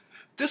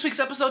This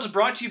week's episode is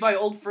brought to you by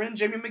old friend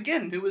Jamie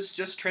McGinn, who was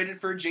just traded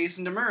for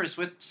Jason Demers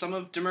with some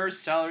of Demers'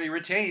 salary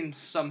retained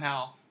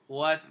somehow.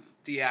 What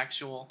the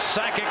actual...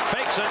 Sakic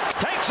fakes it,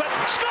 takes it,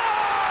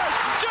 scores!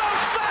 Joe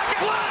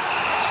Sakic!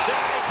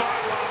 Saved by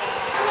Romo.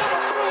 What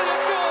a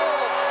brilliant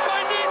goal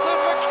by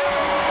Nathan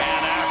McKinnon!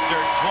 And after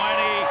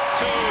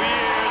 22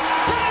 years,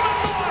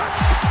 Raymond Mark!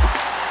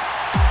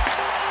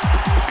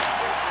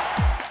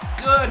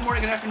 Good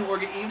morning, good afternoon, or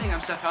good evening.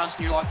 I'm Steph House,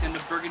 and you're locked into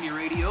Burgundy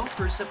Radio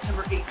for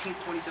September 18th,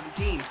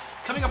 2017.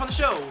 Coming up on the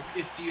show,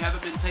 if you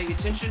haven't been paying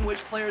attention, which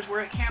players were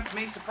at camp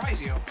may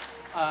surprise you.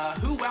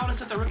 Who wowed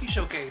us at the Rookie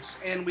Showcase,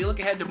 and we look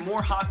ahead to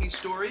more hockey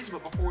stories,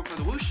 but before we play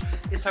the whoosh,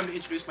 it's time to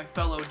introduce my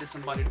fellow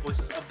disembodied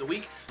voices of the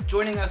week.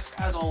 Joining us,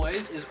 as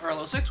always, is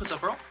Earl06. What's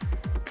up, Earl?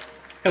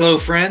 Hello,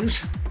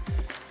 friends.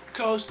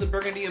 Co-host of the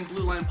Burgundy and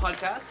Blue Line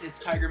podcast, it's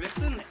Tiger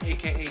Vixen,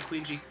 a.k.a.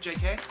 Queen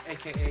JK,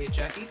 a.k.a.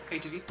 Jackie,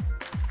 ATV.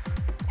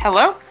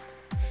 Hello?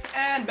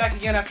 And back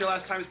again after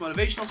last time's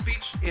motivational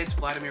speech, it's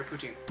Vladimir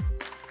Putin.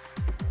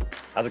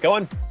 How's it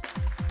going?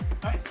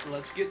 Alright,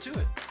 let's get to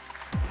it.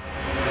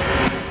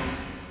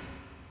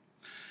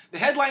 The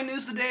headline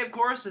news of the day, of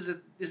course, is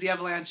the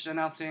Avalanche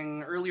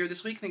announcing earlier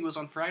this week, I think it was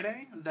on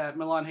Friday, that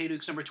Milan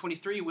Hajduk's number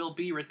 23 will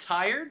be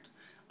retired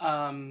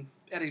at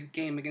a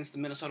game against the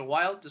Minnesota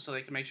Wild, just so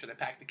they can make sure they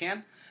pack the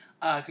can.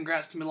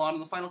 Congrats to Milan on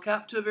the final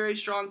cap to a very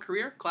strong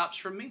career. Claps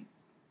from me.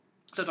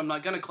 Except I'm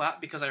not going to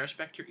clap because I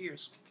respect your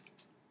ears.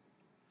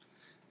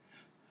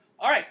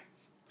 Alright.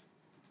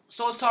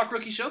 So let's talk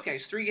Rookie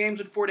Showcase. 3 games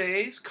in 4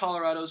 days.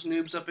 Colorado's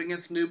noobs up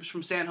against noobs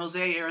from San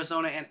Jose,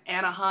 Arizona, and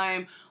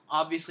Anaheim.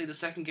 Obviously, the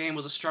second game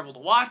was a struggle to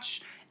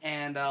watch,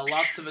 and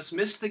lots of us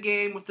missed the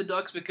game with the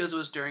Ducks because it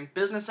was during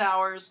business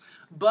hours.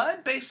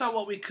 But based on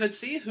what we could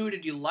see, who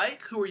did you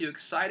like? Who were you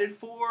excited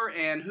for?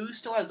 And who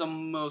still has the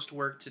most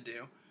work to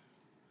do?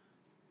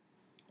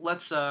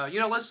 Let's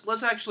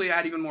actually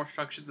add even more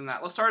structure than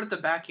that. Let's start at the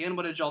back end.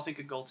 What did y'all think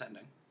of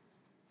goaltending?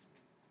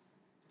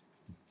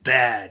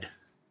 Bad.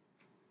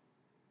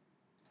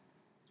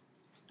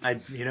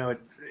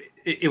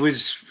 It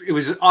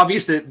was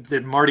obvious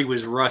that Marty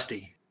was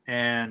rusty,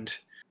 and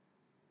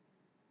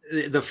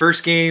the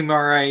first game,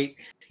 all right,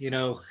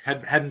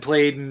 hadn't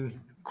played in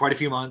quite a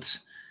few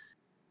months,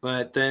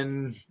 but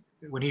then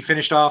when he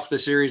finished off the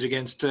series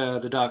against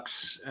the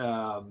Ducks,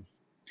 there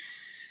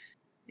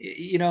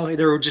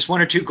were just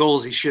 1 or 2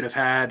 goals he should have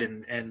had,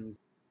 and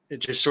it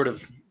just sort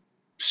of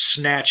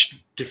snatched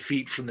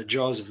defeat from the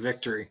jaws of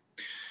victory.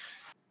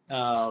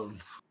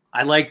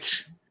 I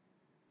liked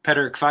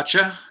Petr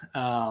Kvacha.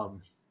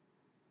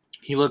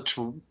 He looked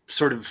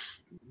sort of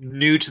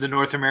new to the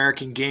North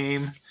American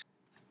game,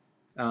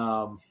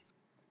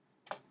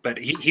 but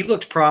he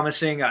looked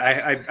promising.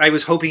 I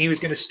was hoping he was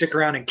going to stick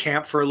around in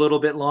camp for a little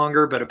bit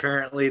longer, but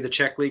apparently the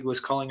Czech League was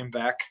calling him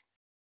back,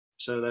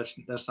 so that's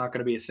not going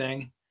to be a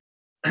thing.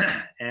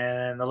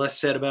 And the less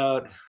said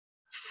about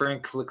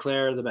Frank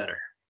Leclerc, the better.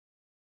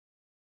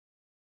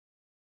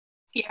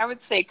 Yeah, I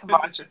would say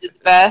Kvacha did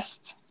the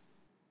best.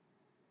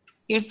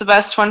 He was the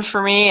best one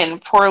for me, and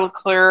poor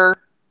Leclerc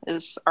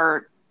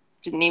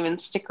didn't even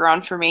stick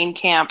around for main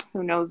camp.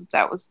 Who knows if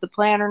that was the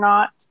plan or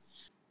not?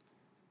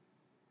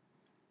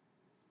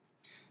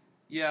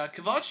 Yeah,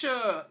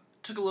 Kvacha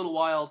took a little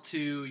while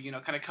to,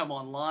 kind of come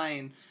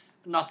online.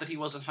 Not that he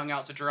wasn't hung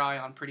out to dry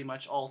on pretty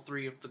much all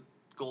 3 of the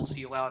goals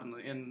he allowed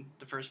in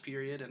the first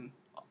period, and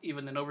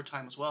even in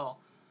overtime as well.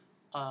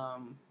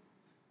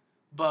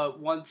 But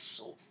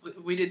once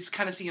we did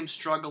kind of see him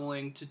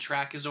struggling to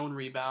track his own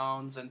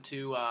rebounds and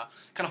to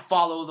kind of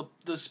follow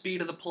the speed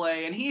of the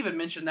play. And he even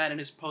mentioned that in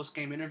his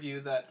post-game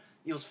interview that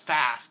he was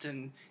fast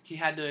and he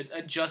had to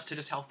adjust to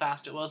just how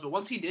fast it was. But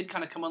once he did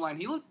kind of come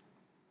online, you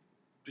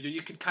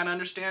could kind of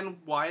understand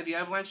why the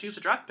Avalanche used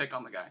a draft pick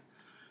on the guy.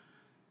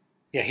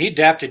 Yeah, he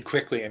adapted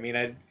quickly. I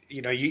mean,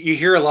 you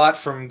hear a lot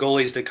from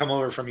goalies that come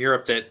over from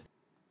Europe that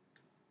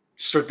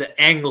sort of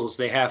the angles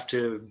they have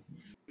to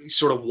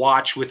sort of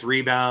watch with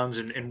rebounds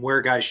and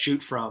where guys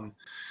shoot from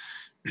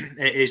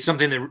is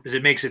something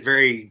that makes it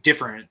very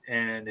different,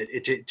 and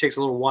it takes a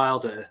little while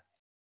to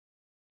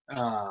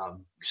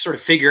sort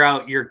of figure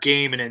out your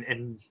game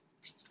and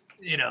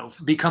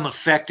become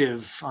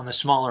effective on the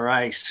smaller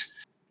ice.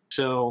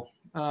 So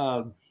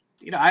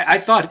I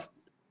thought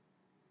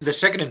the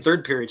second and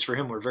third periods for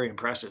him were very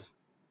impressive.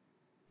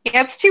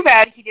 Yeah, it's too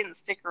bad he didn't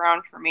stick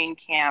around for main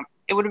camp.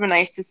 It would have been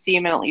nice to see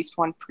him in at least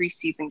one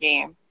preseason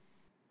game.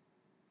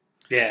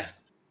 Yeah.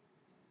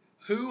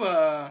 Who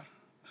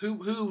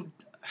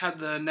had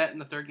the net in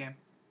the third game?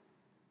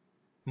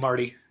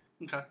 Marty.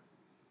 Okay.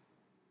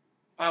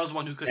 I was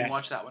one who couldn't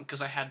watch that one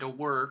because I had to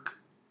work.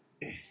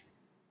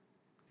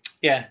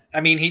 Yeah,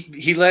 I mean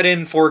he let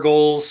in 4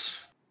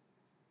 goals.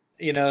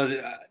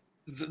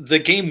 The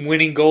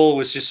game-winning goal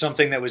was just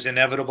something that was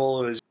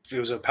inevitable. It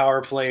was a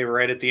power play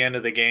right at the end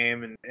of the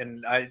game,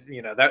 and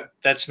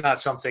that's not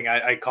something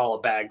I call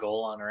a bad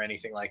goal on or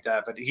anything like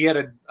that. But he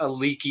had a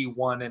leaky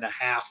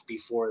 1.5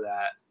 before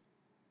that.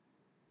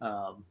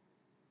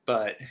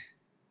 But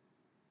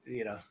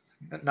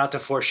not to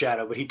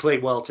foreshadow, but he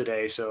played well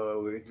today,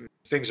 so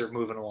things are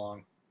moving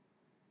along.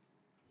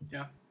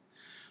 Yeah.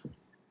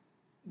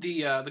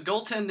 The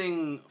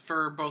goaltending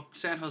for both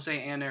San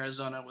Jose and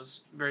Arizona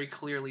was very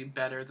clearly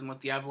better than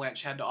what the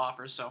Avalanche had to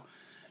offer. So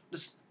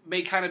this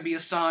may kind of be a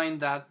sign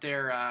that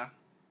their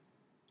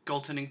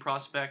goaltending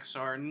prospects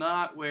are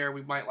not where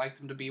we might like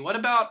them to be. What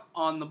about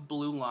on the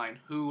blue line?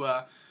 Who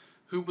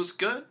was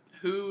good?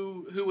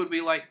 Who would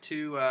we like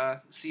to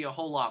see a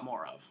whole lot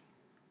more of?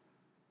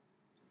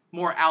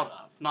 More out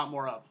of, not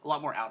more of. A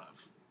lot more out of.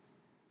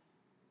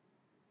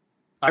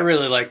 I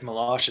really liked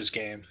Milosh's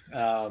game.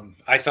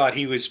 I thought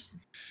he was.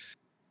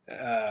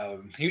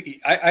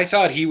 I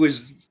thought he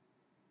was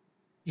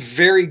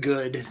very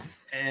good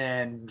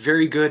and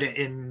very good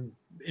in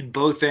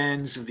both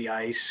ends of the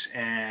ice,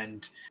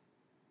 and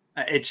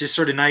it's just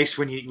sort of nice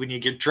when you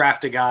get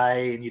draft a guy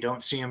and you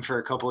don't see him for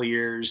a couple of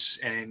years,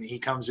 and he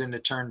comes in to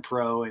turn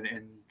pro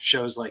and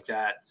shows like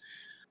that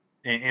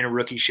in a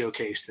rookie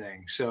showcase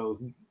thing. So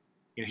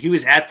he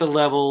was at the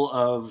level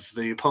of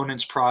the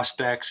opponent's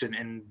prospects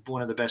and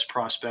one of the best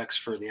prospects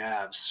for the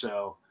Avs.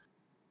 So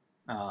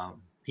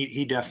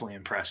he definitely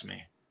impressed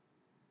me.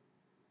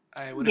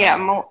 I would. Yeah,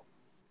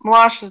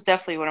 Milosh is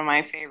definitely one of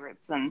my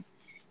favorites, and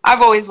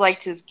I've always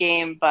liked his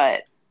game,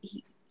 but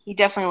he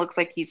definitely looks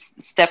like he's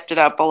stepped it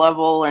up a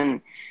level,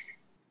 and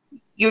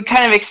you would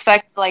kind of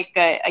expect like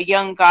a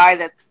young guy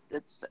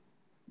that's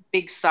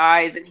big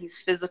size and he's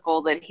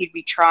physical that he'd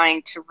be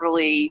trying to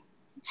really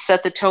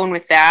set the tone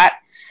with that,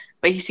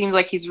 but he seems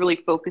like he's really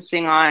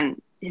focusing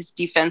on his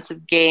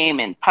defensive game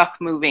and puck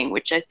moving,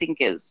 which I think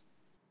is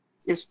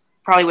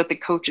probably what the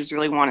coaches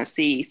really want to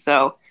see.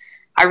 So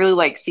I really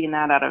like seeing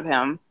that out of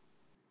him.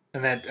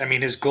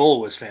 And his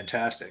goal was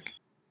fantastic.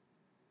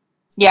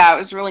 Yeah, it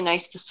was really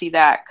nice to see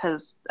that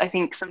because I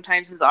think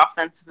sometimes his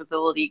offensive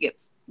ability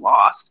gets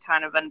lost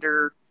kind of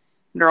under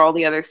all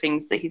the other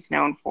things that he's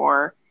known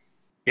for.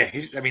 Yeah,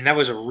 that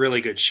was a really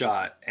good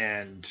shot,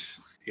 and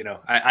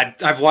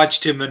I've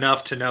watched him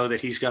enough to know that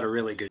he's got a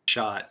really good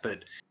shot,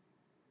 but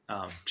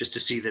just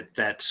to see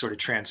that sort of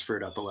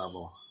transferred up a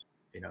level,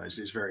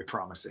 is very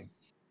promising.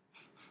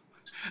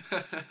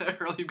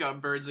 Earl, you've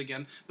got birds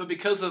again, but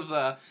because of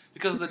the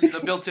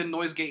built-in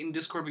noise gate in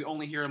Discord, we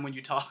only hear them when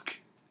you talk.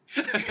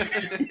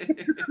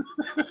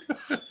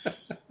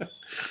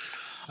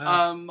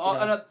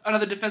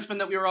 Another defenseman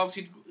that we were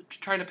obviously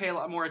trying to pay a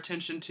lot more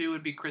attention to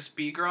would be Chris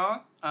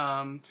Bigra,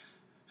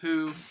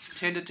 who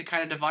tended to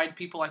kind of divide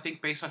people, I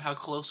think, based on how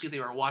closely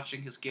they were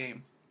watching his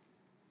game.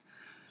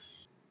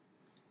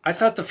 I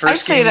thought the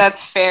first game... I'd say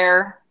that's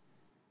fair.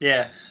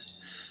 Yeah.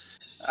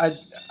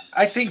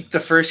 I think the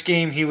first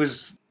game he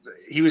was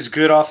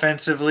good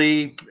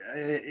offensively.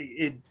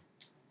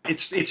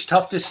 It's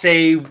tough to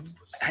say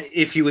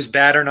if he was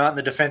bad or not in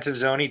the defensive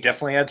zone. He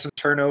definitely had some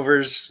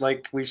turnovers,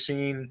 like we've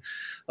seen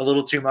a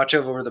little too much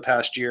of over the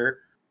past year.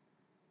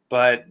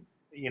 But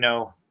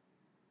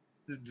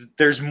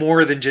there's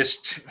more than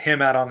just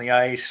him out on the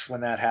ice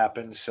when that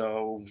happens.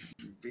 So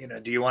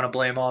do you want to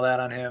blame all that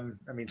on him?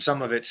 I mean,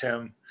 some of it's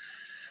him,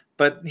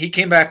 but he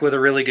came back with a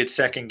really good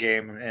second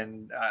game,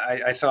 and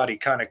I thought he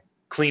kind of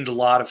cleaned a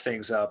lot of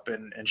things up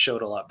and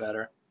showed a lot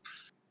better.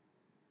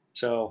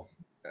 So,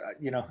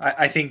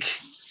 I think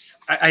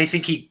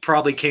he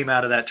probably came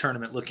out of that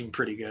tournament looking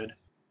pretty good.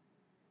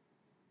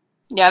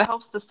 Yeah, it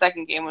helps the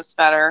second game was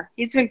better.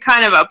 He's been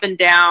kind of up and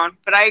down,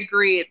 but I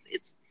agree.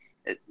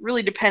 It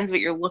really depends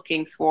what you're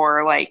looking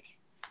for. Like,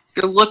 if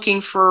you're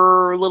looking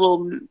for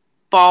little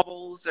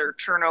bobbles or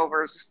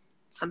turnovers or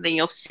something,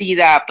 you'll see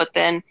that. But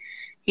then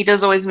he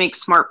does always make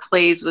smart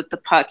plays with the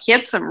puck. He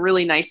had some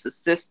really nice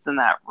assists in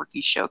that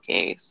rookie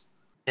showcase.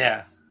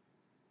 Yeah.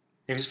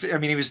 He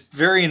was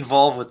very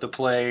involved with the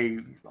play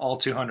all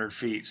 200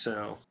 feet.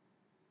 So,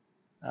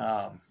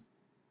 I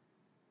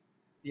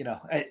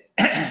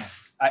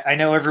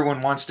know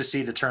everyone wants to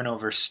see the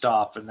turnovers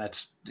stop, and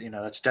that's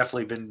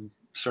definitely been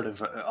sort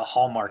of a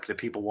hallmark that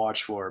people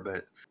watch for,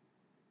 but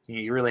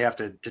you really have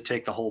to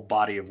take the whole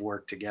body of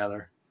work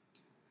together.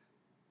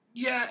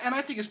 Yeah, and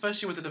I think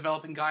especially with a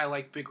developing guy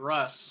like Big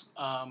Russ,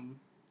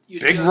 you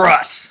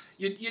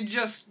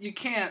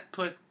can't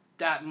put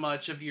that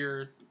much of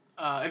your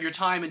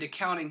time into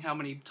counting how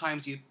many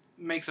times he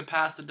makes a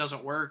pass that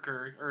doesn't work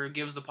or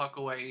gives the puck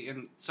away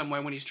in some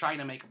way when he's trying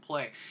to make a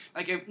play.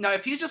 Like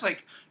if he's just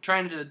like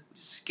trying to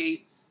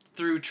skate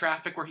through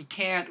traffic where he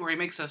can't, where he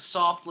makes a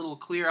soft little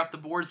clear up the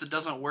boards that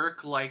doesn't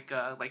work like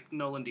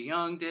Nolan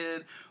DeYoung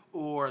did,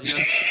 or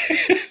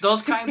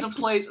those kinds of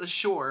plays,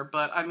 sure.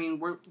 But I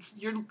mean,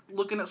 you're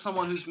looking at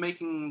someone who's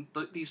making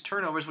these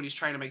turnovers when he's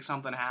trying to make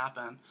something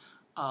happen,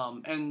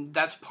 and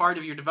that's part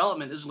of your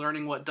development is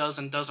learning what does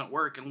and doesn't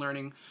work and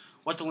learning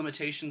what the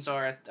limitations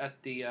are at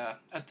the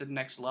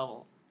next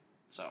level.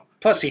 So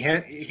plus he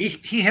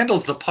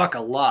handles the puck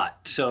a lot,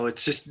 so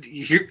it's just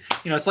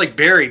it's like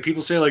Barry.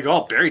 People say like,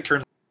 oh, Barry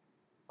turns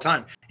the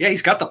time. Yeah,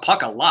 he's got the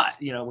puck a lot.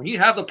 When you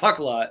have the puck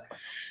a lot,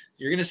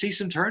 you're gonna see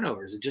some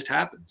turnovers. It just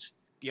happens.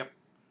 Yep.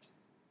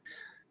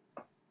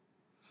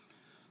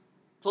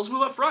 So let's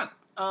move up front.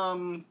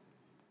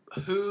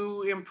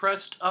 Who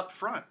impressed up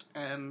front?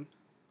 And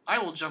I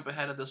will jump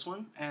ahead of this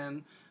one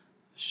and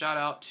shout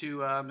out to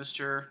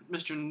Mr.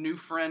 New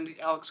Friend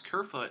Alex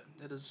Kerfoot.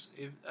 That is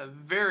a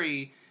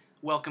very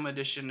welcome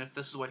addition if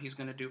this is what he's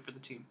going to do for the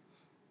team.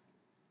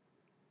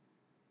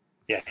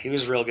 Yeah, he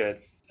was real good.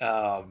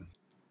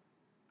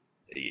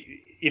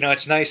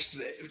 It's nice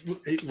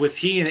with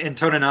he and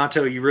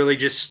Toninato. You really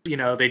just,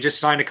 they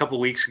just signed a couple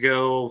weeks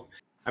ago.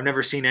 I've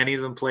never seen any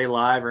of them play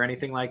live or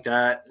anything like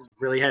that.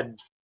 Really had,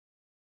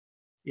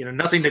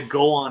 nothing to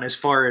go on as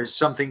far as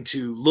something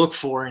to look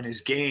for in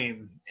his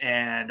game.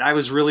 And I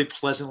was really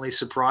pleasantly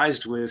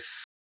surprised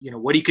with,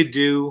 what he could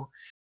do,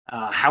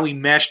 how he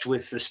meshed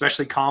with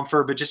especially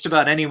Comfer, but just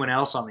about anyone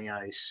else on the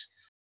ice.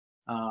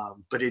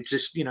 But it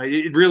just,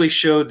 it really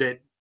showed that,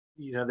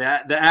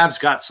 that the Avs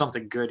got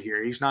something good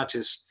here. He's not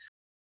just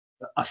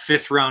a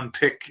 5th round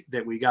pick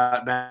that we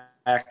got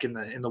back in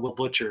the Will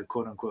Butcher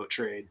quote unquote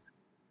trade.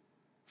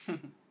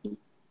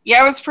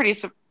 Yeah, I was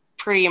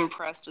pretty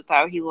impressed with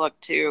how he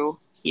looked too.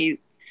 He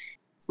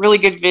really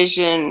good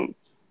vision,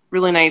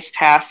 really nice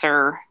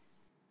passer,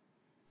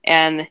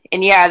 and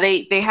yeah,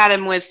 they had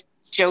him with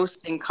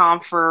Jost and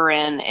Comfer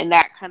and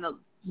that kind of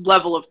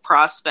level of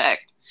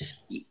prospect.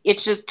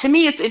 It's just, to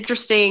me, it's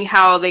interesting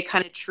how they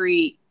kind of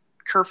treat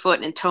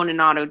Kerfoot and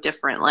Toninato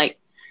different. Like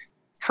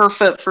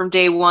Kerfoot from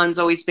day one's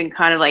always been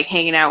kind of like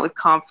hanging out with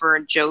Comfer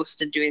and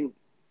Jost and doing,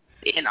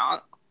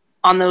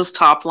 on those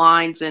top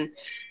lines, and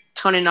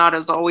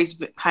Toninato's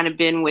always kind of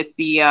been with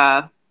the,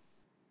 kind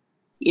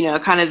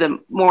of the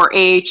more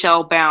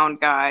AHL bound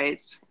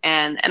guys,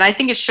 and I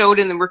think it showed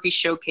in the rookie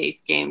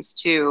showcase games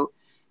too.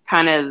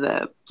 Kind of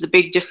the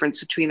big difference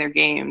between their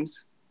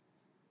games.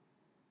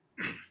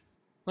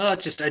 Well,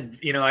 it's just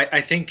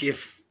I think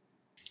if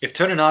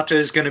Toninato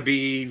is going to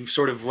be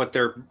sort of what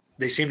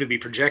they seem to be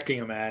projecting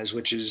him as,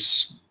 which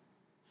is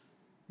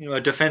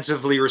a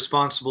defensively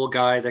responsible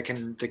guy that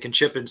can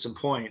chip in some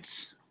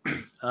points.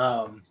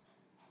 That's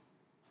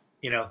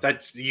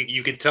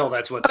you could tell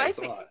that's what they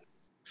thought.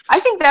 I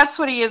think that's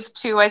what he is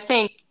too. I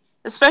think,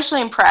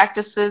 especially in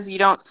practices, you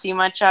don't see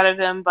much out of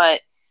him,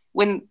 but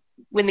when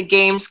the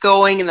game's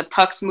going and the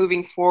puck's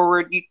moving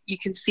forward, you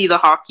can see the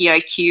hockey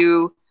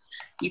IQ.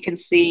 You can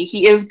see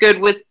he is good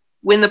with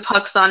when the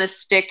puck's on his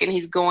stick and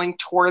he's going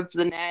towards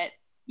the net.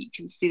 You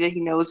can see that he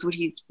knows what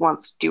he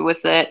wants to do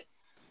with it.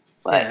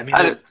 But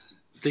yeah,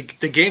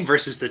 the game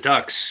versus the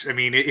Ducks,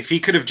 if he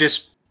could have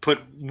just put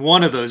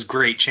one of those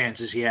great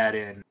chances he had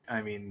in,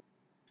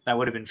 that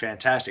would have been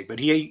fantastic. But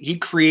he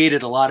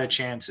created a lot of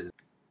chances.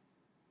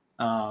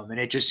 And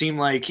it just seemed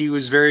like he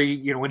was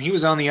very, when he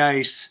was on the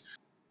ice,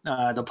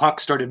 the puck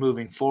started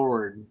moving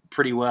forward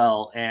pretty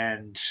well.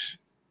 And,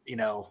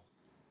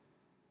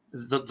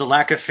 the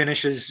lack of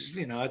finishes,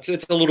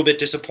 it's a little bit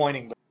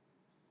disappointing. But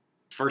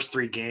first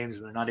 3 games,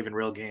 and they're not even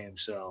real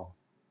games. So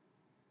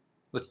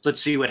let's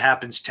see what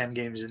happens 10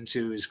 games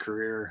into his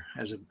career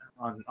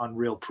on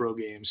real pro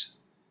games.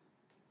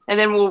 And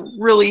then we'll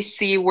really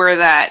see where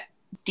that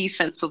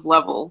defensive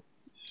level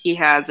he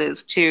has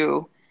is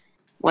too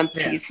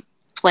once he's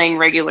playing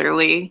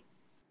regularly.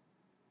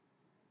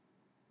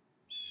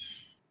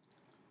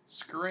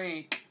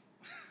 Skrink.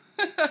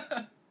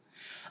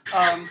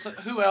 So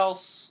who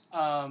else?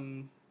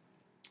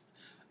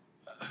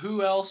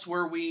 Who else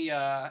were we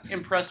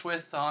impressed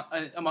with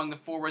among the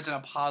forwards in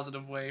a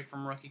positive way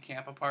from rookie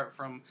camp, apart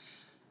from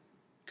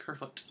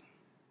Kerfoot?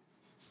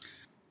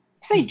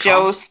 Say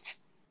Jost.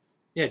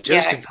 Yeah,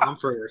 Jost and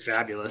Comfer are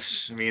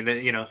fabulous.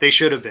 They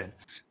should have been.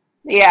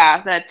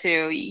 Yeah, that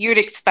too. You'd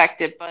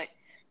expect it, but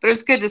it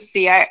was good to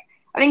see. I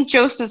think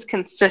Jost is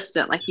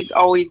consistent. Like, he's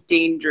always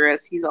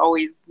dangerous. He's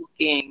always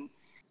looking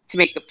to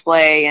make the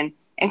play. And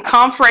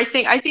Comfer, I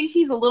think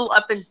he's a little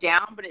up and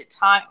down, but at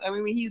times,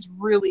 he's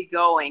really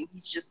going.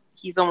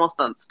 He's almost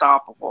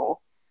unstoppable.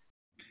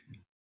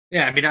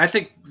 Yeah, I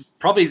think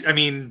probably.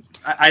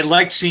 I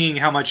liked seeing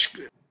how much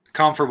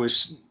Comfer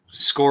was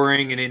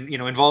scoring and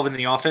involved in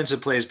the offensive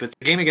plays, but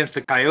the game against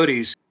the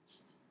Coyotes,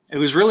 it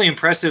was really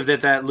impressive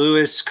that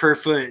Lewis,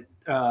 Kerfoot,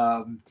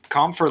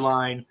 Comfer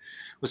line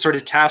was sort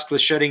of tasked with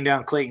shutting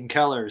down Clayton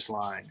Keller's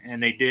line,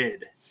 and they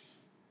did.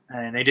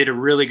 And they did a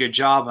really good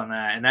job on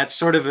that. And that's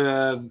sort of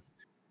a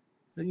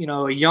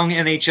young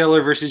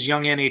NHLer versus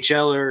young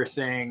NHLer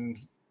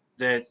thing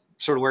that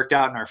sort of worked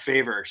out in our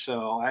favor.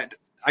 So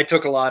I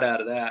took a lot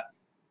out of that.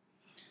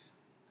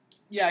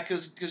 Yeah,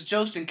 because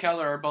Jost and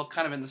Keller are both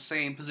kind of in the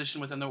same position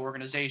within the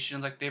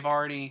organizations. Like, they've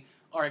already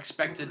are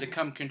expected to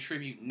come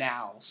contribute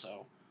now.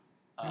 So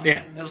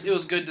it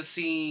was good to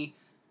see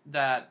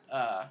that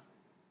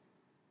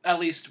at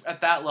least at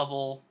that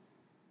level,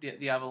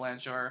 the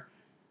Avalanche are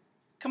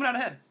coming out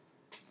ahead.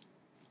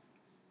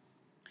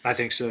 I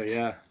think so,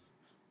 yeah.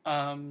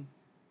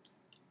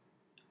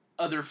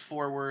 Other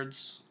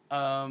forwards.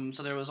 So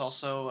there was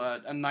also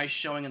a nice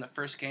showing in the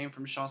first game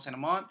from Sean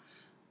Saint-Amant.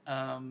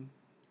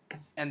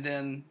 And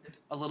then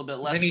a little bit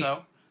less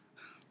so.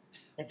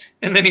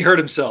 And then he hurt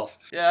himself.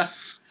 Yeah.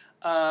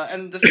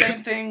 And the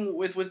same thing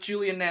with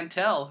Julian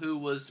Nantel, who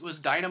was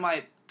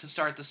dynamite to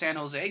start the San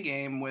Jose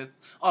game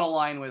on a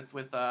line with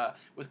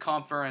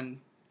Comfer and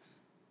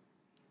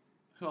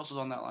who else was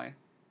on that line?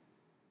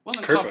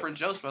 Wasn't Kerfoot. Comfer and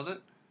Jost, was it?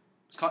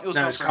 It was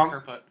No, it's Comfer and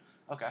Kerfoot.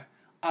 Okay.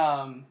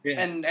 Yeah.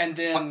 And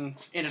then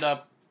ended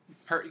up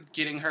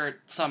getting hurt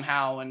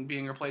somehow and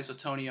being replaced with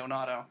Tony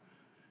Onato.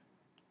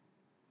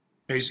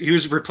 He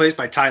was replaced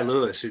by Ty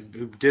Lewis, who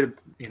did,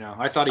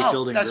 I thought he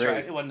filled in that's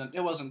great. right.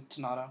 It wasn't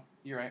Tonato.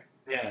 You're right.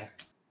 Yeah.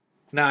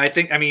 No,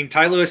 I mean,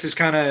 Ty Lewis is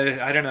kind of,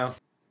 I don't know,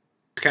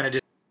 kind of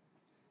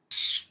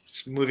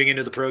just moving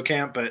into the pro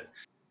camp, but,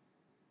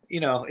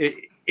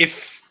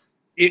 if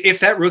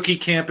that rookie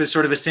camp is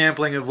sort of a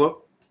sampling of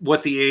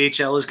what the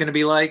AHL is going to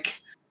be like,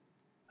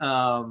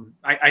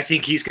 I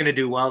think he's going to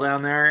do well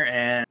down there,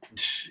 and,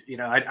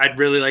 I'd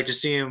really like to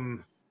see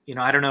him,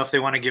 I don't know if they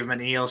want to give him an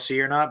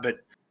ELC or not, but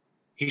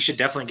he should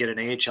definitely get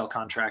an AHL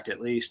contract at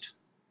least.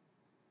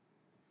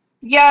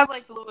 Yeah, I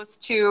like Lewis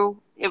too.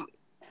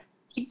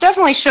 He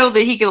definitely showed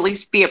that he could at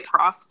least be a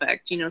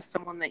prospect,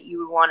 someone that you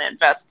would want to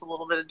invest a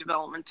little bit of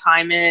development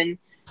time in,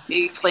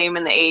 maybe play him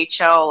in the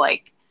AHL.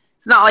 Like,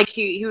 it's not like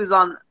he was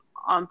on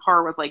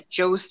par with like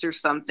Jost or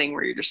something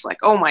where you're just like,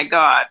 oh my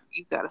God,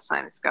 you've got to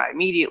sign this guy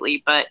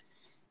immediately. But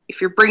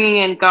if you're bringing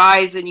in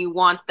guys and you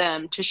want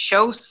them to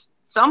show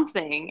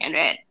something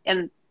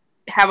and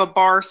have a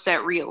bar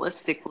set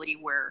realistically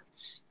where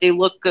they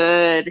look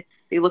good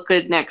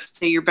next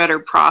to your better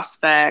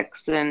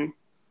prospects, and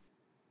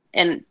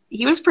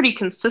he was pretty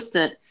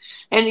consistent.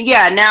 And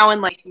yeah, now in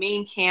like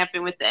main camp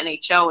and with the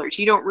NHLers,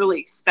 you don't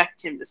really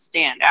expect him to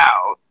stand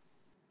out.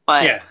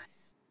 But Yeah.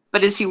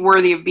 But is he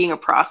worthy of being a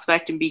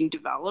prospect and being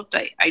developed?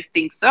 I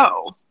think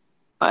so.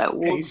 But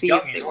we'll he's see young.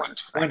 if they He's want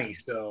to. 20,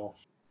 so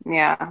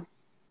Yeah.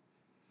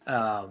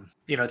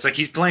 It's like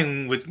he's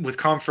playing with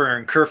Comfer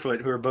and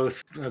Kerfoot, who are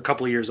both a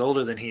couple of years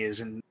older than he is,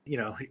 and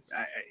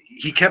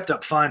he kept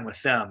up fine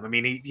with them. I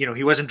mean,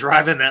 he wasn't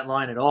driving that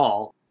line at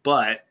all,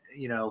 but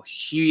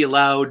he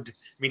allowed.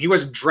 I mean, he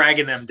wasn't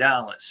dragging them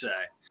down. Let's say.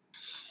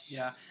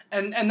 Yeah,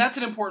 and that's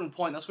an important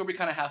point. That's where we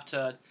kind of have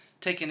to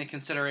take into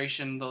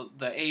consideration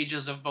the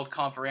ages of both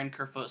Comfer and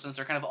Kerfoot, since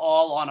they're kind of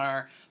all on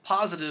our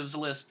positives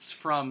lists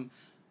from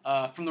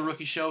the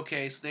rookie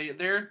showcase.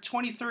 They're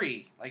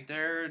 23. Like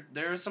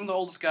they're some of the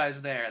oldest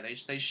guys there.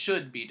 They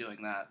should be doing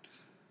that.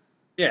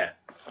 Yeah.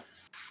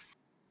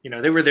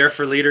 They were there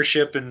for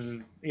leadership,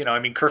 and I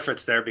mean,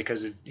 Kerfoot's there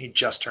because he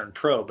just turned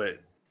pro, but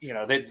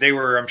they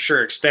were, I'm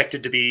sure,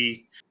 expected to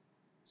be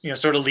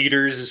sort of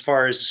leaders as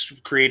far as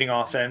creating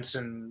offense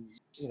and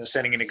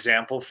setting an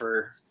example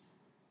for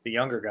the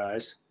younger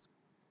guys.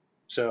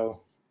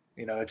 So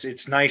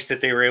it's nice that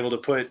they were able to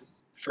put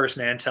first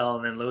Nantel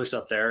and then Lewis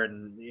up there,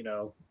 and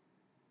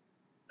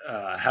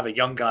have a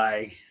young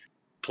guy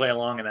play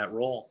along in that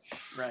role.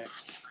 Right.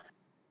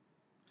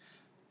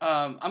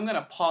 I'm going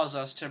to pause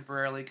us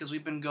temporarily because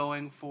we've been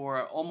going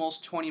for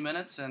almost 20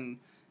 minutes and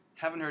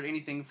haven't heard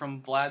anything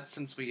from Vlad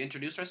since we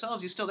introduced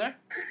ourselves. You still there?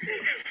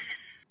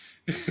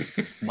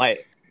 My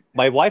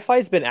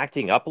Wi-Fi's been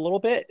acting up a little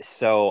bit,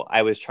 so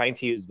I was trying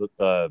to use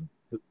the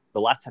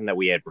last time that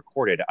we had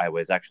recorded, I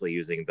was actually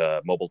using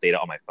the mobile data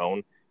on my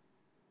phone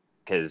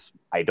because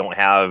I don't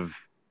have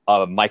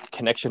a mic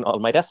connection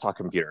on my desktop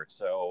computer.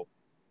 So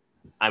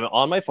I'm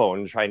on my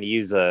phone trying to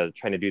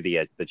do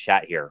the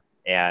chat here,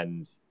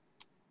 and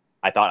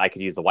I thought I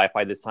could use the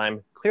Wi-Fi this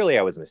time. Clearly,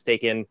 I was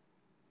mistaken.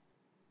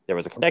 There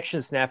was a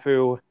connection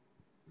snafu,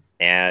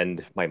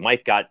 and my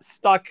mic got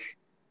stuck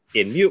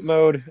in mute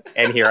mode,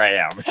 and here I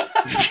am.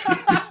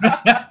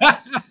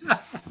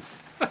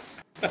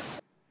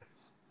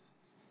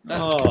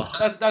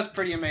 That's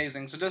pretty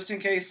amazing. So just in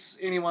case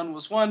anyone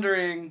was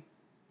wondering,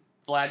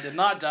 Vlad did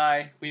not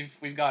die.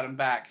 We've got him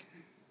back.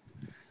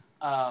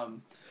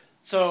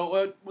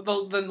 So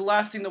the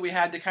last thing that we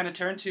had to kind of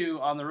turn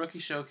to on the rookie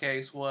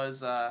showcase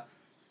was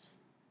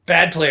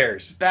bad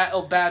players,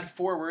 bad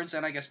forwards,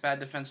 and I guess bad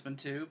defensemen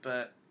too.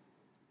 But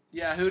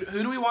yeah, who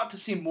do we want to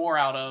see more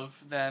out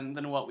of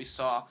than what we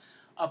saw,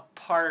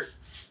 apart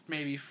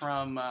maybe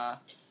from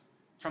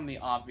the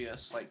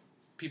obvious, like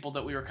people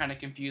that we were kind of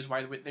confused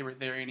why they were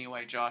there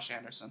anyway. Josh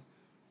Anderson.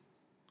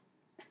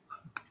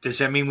 Does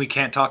that mean we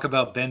can't talk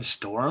about Ben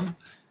Storm?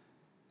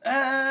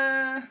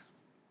 No,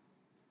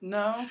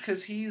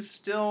 because he's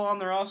still on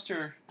the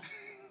roster.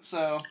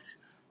 So,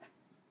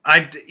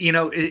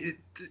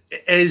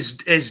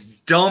 as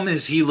dumb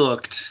as he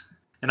looked,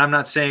 and I'm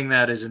not saying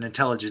that as an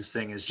intelligence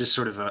thing, it's just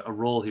sort of a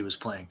role he was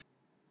playing.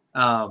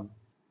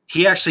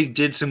 He actually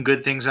did some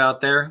good things out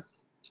there.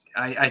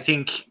 I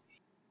think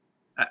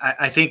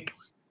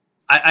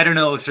I don't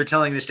know if they're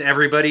telling this to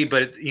everybody,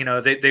 but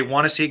they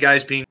want to see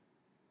guys being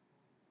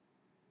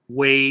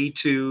way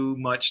too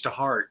much to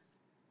heart.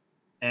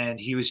 And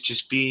he was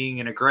just being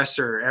an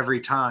aggressor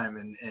every time.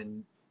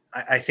 And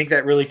I think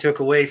that really took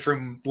away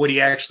from what he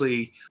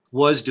actually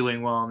was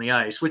doing well on the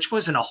ice, which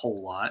wasn't a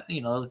whole lot.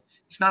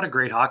 He's not a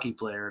great hockey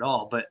player at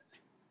all, but,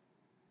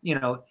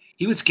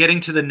 he was getting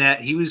to the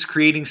net. He was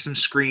creating some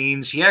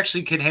screens. He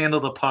actually could handle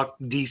the puck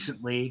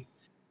decently.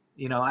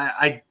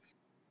 I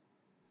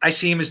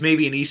see him as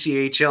maybe an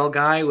ECHL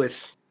guy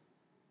with,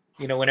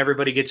 when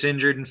everybody gets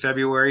injured in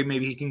February,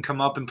 maybe he can come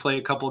up and play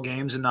a couple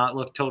games and not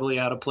look totally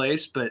out of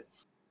place. But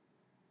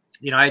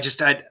I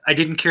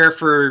didn't care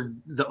for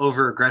the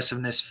over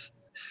aggressiveness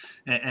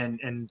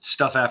and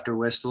stuff after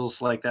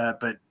whistles like that.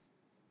 But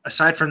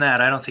aside from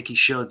that, I don't think he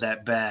showed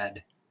that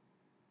bad.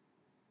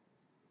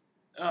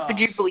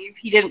 Would you believe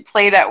he didn't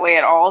play that way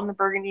at all in the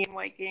Burgundy and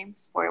White game?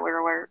 Spoiler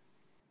alert.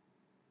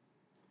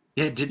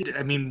 Yeah,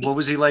 what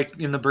was he like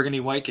in the Burgundy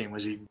White game?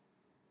 Was he?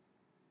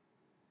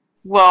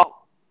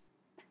 Well,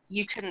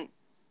 you couldn't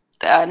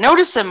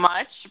notice him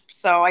much,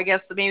 so I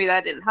guess maybe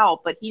that didn't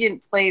help. But he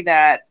didn't play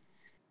that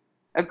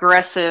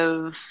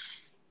aggressive,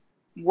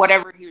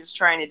 whatever he was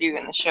trying to do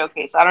in the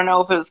showcase. I don't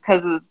know if it was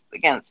because it was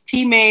against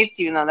teammates,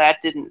 even though that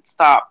didn't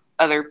stop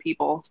other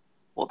people.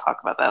 We'll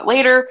talk about that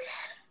later.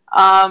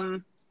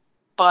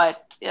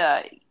 But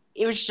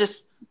it was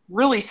just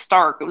really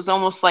stark. It was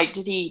almost like,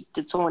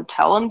 did someone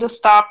tell him to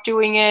stop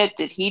doing it?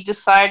 Did he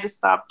decide to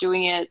stop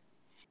doing it?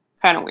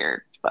 Kind of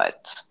weird,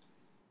 but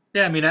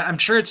yeah. I mean, I'm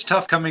sure it's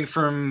tough coming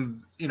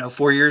from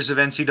 4 years of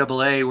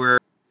NCAA where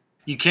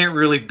you can't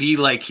really be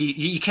like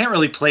you can't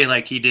really play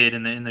like he did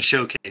in the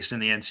showcase in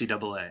the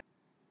NCAA.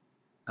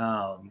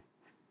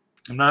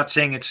 I'm not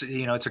saying it's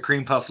it's a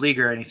cream puff league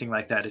or anything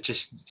like that. It's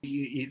just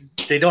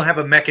they don't have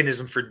a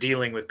mechanism for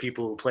dealing with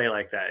people who play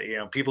like that.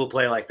 People who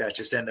play like that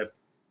just end up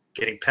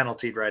getting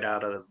penaltied right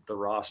out of the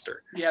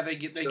roster. Yeah, they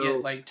get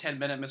like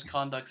 10-minute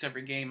misconducts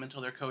every game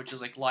until their coach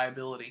is like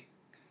liability.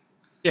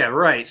 Yeah,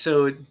 right.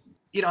 So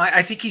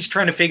I think he's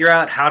trying to figure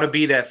out how to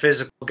be that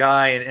physical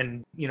guy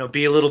and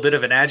be a little bit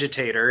of an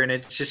agitator, and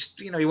it's just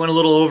he went a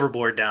little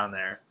overboard down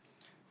there.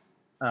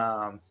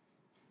 I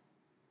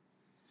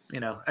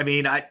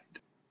mean, I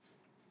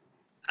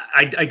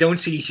don't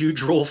see a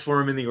huge role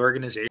for him in the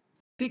organization.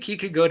 I think he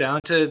could go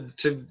down to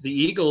the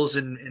Eagles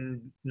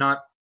and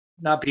not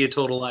be a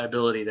total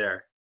liability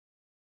there.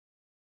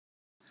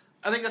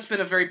 I think that's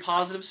been a very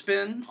positive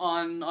spin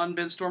on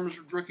Ben Storm's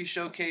rookie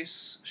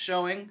showcase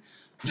showing,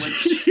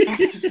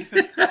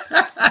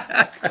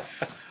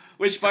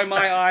 which by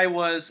my eye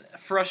was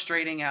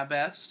frustrating at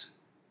best.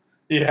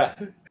 Yeah.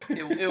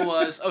 It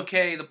was,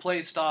 okay, the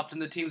play stopped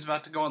and the team's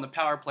about to go on the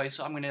power play,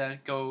 so I'm going to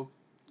go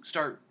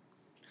start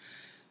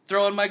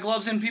throwing my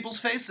gloves in people's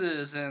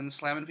faces and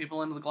slamming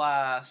people into the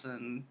glass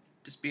and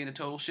just being a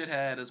total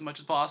shithead as much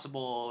as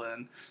possible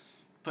and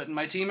putting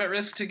my team at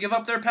risk to give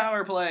up their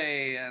power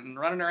play and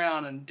running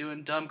around and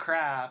doing dumb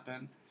crap.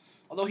 And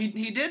although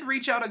he did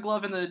reach out a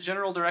glove in the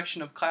general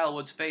direction of Kyle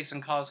Wood's face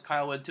and cause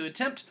Kyle Wood to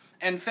attempt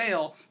and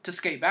fail to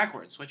skate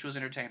backwards, which was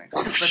entertaining.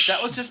 But that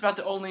was just about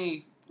the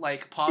only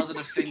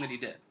positive thing that he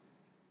did.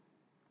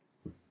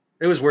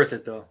 It was worth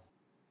it though.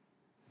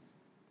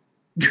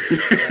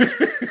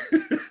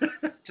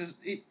 Just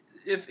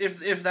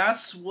if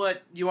that's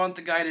what you want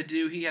the guy to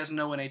do, he has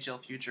no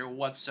NHL future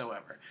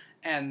whatsoever.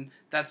 And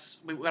I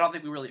don't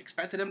think we really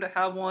expected him to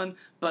have one,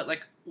 but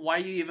why are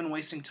you even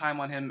wasting time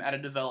on him at a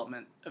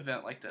development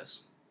event like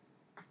this?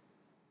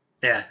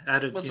 Yeah,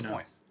 what's the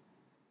point?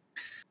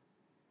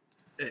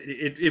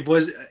 It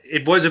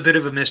was a bit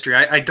of a mystery.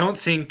 I don't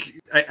think.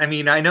 I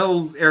mean, I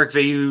know Eric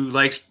Veilleux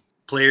likes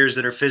players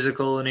that are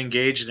physical and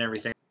engaged and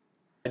everything.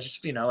 I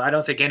just I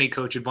don't think any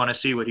coach would want to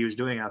see what he was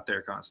doing out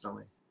there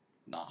constantly.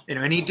 No.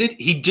 And he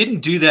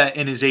didn't do that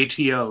in his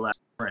ATO last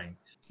spring.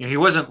 He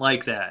wasn't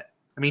like that.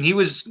 I mean, he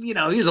was he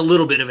was a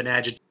little bit of an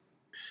agitator,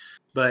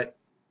 but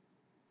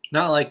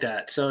not like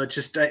that. So it's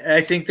just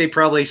I think they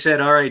probably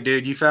said, all right,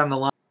 dude, you found the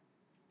line.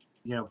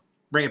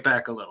 Bring it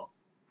back a little.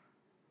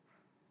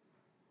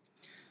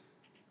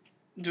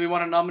 Do we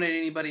want to nominate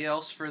anybody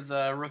else for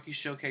the rookie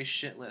showcase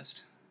shit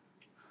list?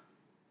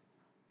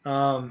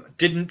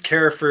 Didn't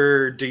care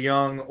for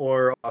DeJong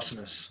or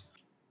Osmus.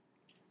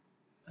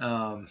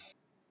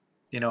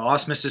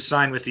 Osmus is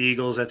signed with the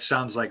Eagles. That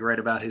sounds like right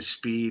about his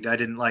speed. I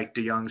didn't like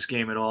DeJong's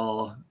game at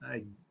all.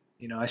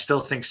 I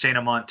still think Saint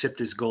Amant tipped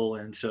his goal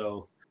in,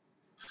 so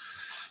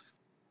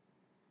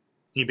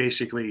he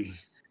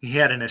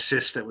had an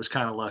assist that was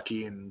kind of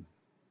lucky and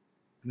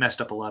messed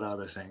up a lot of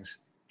other things.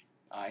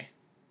 Aye.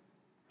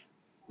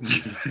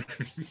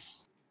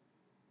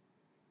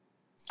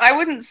 I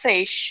wouldn't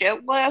say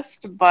shit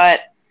list,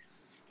 but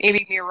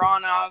maybe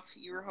Mironov,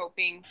 you were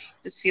hoping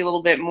to see a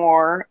little bit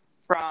more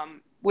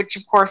from, which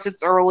of course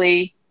it's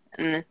early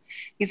and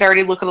he's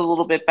already looking a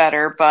little bit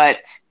better,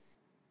 but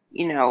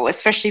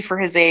especially for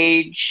his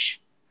age,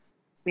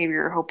 maybe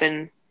you're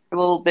hoping a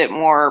little bit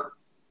more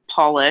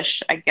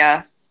polish, I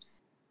guess.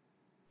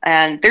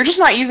 And they're just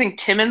not using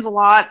Timmins a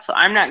lot, so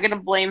I'm not going to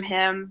blame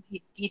him.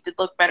 He did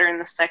look better in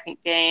the second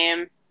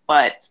game,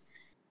 but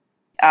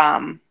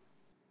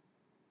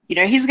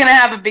he's going to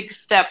have a big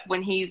step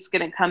when he's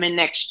going to come in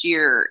next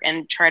year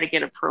and try to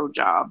get a pro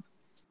job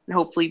and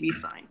hopefully be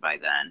signed by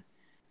then.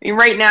 I mean,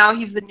 right now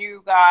he's the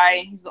new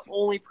guy. He's the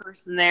only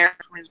person there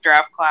from his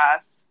draft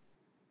class.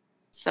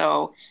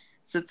 So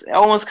it's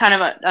almost kind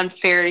of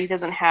unfair that he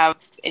doesn't have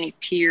any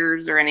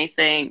peers or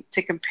anything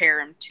to compare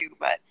him to.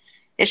 But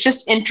it's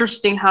just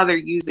interesting how they're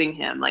using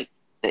him.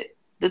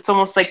 It's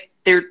almost like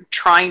they're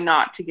trying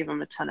not to give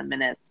him a ton of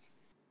minutes.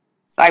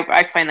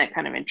 I find that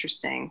kind of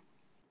interesting.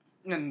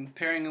 And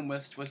pairing him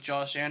with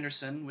Josh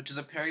Anderson, which is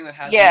a pairing that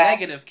has Yeah.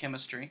 negative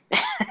chemistry.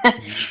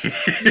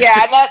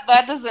 Yeah,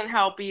 that doesn't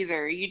help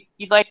either.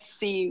 You'd like to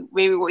see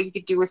maybe what he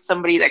could do with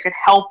somebody that could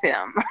help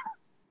him.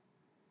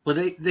 Well,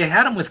 they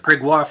had him with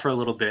Gregoire for a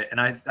little bit, and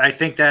I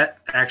think that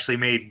actually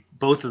made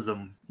both of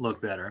them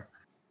look better.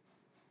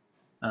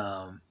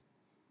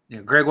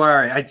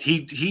 Gregoire,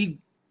 he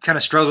kind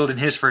of struggled in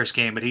his first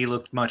game, but he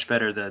looked much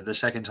better the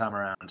second time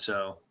around.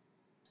 So,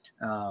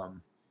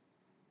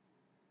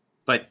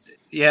 but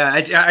yeah,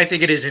 I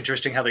think it is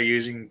interesting how they're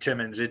using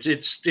Timmins.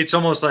 It's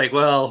almost like,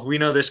 well, we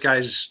know this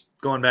guy's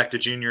going back to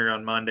junior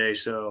on Monday,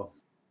 so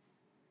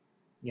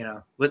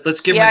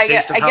let's give him a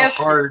taste of how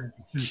hard.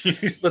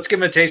 Let's give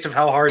him a taste of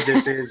how hard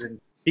this is, and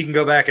he can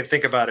go back and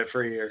think about it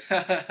for a year.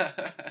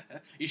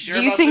 You sure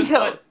about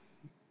this?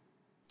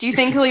 Do you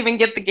think he'll even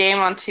get the game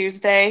on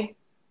Tuesday?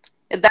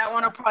 That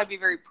one will probably be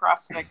very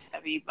prospect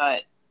heavy,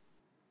 but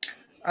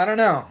I don't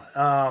know.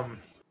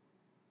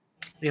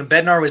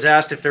 Bednar was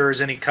asked if there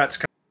was any cuts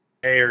coming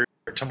today or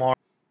tomorrow,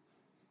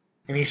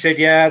 and he said,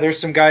 "Yeah, there's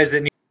some guys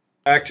that need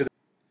to go back to the."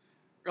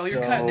 Earl,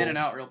 you're cutting in and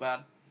out real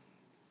bad.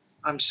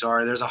 I'm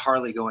sorry. There's a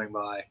Harley going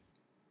by.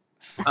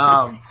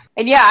 And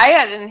yeah, I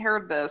hadn't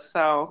heard this,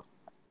 so.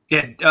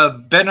 Yeah,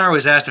 Bednar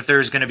was asked if there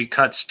was going to be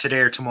cuts today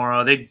or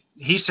tomorrow.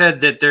 He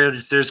said that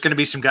there's going to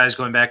be some guys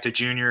going back to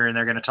junior, and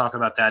they're going to talk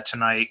about that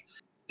tonight.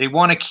 They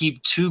want to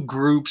keep 2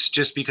 groups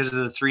just because of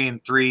the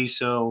 3-3,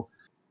 so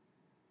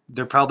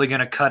they're probably going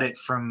to cut it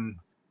from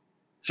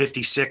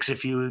 56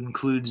 if you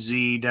include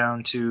Z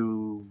down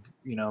to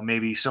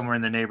maybe somewhere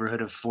in the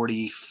neighborhood of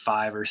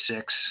 45 or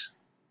 6.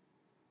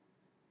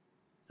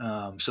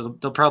 So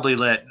they'll probably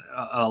let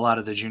a lot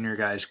of the junior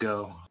guys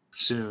go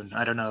soon.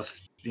 I don't know if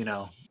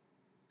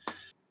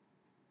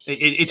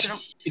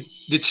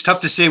It's tough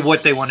to say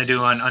what they want to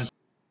do on.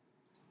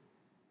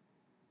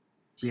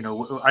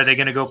 Are they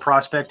going to go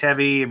prospect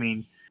heavy? I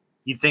mean,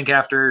 you'd think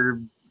after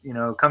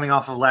coming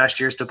off of last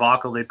year's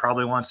debacle, they'd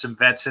probably want some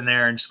vets in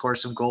there and score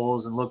some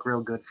goals and look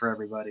real good for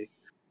everybody.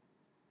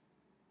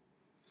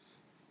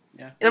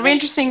 Yeah, it'll be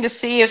interesting to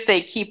see if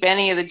they keep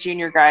any of the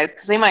junior guys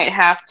because they might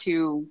have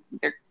to.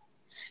 They're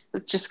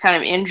just kind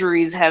of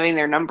injuries having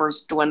their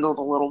numbers dwindled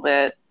a little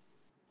bit.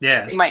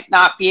 Yeah, they might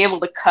not be able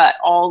to cut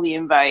all the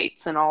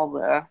invites and all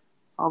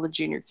the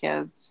junior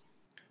kids.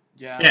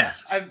 Yeah.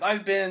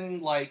 I've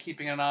been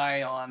keeping an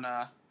eye on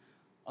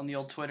the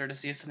old Twitter to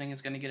see if something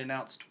is going to get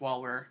announced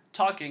while we're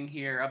talking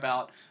here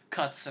about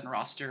cuts and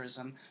rosters,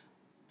 and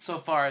so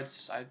far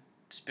it's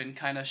been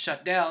kind of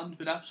shut down,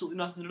 been absolutely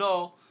nothing at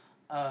all.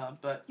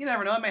 But you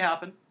never know, it may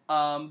happen.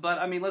 But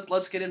I mean,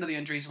 let's get into the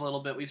injuries a little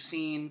bit. We've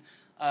seen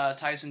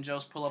Tyson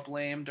Jost pull up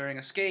lame during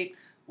a skate,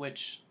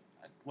 which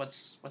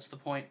what's the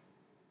point?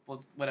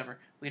 Well, whatever.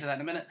 We'll get to that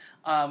in a minute.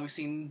 We've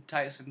seen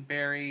Tyson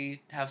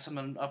Barrie have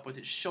someone up with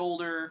his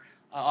shoulder.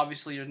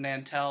 Obviously, there's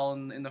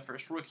Nantel in the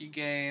first rookie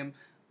game.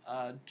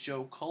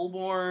 Joe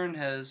Colborn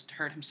has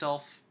hurt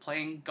himself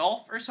playing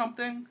golf or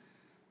something.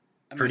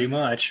 Pretty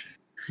much.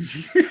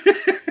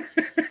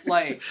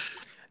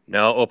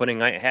 No opening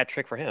night hat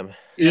trick for him.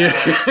 Yeah.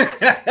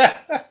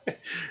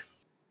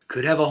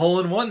 Could have a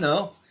hole-in-one,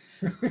 though.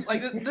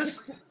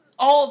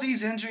 All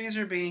these injuries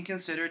are being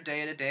considered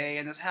day to day,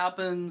 and this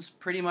happens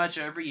pretty much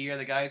every year.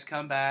 The guys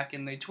come back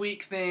and they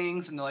tweak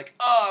things, and they're like,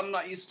 "Oh, I'm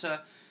not used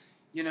to,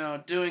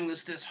 doing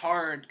this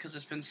hard because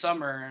it's been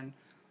summer, and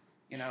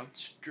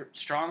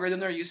stronger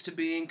than they're used to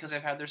being because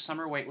they've had their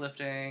summer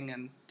weightlifting,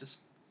 and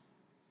just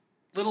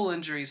little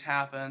injuries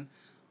happen."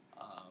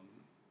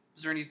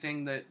 Is there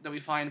anything that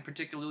we find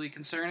particularly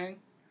concerning?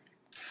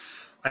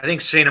 I think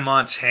Saint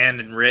Amant's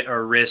hand and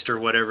wrist or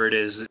whatever it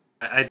is.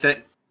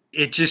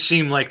 It just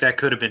seemed like that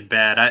could have been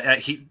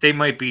bad. They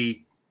might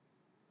be,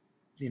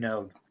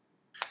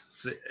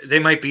 they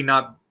might be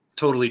not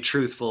totally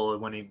truthful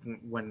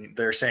when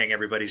they're saying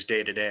everybody's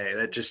day to day.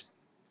 That just.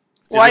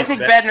 Well, I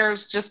think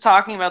Bednar's just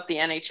talking about the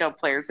NHL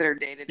players that are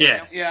day to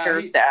day. Yeah.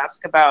 Cares to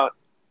ask about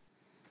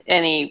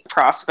any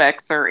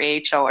prospects or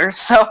AHLers.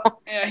 So.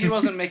 Yeah, he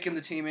wasn't making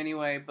the team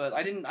anyway. But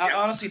I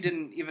honestly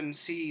didn't even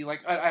see.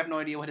 I have no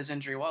idea what his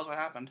injury was. What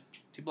happened?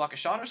 Did he block a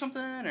shot or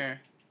something,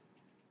 or?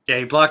 Yeah,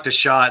 he blocked a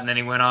shot, and then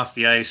he went off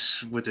the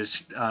ice with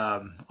his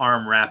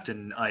arm wrapped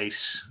in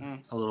ice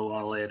a little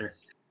while later.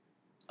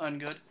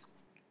 Ungood.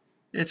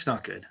 It's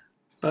not good.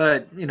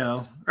 But,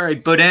 all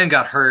right, Bodin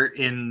got hurt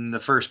in the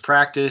first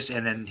practice,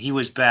 and then he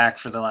was back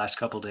for the last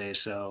couple days.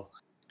 So,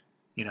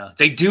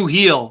 they do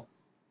heal.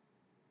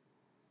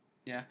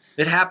 Yeah.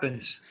 It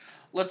happens.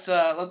 Let's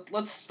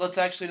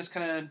actually just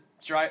kind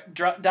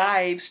of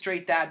dive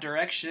straight that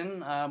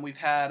direction. We've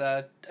had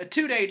a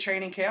 2-day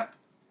training camp,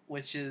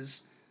 which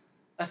is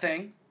a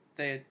thing.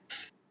 The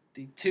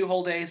 2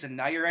 whole days, and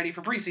now you're ready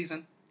for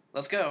preseason.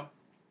 Let's go.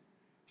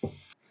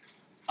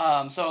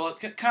 So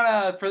kind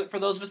of for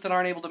those of us that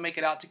aren't able to make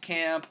it out to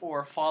camp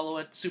or follow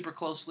it super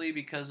closely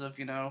because of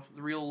the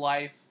real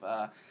life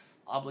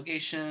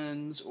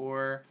obligations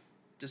or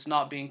just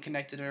not being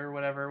connected or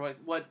whatever.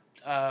 What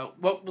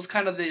was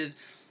kind of the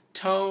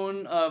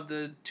tone of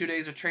the 2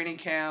 days of training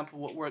camp?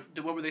 What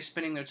were they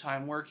spending their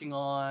time working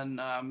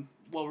on?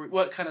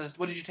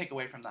 What did you take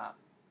away from that?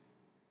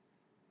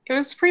 It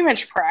was pretty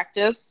much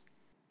practice.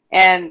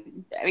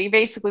 And I mean,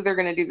 basically, they're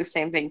going to do the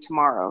same thing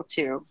tomorrow,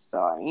 too.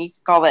 So I mean, you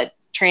could call that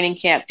training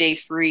camp day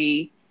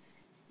 3,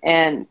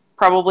 and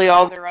probably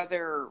all their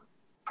other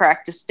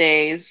practice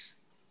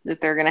days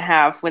that they're going to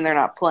have when they're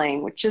not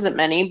playing, which isn't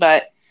many,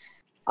 but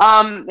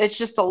it's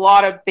just a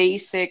lot of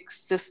basic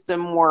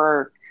system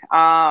work.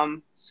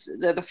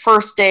 The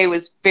first day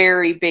was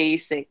very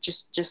basic,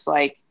 just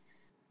a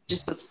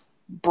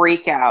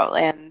breakout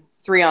and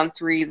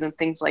 3-on-3s and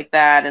things like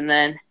that. And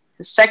then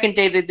the second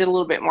day they did a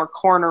little bit more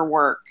corner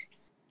work.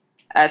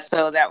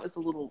 So that was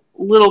a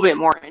little bit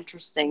more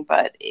interesting.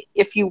 But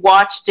if you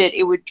watched it,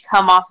 it would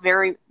come off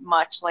very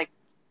much like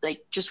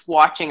just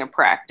watching a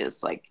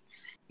practice. Like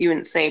you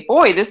wouldn't say,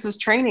 "Boy, this is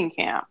training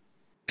camp."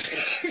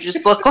 It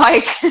just look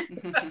like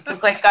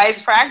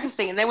guys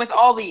practicing. And then with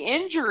all the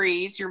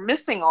injuries, you're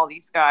missing all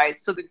these guys,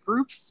 so the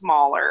group's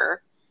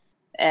smaller,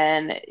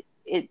 and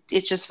it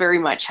just very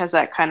much has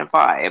that kind of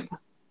vibe.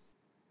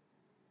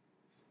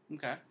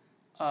 Okay.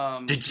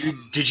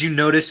 Did you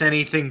notice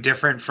anything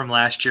different from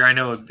last year? I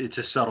know it's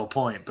a subtle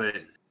point, but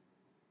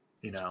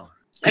you tell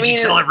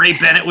that Ray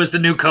Bennett was the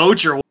new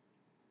coach, or?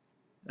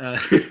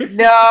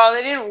 No,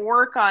 they didn't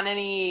work on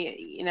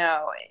anything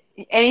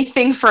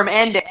from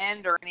end to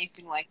end or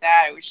anything like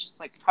that. It was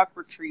just like puck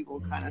retrieval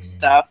kind of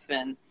stuff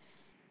and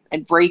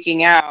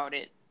breaking out.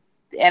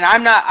 And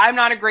I'm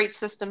not a great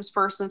systems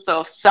person, so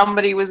if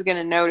somebody was going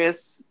to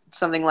notice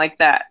something like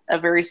that, a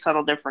very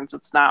subtle difference,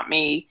 it's not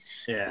me.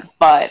 Yeah.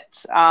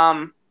 But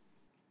I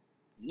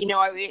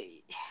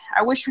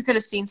wish we could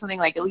have seen something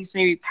like at least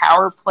maybe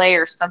power play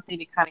or something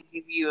to kind of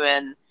give you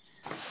an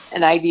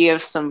idea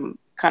of some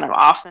kind of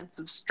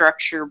offensive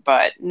structure.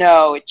 But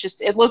no,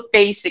 it looked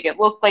basic. It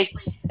looked like,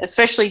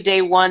 especially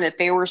day 1, that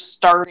they were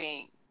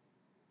starting,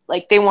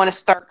 like they want to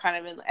start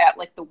kind of at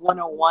like the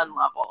 101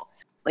 level.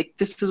 Like,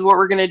 this is what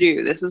we're going to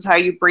do. This is how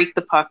you break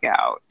the puck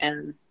out.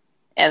 And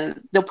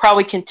they'll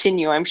probably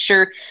continue. I'm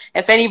sure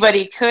if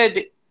anybody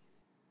could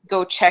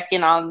go check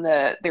in on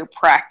their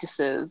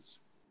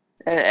practices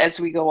as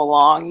we go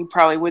along, you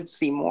probably would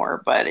see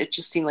more. But it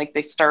just seemed like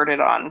they started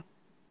on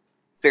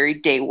very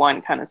day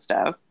 1 kind of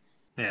stuff.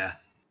 Yeah.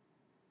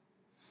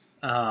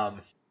 I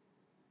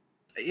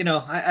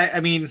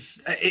mean,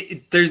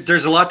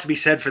 there's a lot to be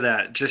said for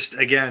that. Just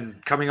again,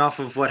 coming off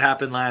of what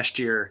happened last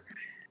year,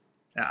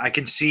 I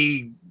can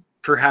see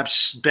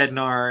perhaps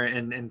Bednar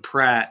and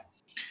Pratt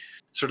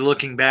sort of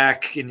looking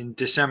back in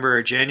December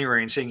or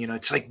January and saying,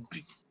 it's like,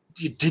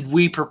 did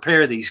we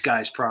prepare these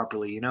guys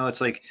properly?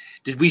 It's like,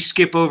 did we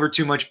skip over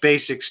too much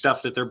basic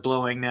stuff that they're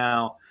blowing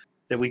now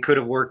that we could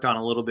have worked on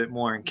a little bit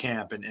more in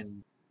camp?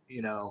 And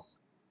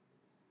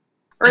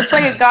or it's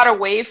like it got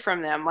away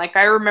from them. Like,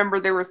 I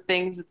remember there were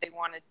things that they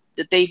wanted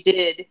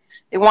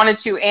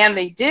to, and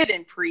they did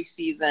in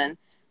preseason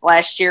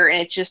last year.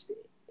 And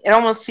it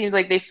almost seems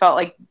like they felt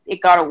like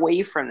it got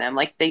away from them.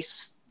 Like they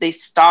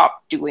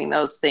stopped doing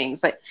those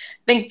things. I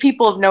think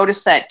people have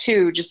noticed that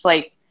too, just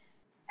like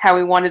how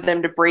we wanted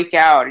them to break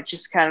out. It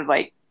just kind of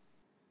like,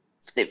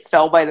 it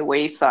fell by the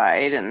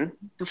wayside, and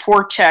the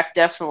forecheck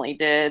definitely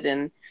did,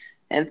 and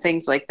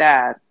things like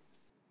that.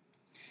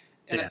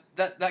 And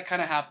that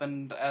kind of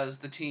happened as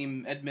the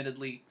team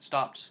admittedly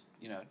stopped,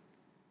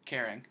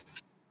 caring.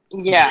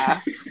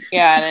 Yeah,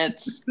 and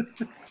it's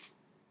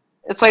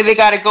like they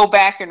got to go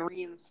back and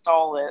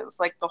reinstall it. It's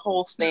like the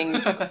whole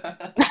thing.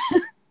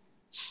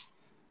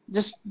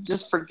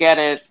 Just forget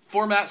it.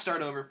 Format,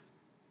 start over.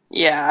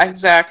 Yeah,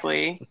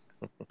 exactly.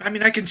 I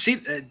mean, I can see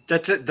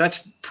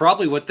that's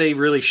probably what they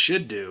really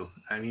should do.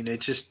 I mean,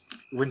 it just,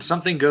 when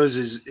something goes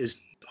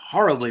as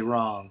horribly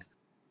wrong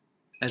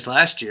as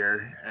last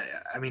year,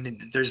 I mean,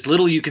 there's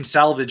little you can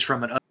salvage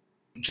from it.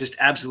 You just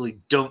absolutely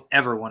don't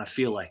ever want to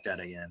feel like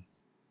that again.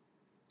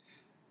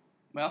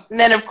 Well, and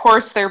then of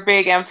course their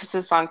big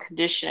emphasis on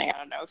conditioning. I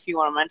don't know if you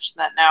want to mention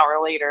that now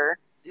or later.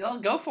 I'll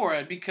go for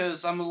it,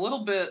 because I'm a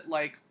little bit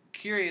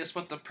curious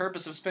what the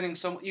purpose of spending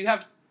you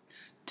have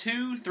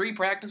 2-3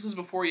 practices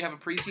before you have a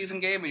preseason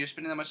game, and you're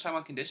spending that much time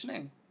on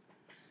conditioning.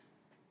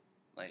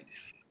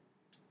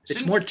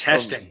 It's more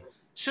testing.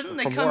 Shouldn't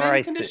they come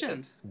in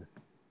conditioned?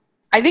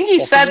 I think he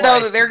said though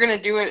that they're going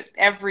to do it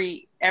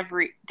every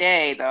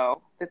day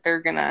though. That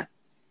they're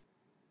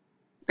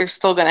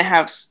still going to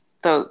have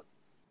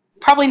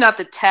probably not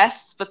the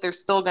tests, but they're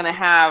still going to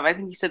have. I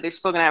think he said they're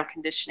still going to have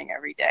conditioning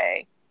every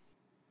day.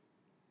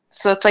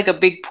 So that's like a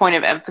big point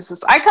of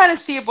emphasis. I kind of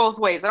see it both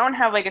ways. I don't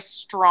have a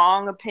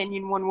strong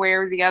opinion one way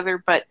or the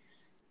other, but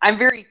I'm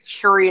very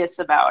curious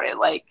about it.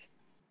 Like,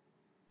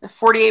 the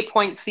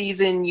 48-point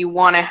season, you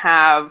want to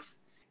have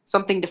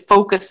something to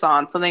focus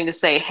on, something to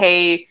say,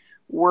 hey,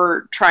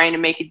 we're trying to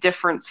make a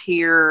difference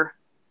here.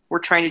 We're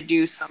trying to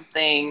do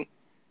something.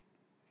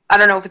 I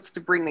don't know if it's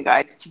to bring the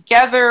guys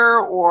together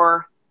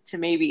or to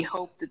maybe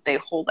hope that they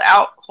hold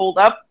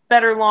up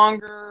better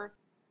longer,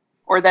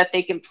 or that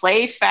they can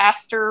play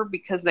faster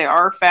because they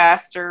are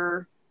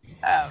faster.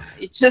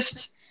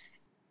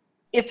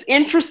 it's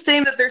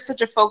interesting that there's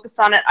such a focus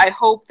on it. I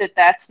hope that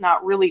that's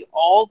not really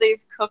all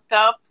they've cooked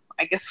up.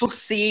 I guess we'll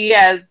see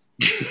as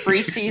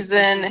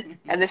preseason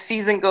and the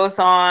season goes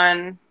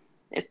on.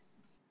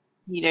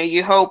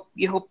 You hope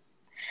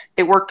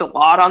they worked a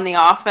lot on the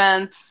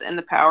offense and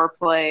the power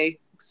play,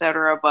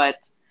 etc.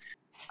 But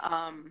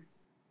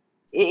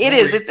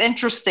it's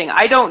interesting.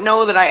 I don't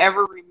know that I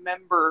ever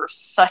remember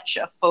such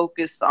a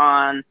focus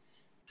on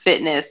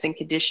fitness and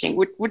conditioning,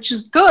 which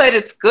is good.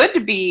 It's good to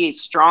be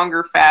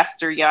stronger,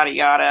 faster, yada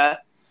yada.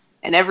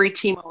 And every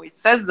team always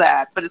says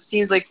that, but it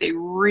seems like they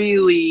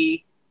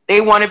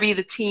want to be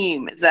the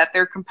team. Is that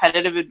their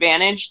competitive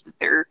advantage, that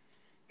they're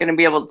going to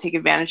be able to take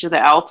advantage of the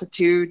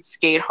altitude,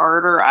 skate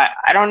harder?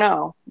 I don't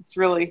know.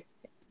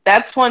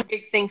 That's one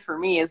big thing for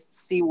me, is to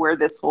see where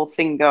this whole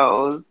thing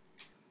goes.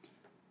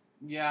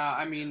 Yeah,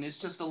 I mean, it's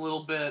just a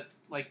little bit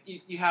like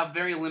you have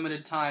very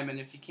limited time, and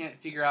if you can't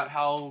figure out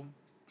how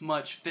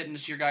much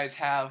fitness your guys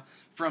have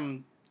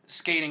from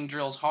skating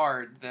drills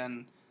hard,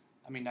 then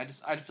I mean,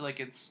 I feel like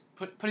it's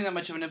putting that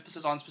much of an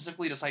emphasis on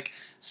specifically just like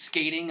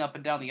skating up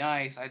and down the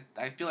ice.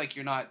 I feel like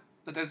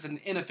that's an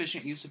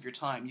inefficient use of your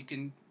time. You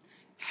can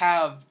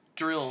have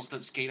drills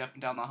that skate up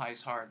and down the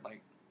ice hard,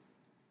 like.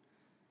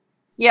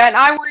 Yeah, and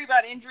I worry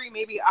about injury.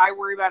 Maybe I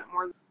worry about it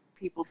more than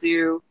people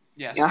do.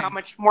 Yeah. How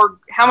much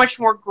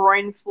more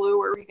groin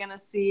flu are we gonna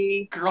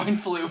see? Groin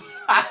flu.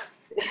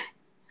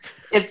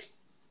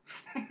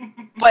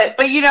 But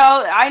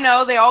I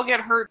know they all get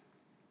hurt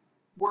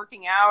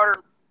working out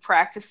or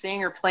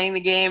practicing or playing the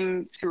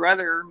game through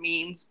other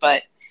means.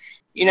 But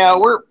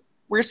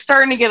we're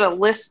starting to get a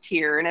list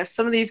here, and if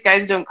some of these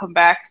guys don't come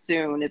back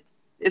soon,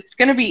 it's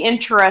going to be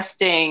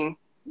interesting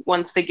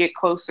once they get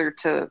closer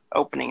to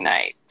opening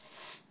night.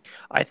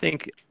 I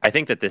think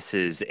that this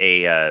is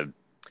a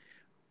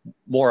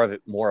more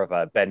of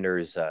a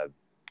Bender's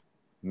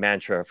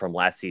mantra from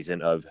last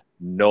season of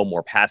no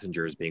more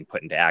passengers being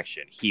put into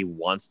action. He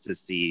wants to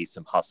see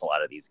some hustle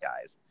out of these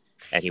guys,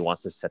 and he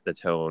wants to set the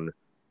tone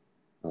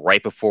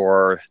right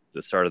before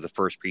the start of the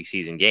first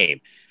preseason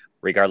game.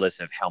 Regardless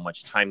of how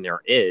much time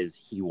there is,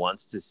 he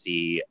wants to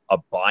see a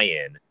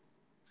buy-in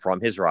from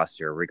his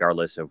roster,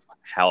 regardless of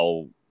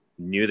how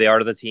new they are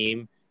to the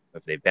team,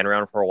 if they've been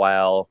around for a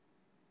while.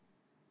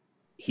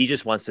 He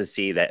just wants to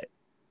see that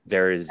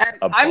there's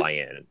a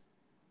buy-in.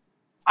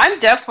 I'm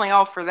definitely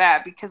all for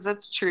that, because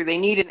that's true. They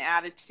need an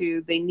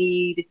attitude. They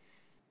need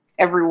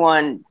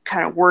everyone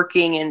kind of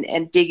working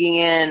and digging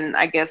in,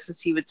 I guess,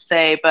 as he would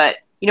say. But,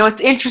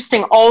 it's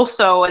interesting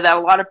also that a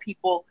lot of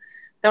people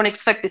don't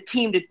expect the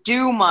team to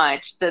do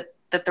much, that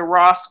the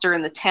roster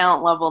and the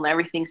talent level and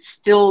everything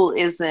still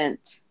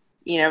isn't,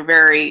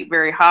 very,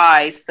 very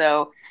high.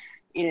 So,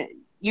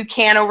 you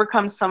can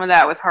overcome some of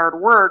that with hard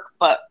work,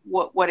 but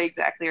what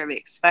exactly are they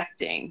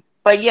expecting?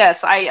 But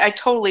yes, I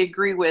totally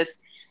agree with,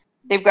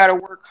 they've got to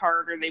work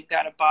harder, they've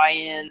got to buy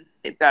in,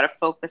 they've got to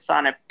focus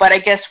on it. But I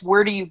guess,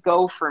 where do you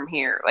go from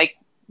here? Like,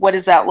 what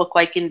does that look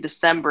like in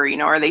December?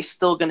 Are they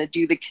still going to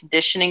do the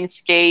conditioning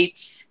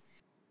skates?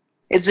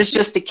 Is this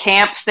just a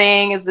camp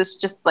thing? Is this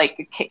just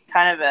like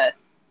kind of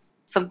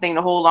something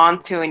to hold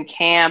on to in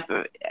camp?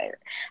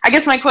 I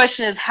guess my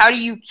question is, how do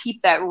you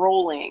keep that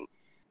rolling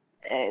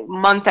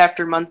month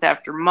after month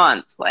after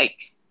month?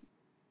 Like,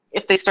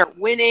 if they start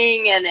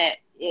winning and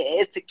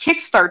it's a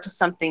kickstart to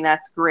something,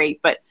 that's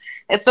great. But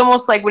it's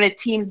almost like when a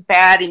team's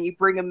bad and you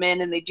bring them in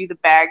and they do the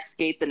bag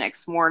skate the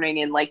next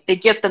morning and like they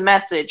get the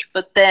message,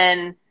 but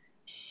then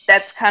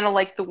that's kind of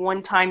like the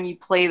one time you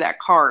play that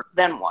card.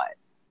 Then what?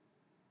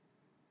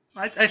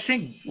 I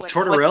think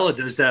Tortorella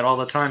does that all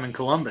the time in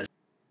Columbus.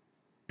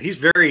 He's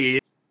very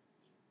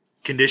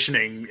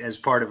conditioning as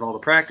part of all the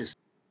practice.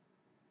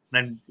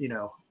 And,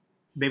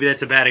 maybe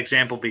that's a bad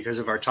example because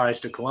of our ties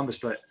to Columbus,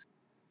 but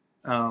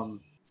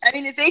I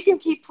mean, if they can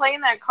keep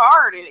playing that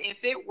card,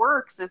 if it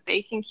works, if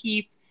they can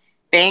keep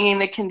banging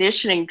the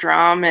conditioning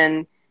drum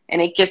and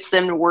it gets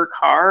them to work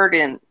hard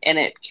and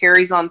it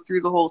carries on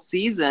through the whole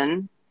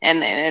season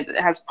and it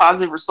has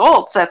positive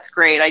results, that's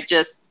great. I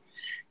just,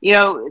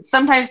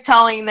 sometimes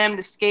telling them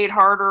to skate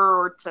harder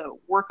or to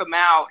work them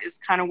out is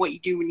kind of what you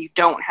do when you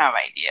don't have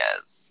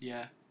ideas.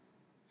 Yeah.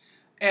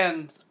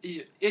 And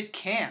it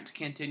can't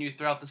continue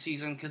throughout the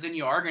season, because then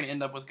you are going to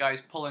end up with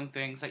guys pulling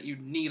things that you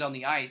need on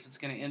the ice. It's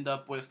going to end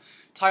up with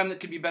time that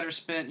could be better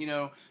spent,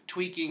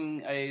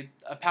 tweaking a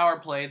power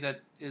play that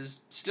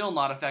is still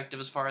not effective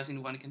as far as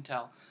anyone can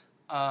tell.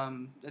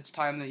 It's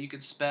time that you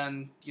could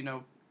spend,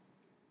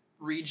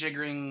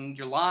 rejiggering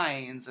your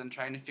lines and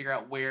trying to figure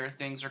out where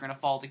things are going to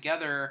fall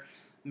together.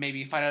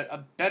 Maybe find out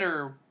a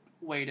better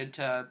way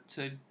to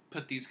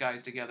put these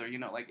guys together.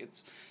 Like,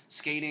 it's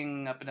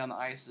skating up and down the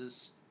ice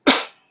is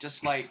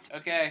just like,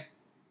 okay,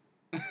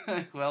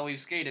 well,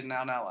 we've skated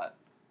now what?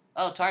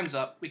 Oh, time's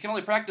up. We can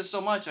only practice so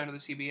much under the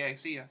CBA.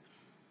 See ya.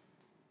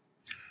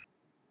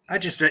 I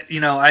just,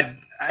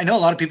 I know a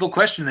lot of people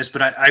question this,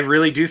 but I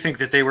really do think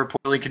that they were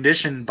poorly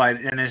conditioned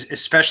and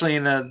especially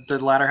in the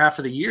latter half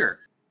of the year.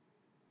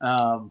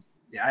 It's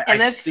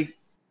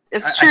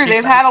true.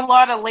 They've had a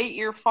lot of late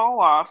year fall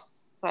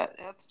offs.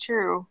 That's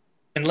true.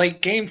 and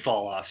late game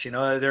fall offs.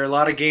 There are a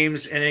lot of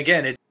games, and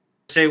again,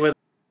 say whether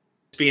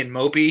it's being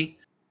mopey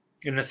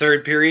in the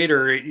third period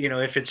or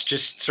if it's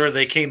just sort of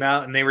they came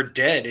out and they were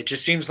dead. It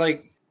just seems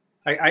like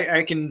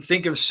I can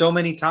think of so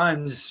many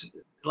times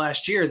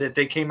last year that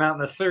they came out in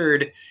the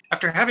third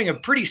after having a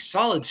pretty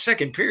solid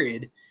second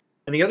period,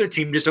 and the other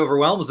team just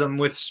overwhelms them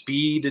with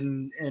speed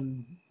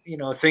and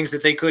things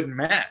that they couldn't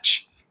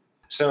match.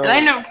 So And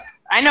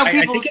I know I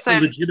people think it's a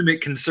said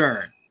legitimate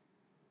concern.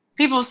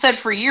 people have said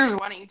for years,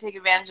 why don't you take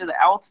advantage of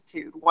the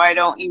altitude? Why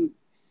don't you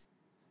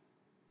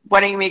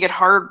make it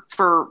hard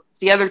for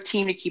the other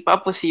team to keep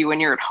up with you when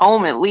you're at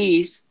home, at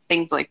least?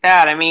 Things like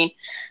that. I mean,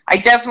 I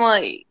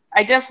definitely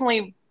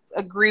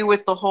agree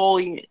with the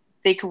whole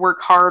they could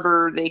work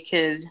harder, they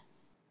could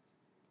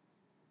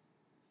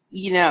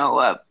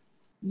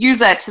use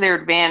that to their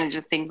advantage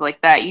and things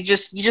like that. You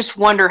just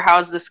wonder,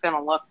 how's this going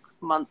to look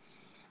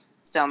months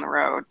down the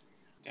road.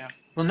 Yeah.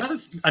 Well,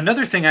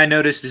 another thing I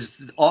noticed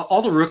is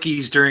all the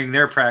rookies during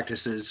their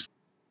practices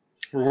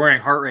were wearing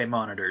heart rate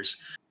monitors,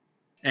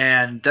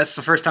 and that's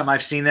the first time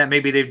I've seen that.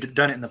 Maybe they've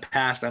done it in the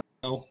past. I don't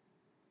know.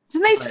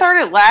 Didn't they start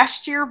it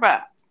last year?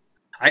 But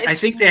I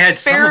think they had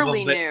some of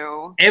them, but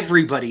new.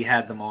 everybody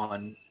had them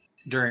on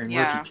during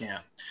Yeah. rookie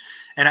camp.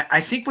 And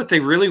I think what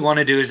they really want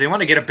to do is they want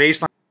to get a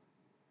baseline.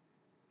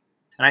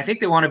 And I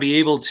think they want to be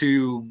able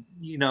to,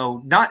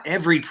 not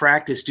every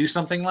practice do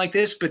something like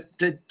this, but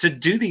to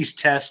do these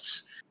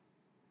tests,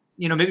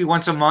 maybe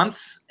once a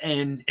month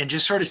and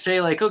just sort of say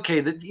like,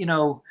 okay,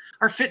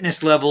 our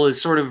fitness level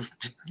is sort of,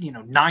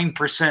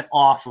 9%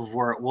 off of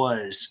where it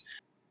was.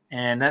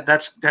 And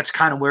that's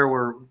kind of where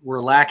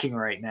we're lacking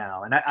right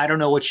now. And I don't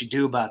know what you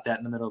do about that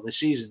in the middle of the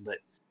season, but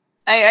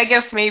I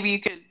guess maybe you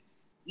could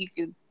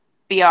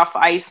be off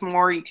ice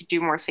more. You could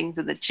do more things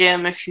in the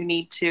gym if you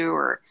need to,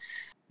 or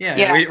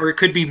or it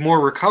could be more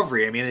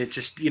recovery. I mean, it's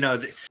just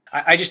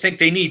I just think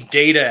they need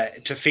data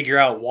to figure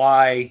out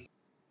why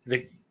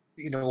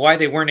why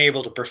they weren't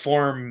able to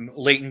perform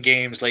late in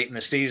games late in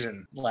the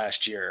season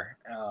last year.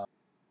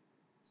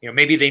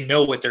 Maybe they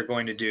know what they're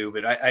going to do,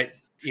 but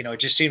it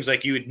just seems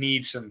like you would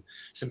need some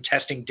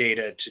testing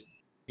data to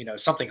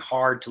something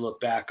hard to look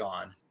back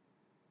on.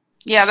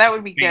 Yeah, that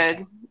would be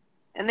good.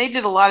 And they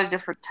did a lot of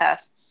different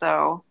tests,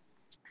 so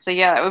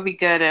yeah, that would be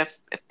good if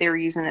they were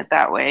using it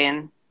that way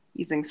and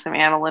using some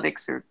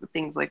analytics or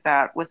things like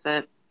that with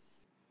it.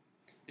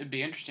 It'd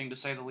be interesting to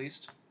say the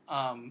least.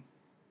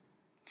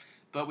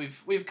 But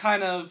we've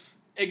kind of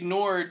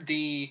ignored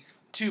the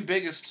two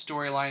biggest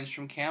storylines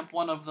from camp.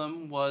 One of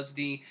them was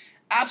the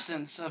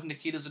absence of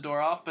Nikita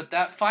Zadorov, but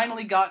that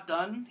finally got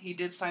done. He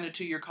did sign a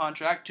 2-year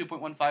contract,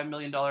 $2.15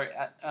 million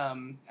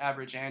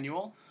average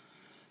annual.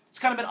 It's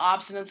kind of been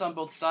obstinance on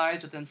both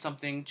sides, but then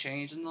something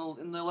changed in the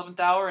 11th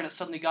hour, and it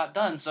suddenly got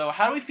done. So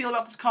how do we feel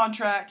about this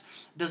contract?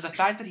 Does the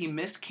fact that he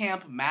missed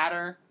camp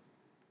matter?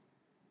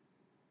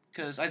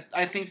 Because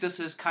I think this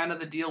is kind of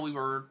the deal we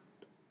were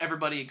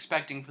everybody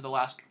expecting for the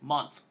last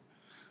month.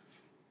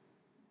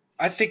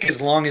 I think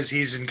as long as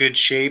he's in good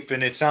shape,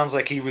 and it sounds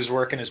like he was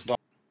working his butt,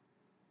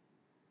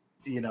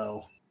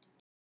 and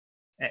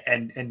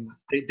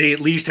they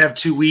at least have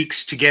 2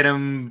 weeks to get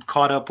him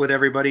caught up with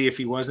everybody if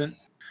he wasn't.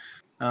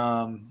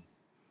 I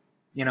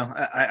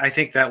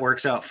think that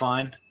works out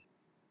fine.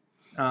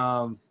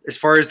 As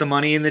far as the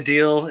money in the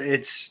deal,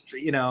 it's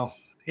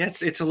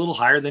it's a little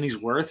higher than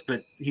he's worth,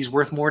 but he's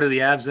worth more to the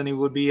Avs than he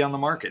would be on the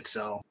market.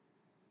 So,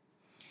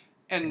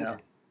 and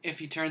if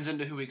he turns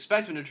into who we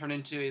expect him to turn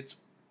into, it's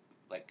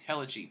like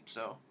hella cheap.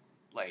 So,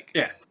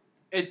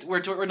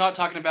 we're not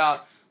talking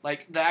about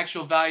like the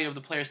actual value of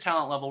the player's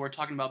talent level. We're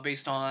talking about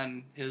based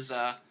on his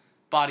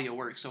body of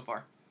work so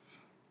far.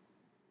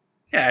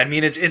 Yeah, I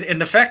mean, and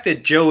the fact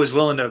that Joe is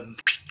willing to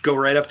go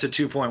right up to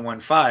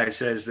 2.15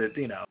 says that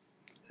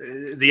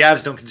the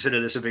Avs don't consider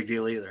this a big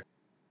deal either.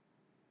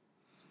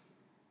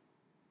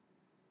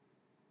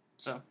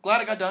 So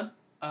glad it got done.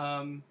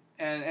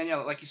 And yeah,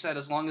 like you said,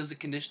 as long as the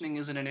conditioning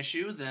isn't an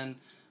issue, then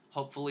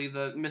hopefully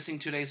the missing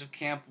 2 days of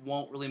camp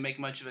won't really make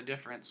much of a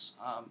difference.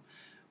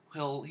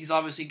 He's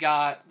obviously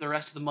got the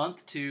rest of the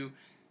month to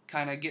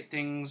kind of get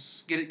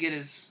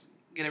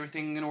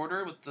everything in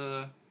order with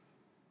the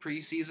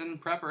preseason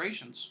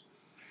preparations.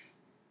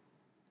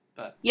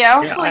 But yeah,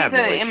 hopefully I have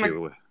no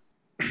issue.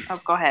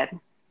 Oh, go ahead.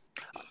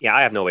 Yeah,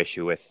 I have no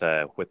issue with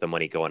the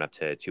money going up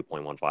to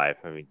 2.15.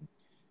 I mean,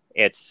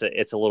 it's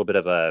a little bit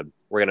of a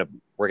we're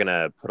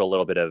gonna put a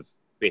little bit of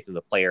faith in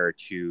the player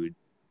to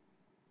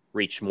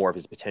reach more of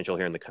his potential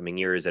here in the coming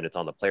years, and it's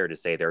on the player to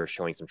say they're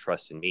showing some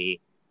trust in me,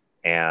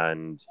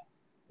 and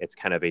it's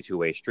kind of a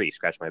two-way street.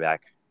 Scratch my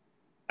back,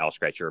 I'll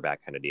scratch your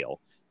back kind of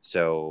deal.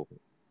 So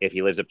if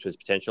he lives up to his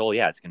potential,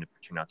 yeah, it's going to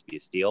turn out to be a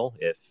steal.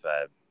 If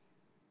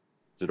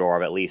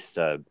Zadorov at least,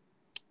 I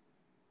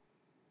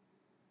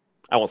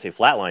won't say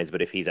flatlines,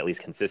 but if he's at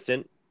least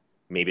consistent,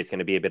 maybe it's going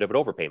to be a bit of an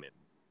overpayment.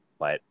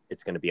 But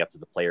it's going to be up to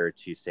the player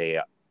to say,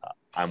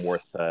 I'm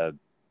worth the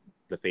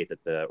faith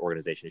that the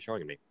organization is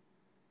showing me.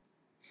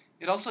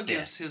 It also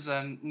gives his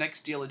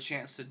next deal a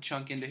chance to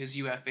chunk into his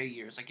UFA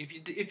years. Like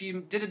if you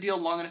did a deal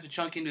long enough to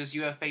chunk into his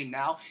UFA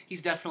now,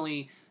 he's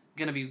definitely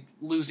going to be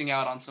losing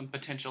out on some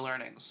potential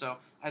earnings. So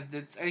I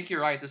think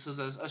you're right. This is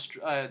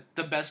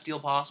the best deal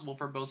possible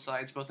for both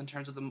sides, both in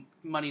terms of the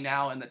money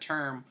now and the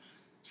term,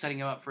 setting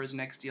him up for his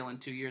next deal in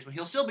 2 years. When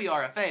he'll still be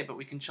RFA, but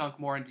we can chunk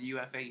more into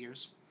UFA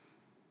years.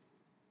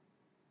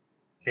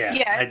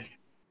 Yeah.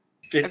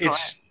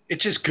 It's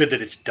just good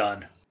that it's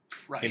done.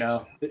 Right. You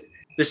know,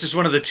 this is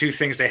one of the two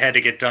things they had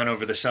to get done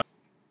over the summer.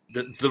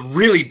 The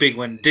really big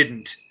one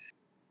didn't,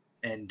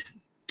 and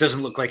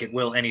doesn't look like it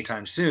will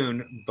anytime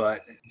soon,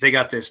 but they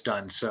got this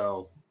done,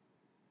 so.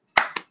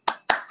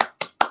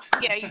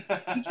 Yeah,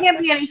 you can't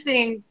be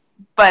anything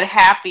but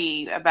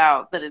happy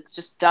about that it's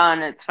just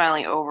done. It's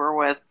finally over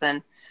with,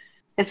 and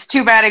it's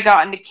too bad it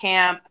got into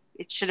camp.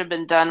 It should have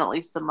been done at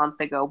least a month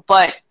ago,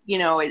 but, you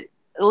know, it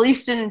at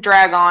least didn't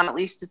drag on. At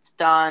least it's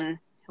done.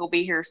 He'll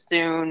be here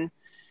soon.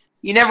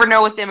 You never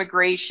know with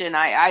immigration.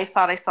 I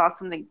thought I saw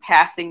something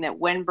passing that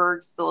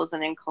Wenberg still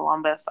isn't in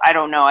Columbus. I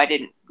don't know. I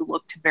didn't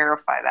look to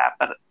verify that,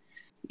 but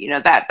you know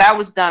that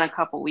was done a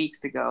couple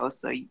weeks ago.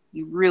 So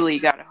you really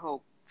got to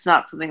hope it's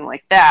not something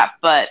like that.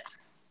 But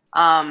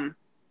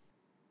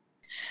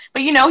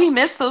you know, he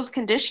missed those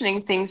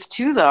conditioning things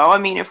too, though. I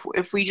mean,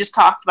 if we just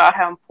talked about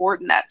how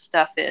important that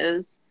stuff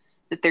is,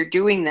 that they're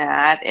doing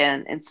that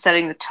and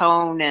setting the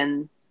tone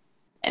and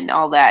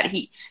all that.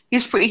 He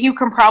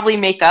can probably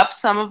make up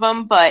some of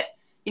them, but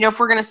you know,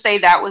 if we're going to say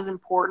that was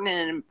important and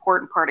an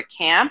important part of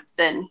camp,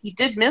 then he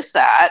did miss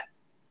that.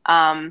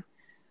 But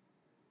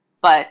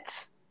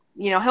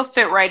you know, he'll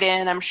fit right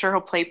in. I'm sure he'll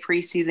play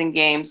preseason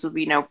games. Will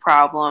be no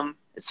problem.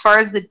 As far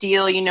as the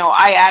deal, you know,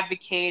 I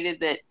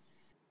advocated that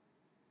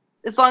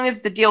as long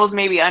as the deal was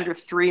maybe under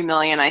 $3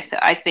 million, I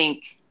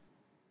think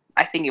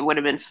it would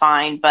have been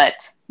fine.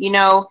 But you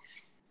know,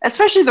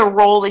 especially the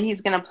role that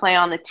he's going to play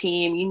on the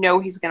team. You know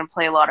he's going to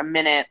play a lot of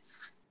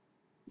minutes.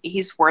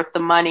 He's worth the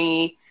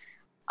money.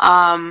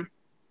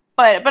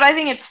 But I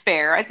think it's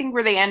fair. I think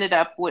where they ended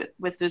up with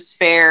was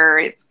fair.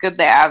 It's good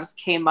the Avs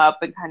came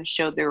up and kind of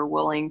showed they were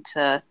willing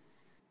to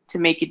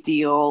make a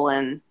deal,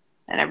 and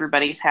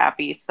everybody's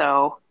happy.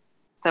 So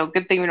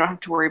good thing we don't have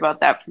to worry about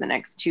that for the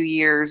next 2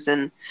 years.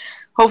 And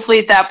hopefully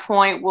at that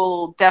point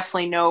we'll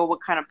definitely know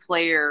what kind of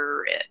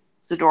player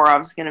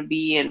Zadorov's going to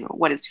be and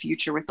what his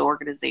future with the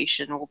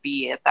organization will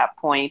be at that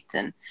point,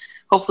 and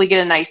hopefully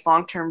get a nice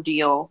long-term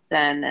deal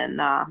then,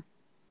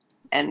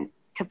 and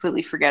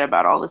completely forget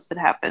about all this that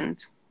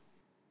happened.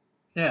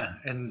 Yeah,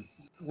 and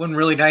one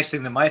really nice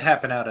thing that might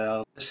happen out of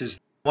all this is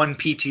one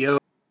PTO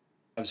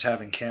I was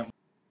having camp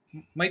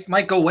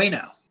might go away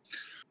now.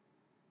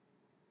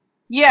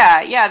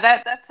 Yeah,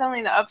 that's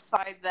only the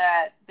upside,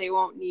 that they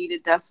won't need a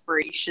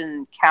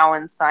desperation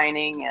Cowan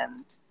signing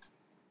and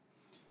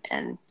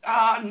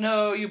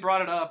no, you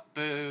brought it up.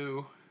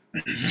 Boo.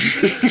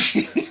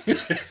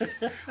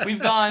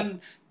 We've gone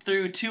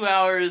through 2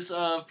 hours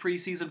of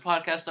preseason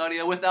podcast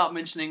audio without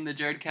mentioning that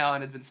Jared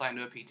Cowan had been signed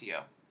to a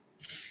PTO.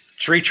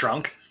 Tree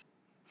trunk.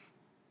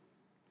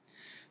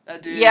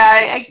 That dude.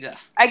 Yeah,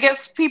 I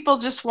guess people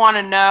just want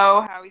to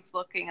know how he's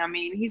looking. I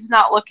mean, he's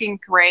not looking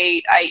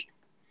great.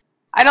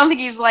 I don't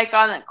think he's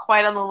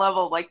quite on the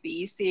level of like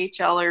the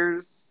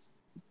ECHLers,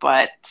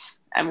 but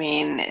I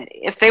mean,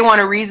 if they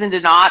want a reason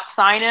to not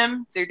sign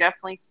him, they're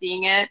definitely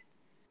seeing it.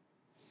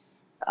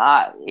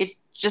 It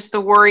just, the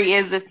worry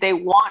is, if they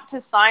want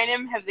to sign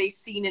him, have they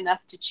seen enough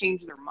to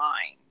change their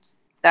mind?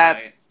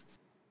 That's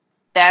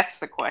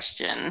the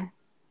question.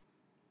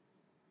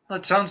 Well,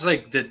 it sounds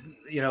like that.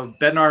 You know,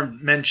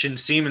 Bednar mentioned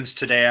Siemens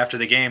today after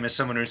the game as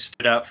someone who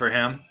stood out for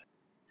him.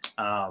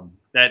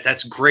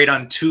 That's great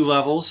on two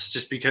levels,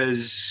 just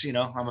because, you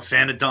know, I'm a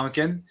fan of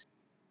Duncan.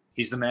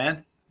 He's the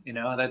man. You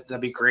know,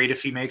 that'd be great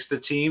if he makes the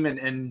team.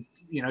 And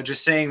you know,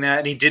 just saying that,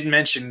 and he didn't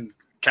mention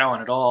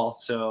Cowan at all.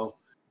 So,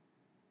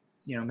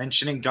 you know,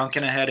 mentioning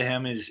Duncan ahead of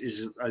him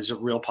is a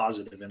real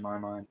positive in my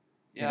mind.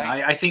 Yeah,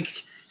 You know, I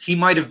think he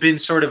might have been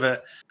sort of a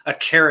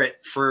carrot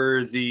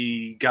for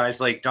the guys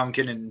like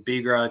Duncan and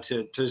Bigra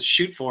to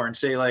shoot for and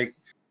say, like,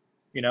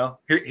 you know,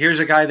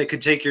 here's a guy that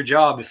could take your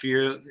job if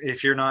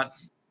you're not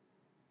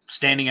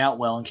standing out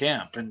well in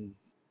camp. And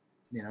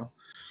you know,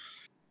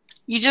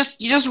 You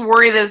just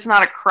worry that it's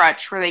not a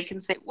crutch where they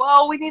can say,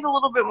 well, we need a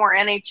little bit more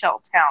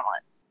NHL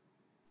talent.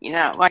 You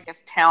know, I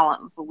guess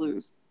talent is the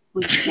loose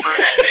word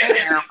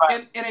there,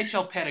 but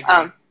NHL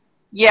pedigree.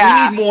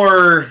 yeah, we need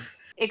more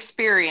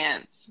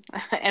experience,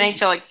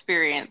 NHL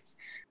experience.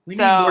 We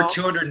need more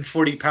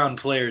 240-pound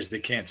players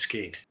that can't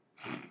skate.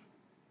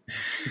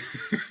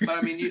 But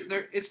I mean,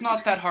 it's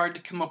not that hard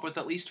to come up with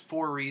at least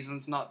 4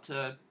 reasons not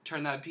to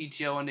turn that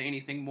PTO into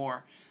anything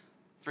more.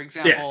 For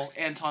example,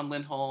 Anton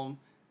Lindholm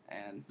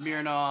and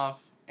Mironov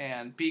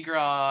and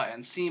Bigra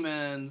and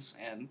Siemens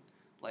and,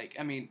 like,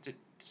 I mean,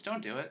 just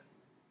don't do it.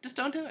 Just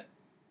don't do it.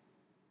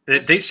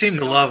 They seem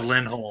to love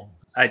Lindholm.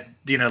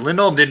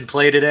 Lindholm didn't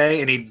play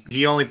today, and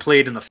he only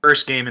played in the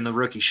first game in the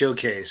rookie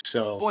showcase.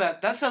 So boy,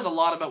 that says a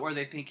lot about where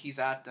they think he's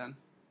at. Then,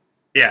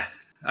 yeah,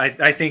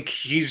 I think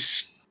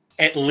he's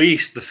at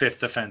least the 5th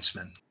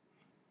defenseman.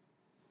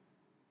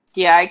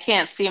 Yeah, I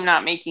can't see him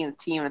not making the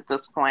team at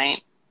this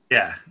point.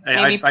 Yeah,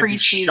 Maybe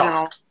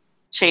preseason will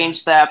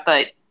change that,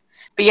 but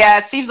But yeah,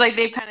 it seems like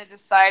they've kind of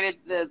decided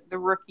the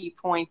rookie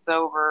point's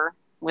over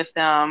with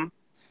them.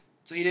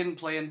 So he didn't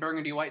play in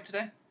burgundy white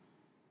today?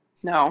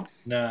 No.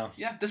 No.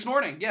 Yeah, this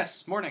morning.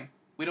 Yes, morning.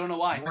 We don't know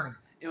why. Morning.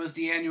 It was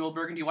the annual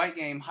burgundy white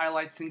game.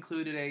 Highlights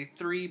included a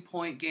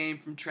 3-point game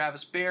from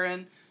Travis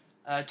Barron,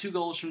 2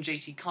 goals from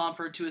JT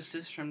Comfort, 2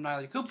 assists from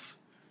Nile Kupf,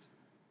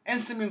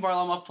 and Semyon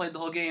Varlamov played the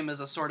whole game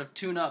as a sort of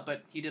tune-up,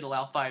 but he did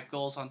allow 5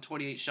 goals on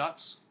 28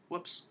 shots.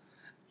 Whoops.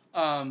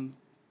 A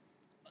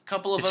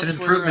couple of It's us an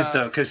improvement, were,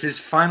 though, because his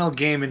final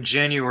game in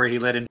January, he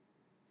let in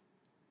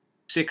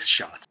 6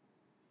 shots.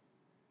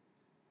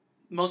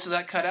 most of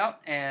that cut out,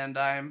 and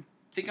I'm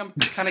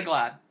kind of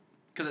glad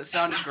because it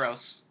sounded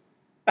gross.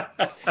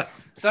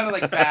 Sounded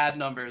like bad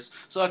numbers.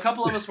 So a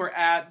couple of us were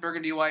at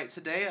Burgundy White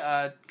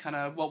today. Kind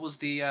of what was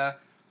the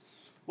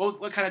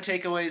what kind of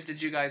takeaways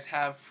did you guys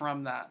have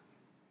from that?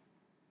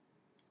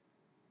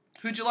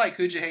 Who'd you like?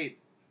 Who'd you hate?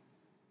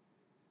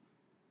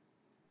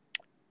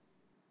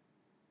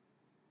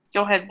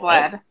 Go ahead,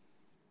 Vlad.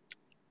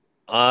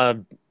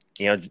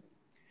 You know,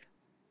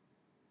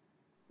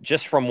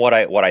 just from what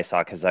I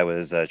saw, because I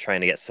was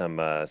trying to get some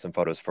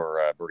photos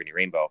for Burgundy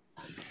Rainbow.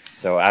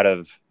 So out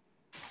of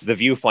the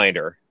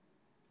viewfinder,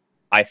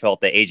 I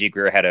felt that AJ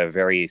Greer had a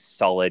very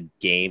solid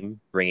game,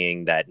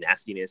 bringing that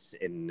nastiness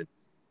and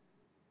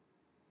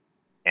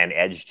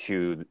edge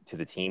to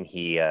the team.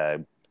 He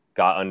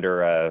got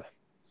under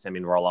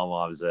Semyon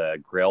Varlamov's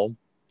grill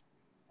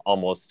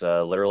almost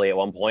literally at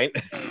one point,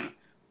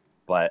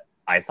 but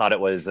I thought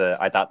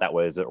that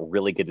was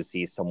really good to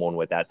see someone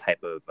with that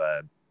type of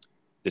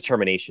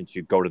determination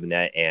to go to the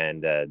net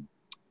and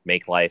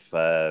make life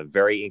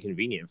very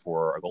inconvenient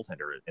for a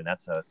goaltender, and that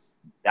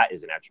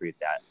is an attribute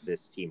that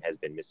this team has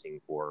been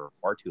missing for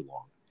far too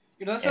long.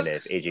 You know, that And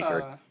says if AJ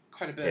Greer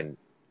quite a bit.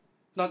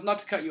 Not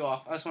to cut you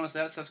off, I just want to say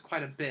that says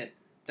quite a bit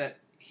that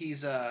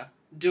he's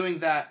doing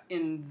that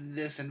in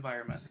this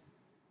environment.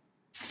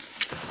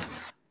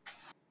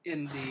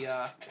 In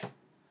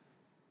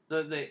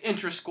the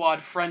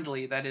intra-squad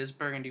friendly that is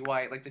Burgundy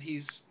White, like that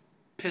he's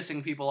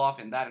pissing people off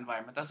in that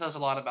environment. That says a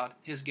lot about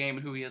his game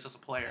and who he is as a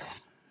player.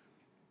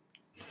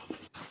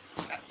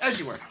 As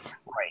you were.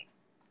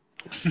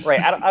 Right.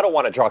 I don't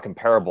want to draw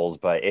comparables,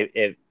 but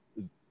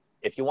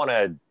if you want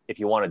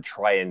to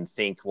try and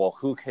think, well,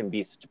 who can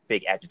be such a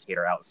big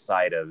agitator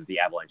outside of the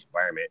Avalanche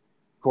environment?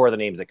 Who are the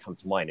names that come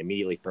to mind?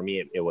 Immediately for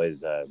me, it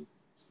was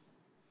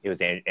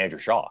Andrew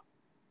Shaw,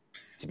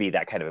 to be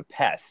that kind of a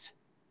pest.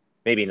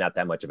 Maybe not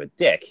that much of a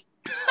dick,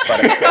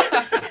 but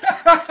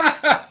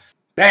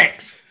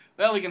Thanks.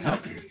 Well, we can help.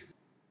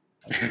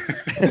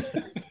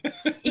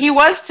 He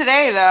was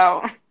today,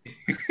 though.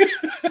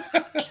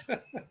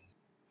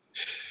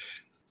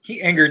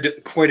 He angered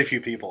quite a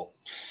few people.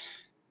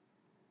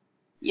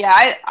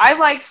 Yeah, I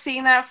like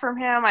seeing that from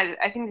him.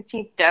 I think the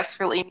team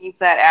desperately needs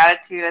that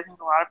attitude. I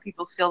think a lot of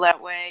people feel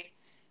that way.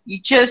 You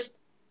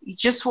just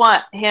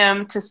want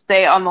him to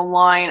stay on the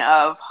line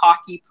of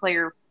hockey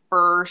player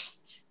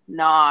first,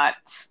 not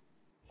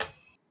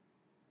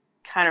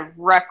kind of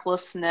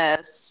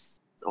recklessness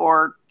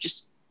or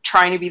just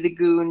trying to be the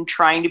goon,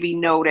 trying to be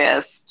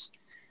noticed.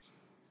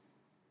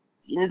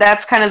 You know,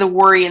 that's kind of the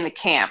worry in the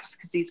camps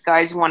because these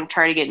guys want to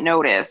try to get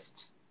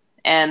noticed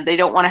and they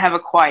don't want to have a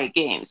quiet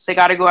game. So they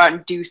got to go out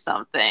and do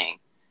something.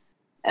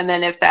 And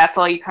then if that's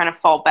all you kind of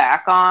fall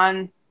back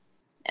on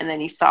and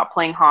then you stop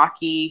playing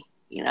hockey,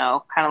 you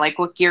know, kind of like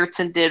what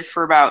Geertsen did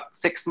for about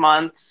 6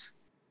 months.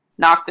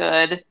 Not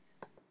good.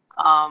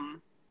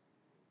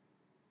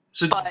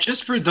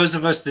 Just for those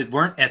of us that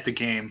weren't at the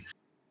game,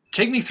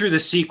 take me through the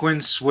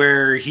sequence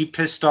where he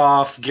pissed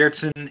off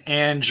Geertsen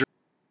and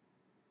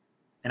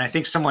I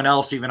think someone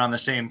else even on the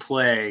same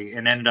play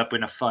and ended up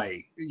in a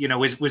fight. You know,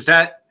 was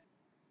that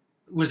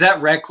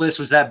reckless?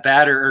 Was that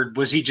bad, or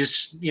was he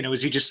just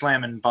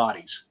slamming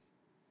bodies?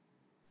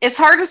 It's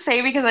hard to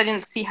say because I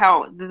didn't see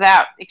how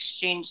that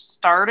exchange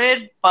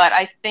started, but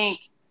I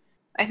think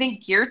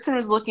Geertsen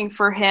was looking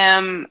for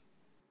him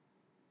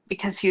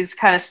because he was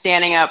kind of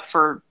standing up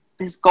for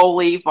his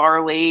goalie,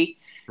 Varley.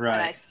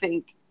 Right.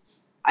 And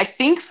I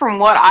think from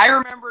what I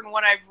remember and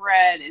what I've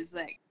read is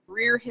that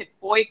Greer hit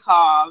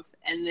Boykov,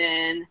 and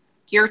then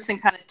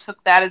Geertsen kind of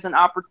took that as an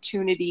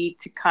opportunity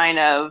to kind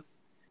of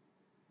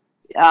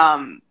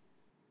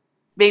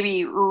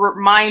maybe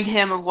remind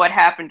him of what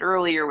happened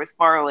earlier with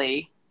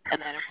Varley. And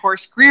then, of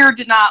course, Greer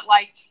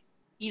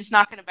he's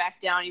not going to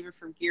back down even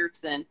from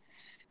Geertsen.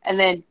 And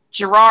then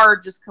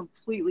Gerard just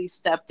completely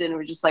stepped in and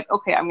was just like,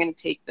 okay, I'm going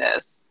to take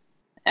this.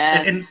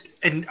 And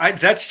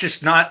that's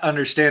just not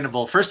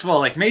understandable. First of all,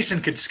 like Mason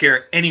could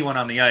scare anyone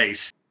on the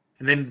ice.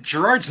 And then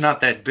Gerard's not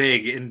that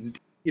big. And,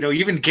 you know,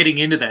 even getting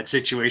into that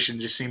situation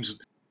just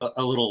seems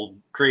a little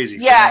crazy.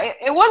 Yeah,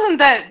 it wasn't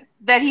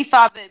that he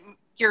thought that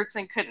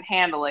Geertsen couldn't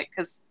handle it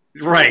because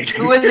right.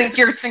 Who wasn't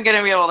Geertsen going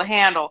to be able to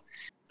handle?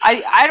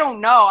 I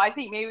don't know. I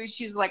think maybe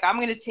she was like, I'm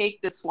going to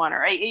take this one.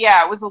 Or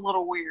yeah, it was a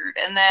little weird.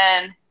 And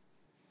then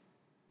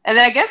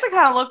I guess it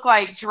kind of looked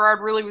like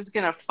Gerard really was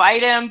going to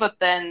fight him, but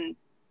then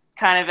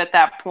kind of at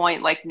that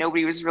point, like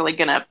nobody was really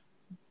going to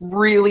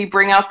really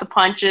bring out the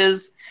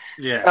punches.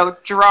 Yeah. So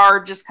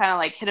Gerard just kind of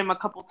like hit him a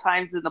couple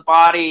times in the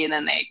body, and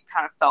then they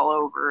kind of fell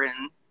over.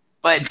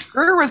 But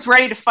Greer was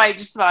ready to fight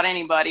just about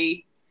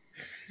anybody.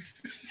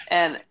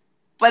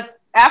 But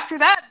after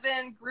that,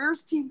 then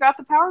Greer's team got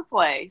the power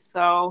play.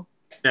 So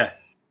Yeah.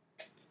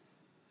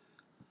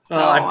 so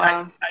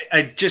Well,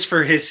 I just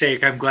for his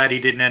sake, I'm glad he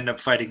didn't end up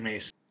fighting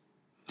Mason.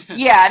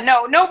 yeah,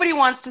 no, nobody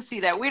wants to see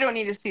that. We don't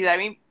need to see that. I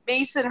mean,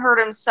 Mason hurt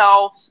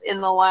himself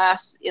in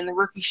the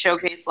rookie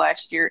showcase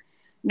last year.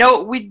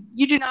 No,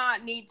 you do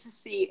not need to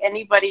see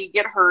anybody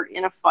get hurt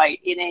in a fight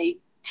in a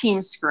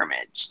team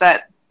scrimmage.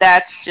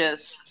 That's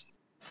just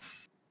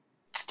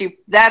stupid.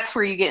 That's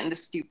where you get into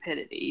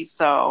stupidity.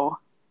 So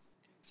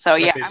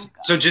yeah. Okay, I'm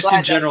so just glad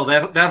in general,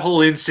 that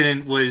whole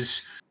incident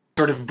was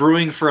sort of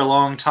brewing for a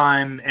long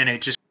time, and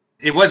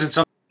it wasn't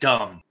something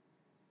dumb.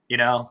 You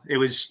know, it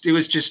was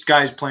just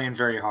guys playing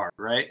very hard,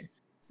 right?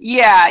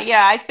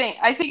 Yeah. I think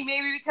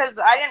maybe because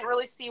I didn't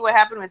really see what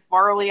happened with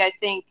Varley. I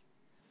think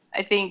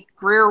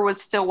Greer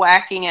was still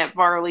whacking at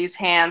Varley's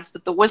hands,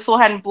 but the whistle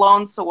hadn't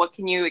blown, so what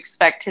can you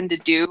expect him to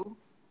do?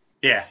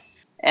 Yeah.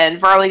 And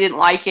Varley didn't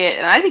like it,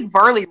 and I think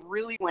Varley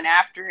really went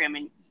after him.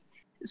 And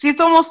see,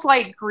 it's almost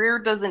like Greer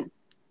doesn't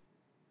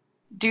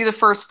do the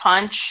first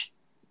punch.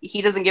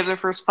 He doesn't give the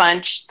first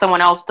punch. Someone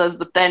else does,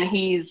 but then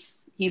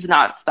he's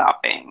not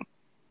stopping.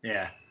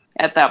 Yeah.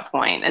 At that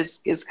point,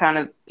 it's kind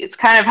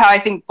of how I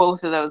think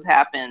both of those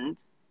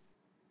happened.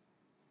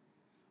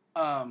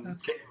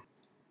 Okay.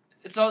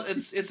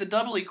 It's a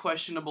doubly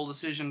questionable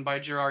decision by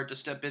Gerard to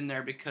step in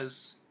there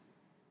because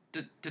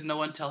did no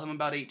one tell him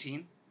about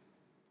 18?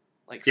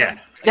 Like Yeah.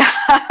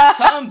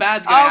 something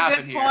bad's gonna happen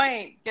Good here.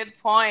 point. Good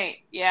point.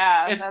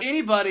 Yeah. If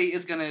anybody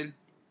is gonna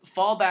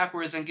fall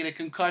backwards and get a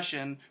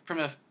concussion from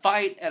a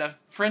fight at a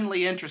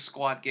friendly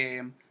intra-squad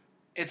game,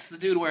 it's the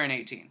dude wearing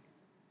 18.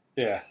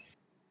 Yeah.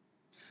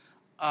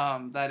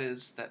 That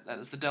is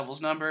the devil's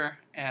number,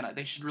 and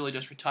they should really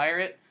just retire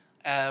it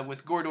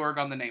with Gordorg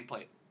on the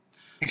nameplate.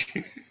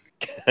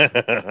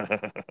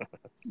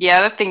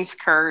 Yeah, that thing's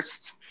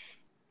cursed.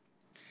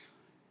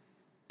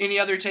 Any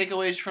other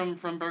takeaways from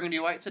Burgundy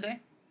White today?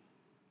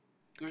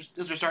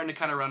 As we're starting to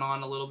kind of run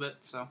on a little bit,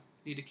 so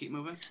need to keep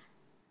moving.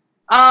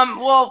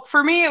 Well,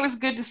 for me, it was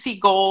good to see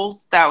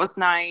goals. That was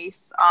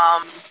nice.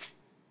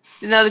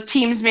 The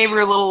teams maybe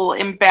were a little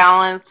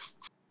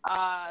imbalanced.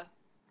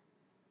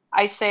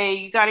 I say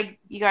you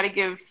gotta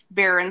give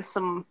Barron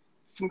some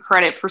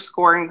credit for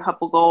scoring a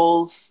couple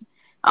goals.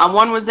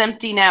 One was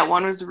empty net.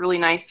 One was a really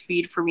nice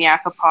feed from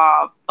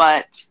Yakupov,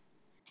 but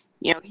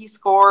he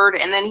scored,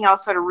 and then he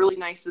also had a really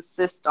nice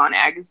assist on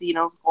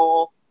Agazino's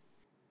goal.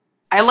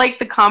 I like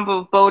the combo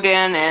of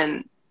Bowden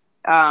and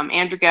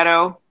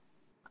Andrighetto.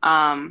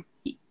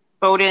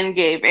 Bowden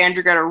gave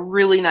Andrighetto a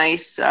really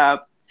nice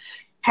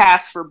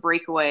pass for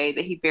breakaway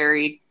that he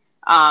buried.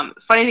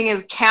 Funny thing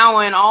is,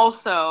 Cowan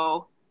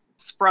also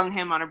sprung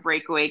him on a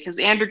breakaway because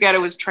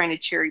Andrighetto was trying to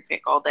cherry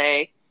pick all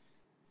day,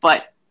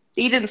 but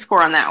he didn't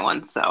score on that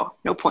one, so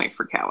no point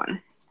for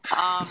Cowan.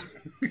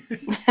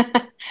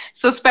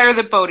 So it's better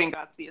that Bowden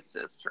got the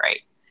assist,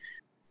 right?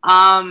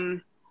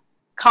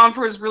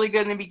 Comfort was really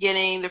good in the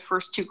beginning. The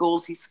first 2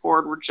 goals he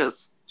scored were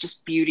just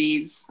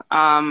beauties.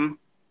 And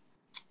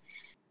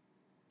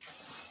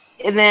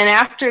then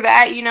after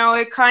that,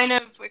 it kind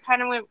of went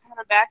kind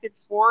of back and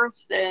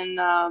forth, and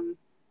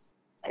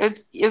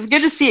it was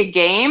good to see a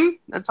game.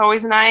 That's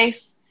always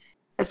nice,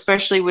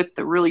 especially with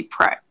the really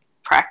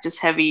practice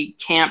heavy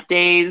camp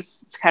days.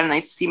 It's kind of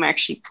nice to see him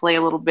actually play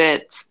a little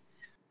bit.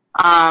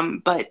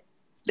 But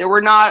there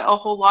were not a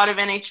whole lot of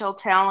NHL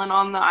talent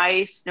on the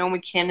ice. No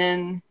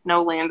McKinnon,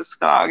 no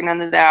Landeskog,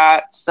 none of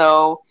that.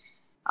 So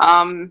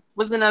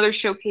was another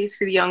showcase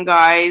for the young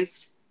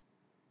guys.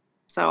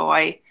 So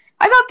I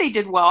thought they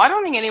did well. I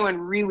don't think anyone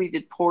really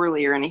did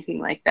poorly or anything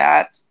like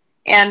that.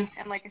 And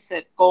like I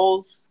said,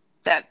 goals.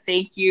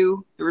 Thank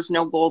you. There was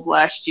no goals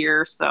last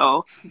year,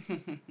 so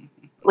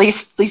at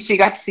least we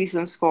got to see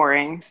some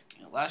scoring.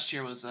 Last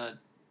year was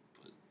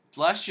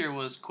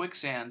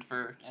quicksand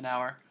for an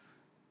hour.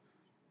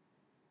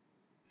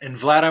 And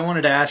Vlad, I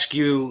wanted to ask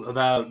you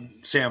about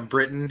Sam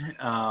Britton.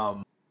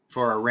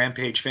 For our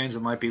Rampage fans that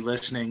might be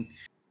listening,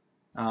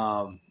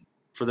 for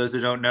those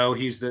that don't know,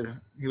 he was a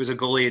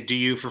goalie at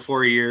DU for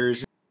 4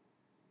 years.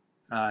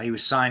 He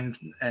was signed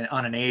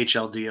on an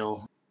AHL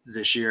deal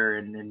this year,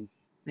 and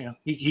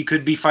he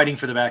could be fighting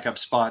for the backup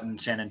spot in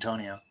San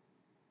Antonio.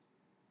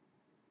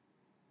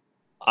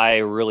 I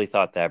really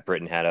thought that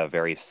Britton had a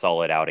very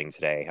solid outing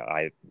today.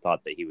 I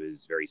thought that he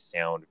was very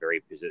sound,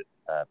 very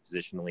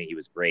positionally. He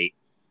was great.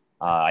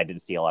 I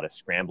didn't see a lot of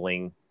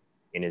scrambling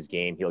in his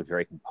game. He looked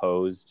very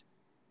composed.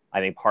 I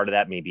think part of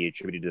that may be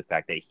attributed to the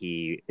fact that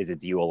he is a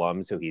DU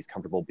alum, so he's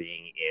comfortable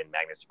being in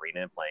Magnus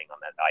Arena and playing on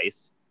that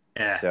ice.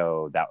 Yeah.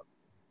 So that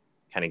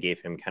kind of gave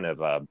him kind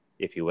of,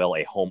 if you will,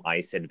 a home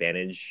ice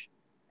advantage,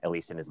 at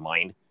least in his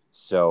mind.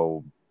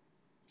 So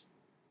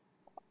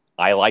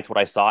I liked what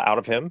I saw out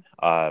of him.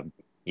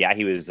 Yeah,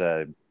 he was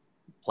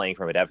playing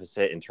from a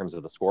deficit in terms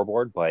of the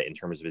scoreboard, but in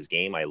terms of his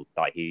game, I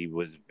thought he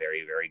was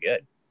very, very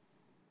good.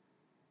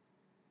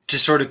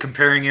 just sort of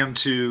comparing him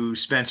to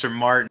Spencer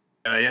Martin.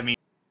 I mean,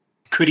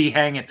 could he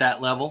hang at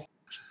that level?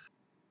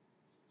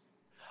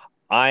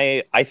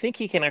 I think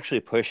he can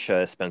actually push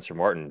Spencer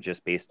Martin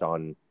just based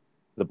on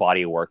the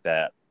body of work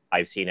that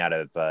I've seen out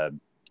of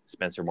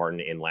Spencer Martin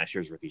in last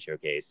year's rookie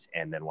showcase,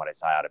 and then what I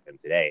saw out of him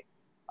today.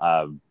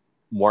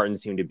 Martin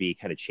seemed to be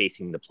kind of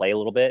chasing the play a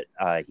little bit.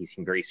 He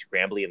seemed very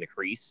scrambly in the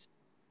crease,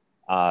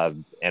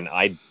 and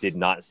I did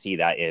not see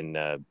that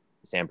in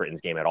Sam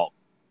Britton's game at all.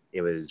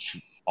 It was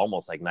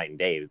almost like night and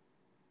day.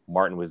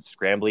 Martin was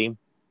scrambly,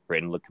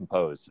 Britton looked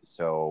composed,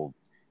 so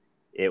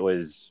it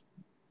was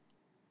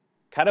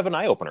kind of an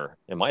eye opener,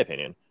 in my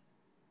opinion.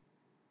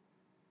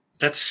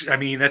 That's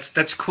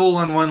cool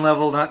on one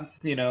level. Not,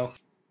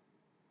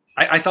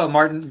 I thought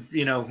Martin,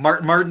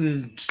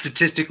 Martin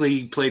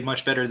statistically played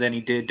much better than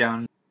he did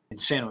down in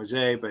San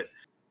Jose, but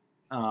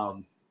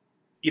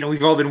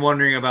we've all been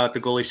wondering about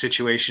the goalie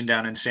situation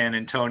down in San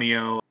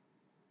Antonio.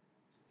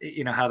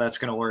 How that's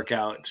going to work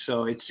out.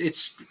 So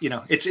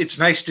it's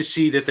nice to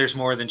see that there's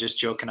more than just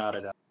Joe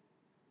Canada.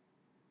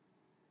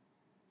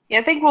 Yeah,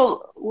 I think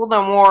we'll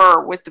know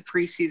more with the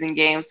preseason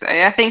games.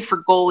 I think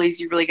for goalies,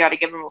 you really got to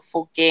give them a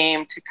full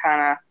game to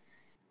kind of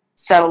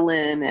settle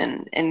in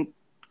and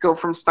go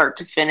from start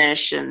to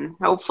finish. And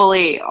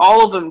hopefully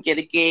all of them get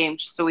a game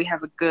just so we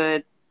have a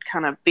good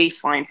kind of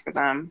baseline for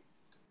them.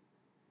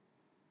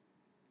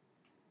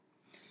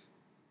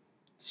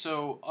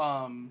 So,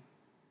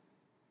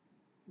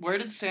 where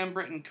did Sam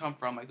Britton come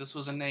from? Like, this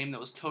was a name that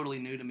was totally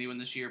new to me when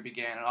this year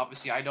began, and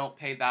obviously I don't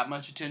pay that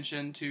much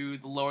attention to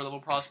the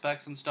lower-level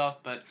prospects and stuff,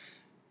 but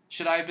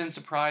should I have been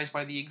surprised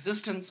by the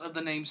existence of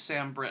the name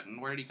Sam Britton?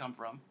 Where did he come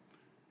from?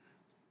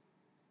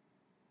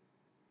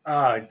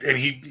 And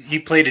he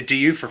played at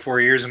DU for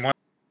 4 years and won.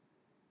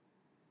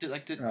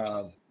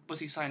 Was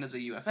he signed as a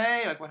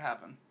UFA? Like, what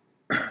happened?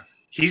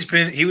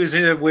 He was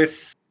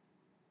with.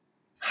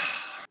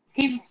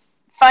 He's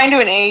signed to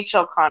an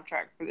AHL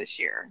contract for this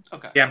year.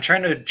 Okay. Yeah, I'm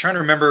trying to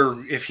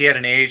remember if he had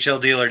an AHL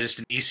deal or just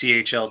an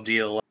ECHL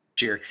deal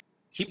last year.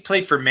 He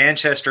played for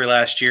Manchester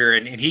last year,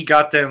 and he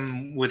got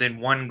them within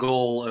one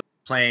goal of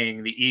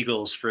playing the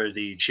Eagles for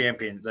the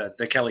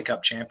the Kelly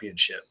Cup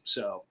championship.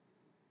 So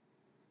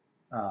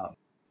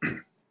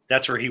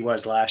that's where he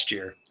was last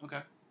year.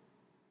 Okay.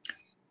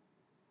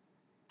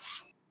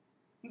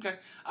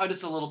 I'm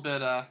just a little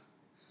bit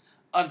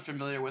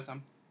unfamiliar with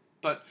him,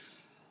 but.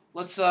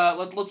 Let's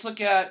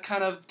look at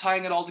kind of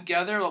tying it all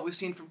together, what we've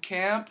seen from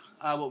camp,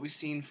 what we've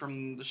seen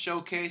from the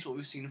showcase, what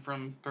we've seen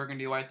from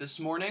Burgundy White this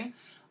morning.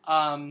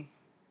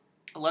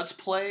 Let's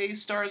play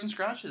Stars and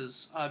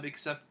Scratches,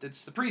 except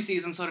it's the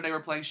preseason, so today we're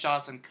playing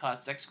shots and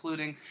cuts,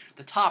 excluding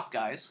the top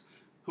guys,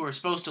 who are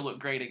supposed to look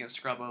great against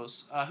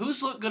Scrubbos.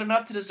 Who's looked good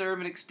enough to deserve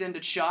an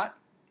extended shot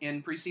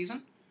in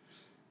preseason?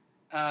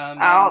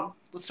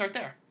 Let's start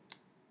there.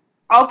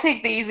 I'll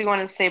take the easy one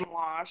and say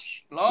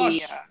Milosh.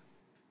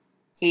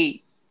 Milosh.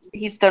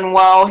 He's done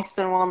well. He's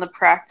done well in the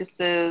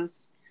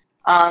practices.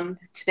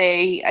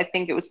 Today, I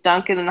think it was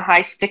Duncan and the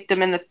high sticked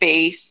him in the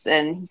face,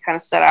 and he kind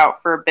of set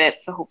out for a bit,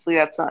 so hopefully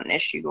that's not an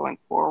issue going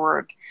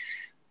forward.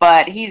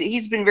 But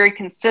he's been very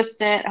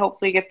consistent.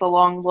 Hopefully he gets a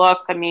long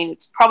look. I mean,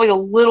 it's probably a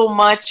little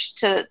much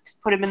to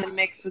put him in the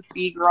mix with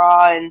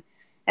Bigra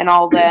and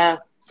all them,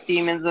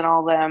 Siemens and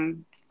all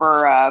them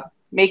for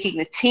making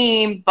the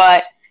team.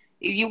 But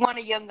if you want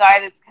a young guy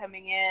that's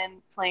coming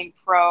in, playing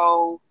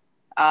pro,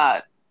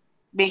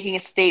 making a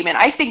statement.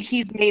 I think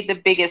he's made the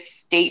biggest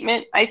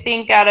statement, I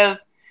think, out of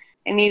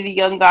any of the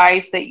young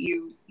guys that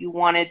you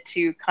wanted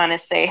to kind of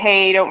say,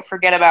 hey, don't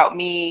forget about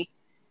me.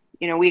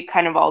 We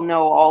kind of all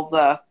know all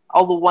the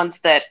ones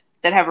that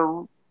have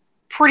a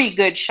pretty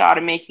good shot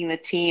of making the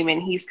team,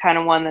 and he's kind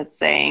of one that's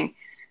saying,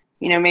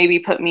 maybe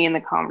put me in the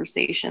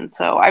conversation.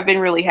 So I've been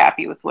really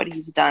happy with what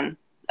he's done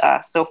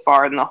so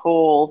far in the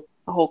whole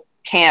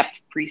camp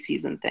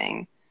preseason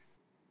thing.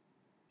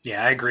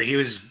 Yeah, I agree. He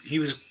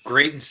was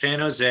great in San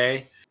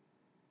Jose.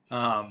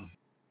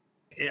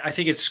 I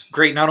think it's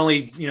great not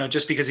only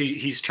just because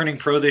he's turning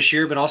pro this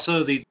year, but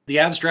also the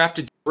Avs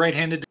drafted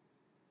right-handed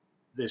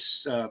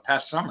this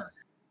past summer.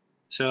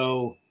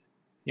 So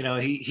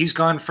he's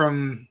gone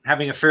from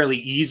having a fairly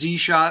easy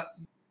shot.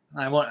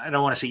 I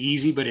don't want to say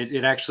easy, but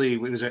it actually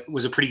was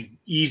a pretty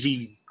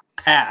easy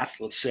path,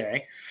 let's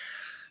say,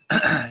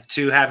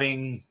 to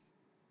having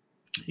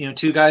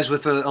two guys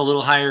with a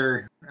little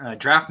higher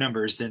draft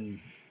numbers than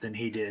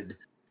he did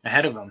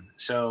ahead of him.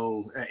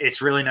 So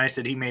it's really nice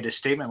that he made a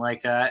statement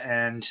like that.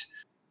 And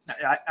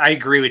I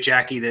agree with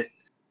Jackie that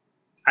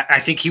I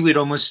think he would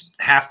almost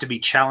have to be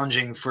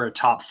challenging for a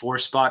top 4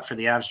 spot for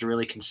the Avs to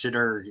really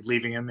consider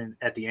leaving him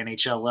at the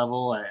NHL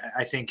level.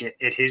 I think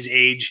at his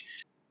age,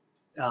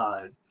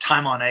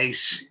 time on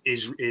ice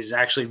is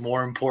actually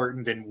more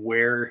important than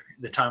where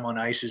the time on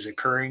ice is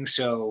occurring.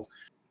 So,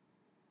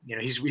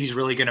 he's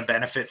really going to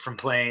benefit from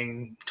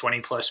playing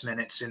 20 plus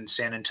minutes in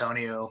San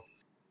Antonio.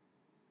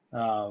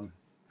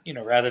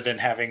 Rather than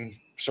having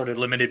sort of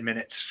limited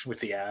minutes with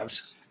the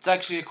Avs. It's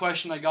actually a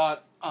question I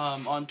got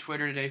on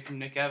Twitter today from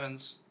Nick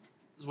Evans,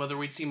 is whether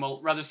we'd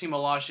rather see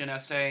Milosh in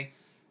SA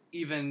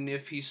even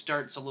if he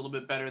starts a little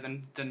bit better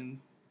than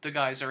the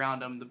guys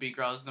around him, the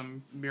Bigras, the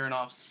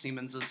Miranovs,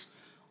 Siemenses.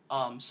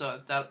 So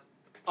that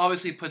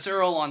obviously puts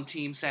Earl on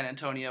Team San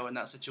Antonio in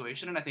that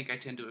situation, and I think I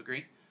tend to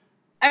agree.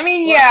 I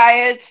mean,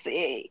 yeah, it's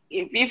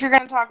if you're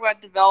going to talk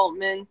about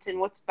development and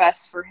what's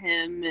best for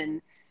him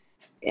and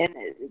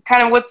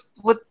kind of what's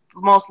the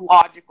most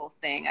logical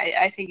thing,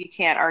 I think you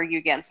can't argue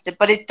against it.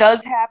 But it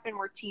does happen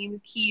where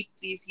teams keep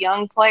these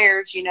young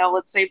players.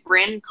 Let's say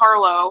Brandon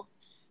Carlo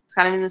is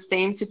kind of in the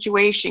same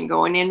situation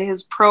going into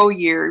his pro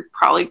year.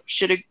 Probably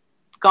should have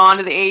gone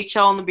to the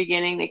AHL in the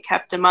beginning. They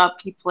kept him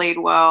up. He played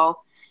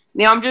well.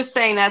 I'm just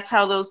saying that's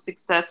how those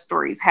success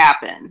stories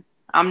happen.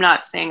 I'm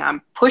not saying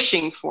I'm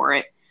pushing for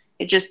it.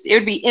 It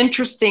would be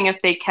interesting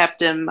if they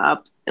kept him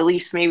up, at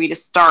least maybe to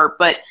start.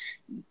 But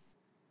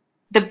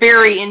the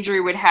Barrie injury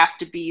would have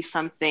to be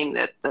something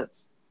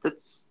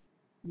that's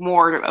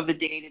more of a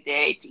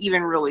day-to-day to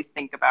even really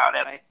think about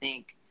it, I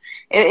think.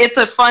 It's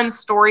a fun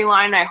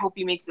storyline. I hope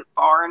he makes it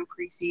far in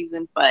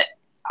preseason. But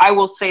I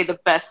will say the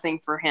best thing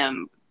for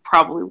him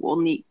probably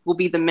will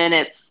be the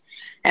minutes.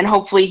 And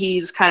hopefully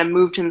he's kind of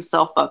moved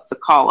himself up the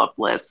call-up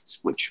list,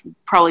 which would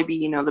probably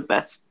be,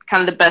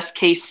 the best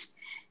case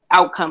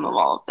outcome of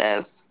all of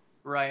this.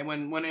 Right,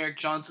 when Erik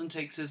Johnson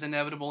takes his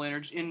inevitable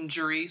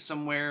injury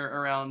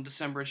somewhere around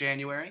December,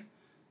 January,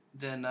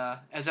 then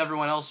as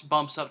everyone else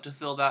bumps up to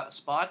fill that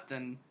spot,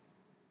 then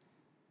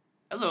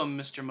hello,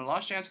 Mr.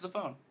 Milosh, answer the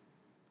phone.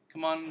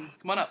 Come on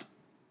up.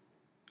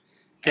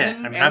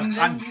 Yeah, And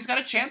then he's got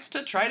a chance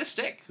to try to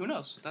stick. Who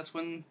knows? That's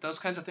when those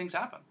kinds of things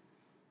happen.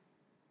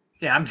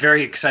 Yeah, I'm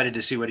very excited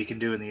to see what he can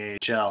do in the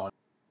AHL.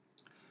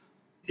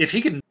 If he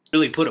can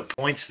really put up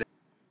points there,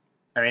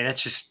 I mean,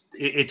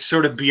 it's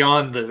sort of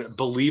beyond the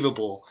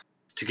believable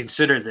to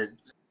consider that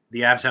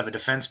the Avs have a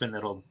defenseman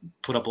that'll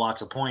put up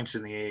lots of points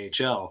in the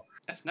AHL.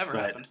 That's never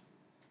happened.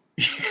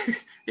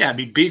 Yeah, I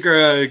mean,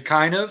 Bigra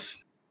kind of,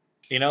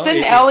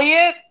 Didn't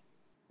Elliott?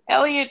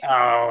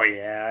 Oh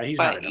yeah, he's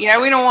not. Yeah,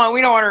 we don't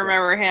want to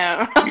remember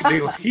him.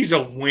 he's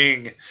a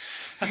wing.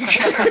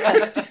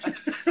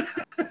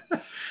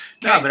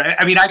 No,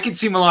 but I mean, I can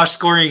see Milosh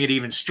scoring at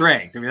even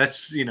strength. I mean,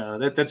 that's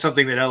that's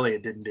something that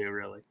Elliott didn't do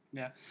really.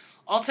 Yeah,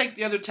 I'll take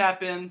the other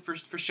tap in for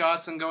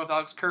shots and go with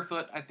Alex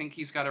Kerfoot. I think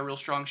he's got a real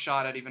strong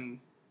shot at even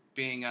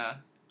being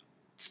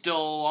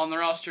still on the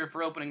roster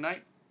for opening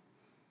night.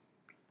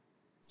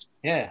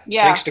 Yeah.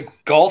 Thanks to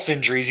golf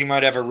injuries, he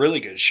might have a really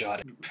good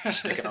shot at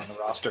sticking on the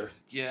roster.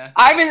 Yeah.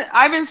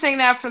 I've been saying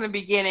that from the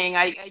beginning.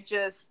 I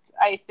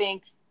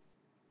think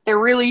they're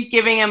really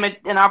giving him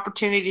an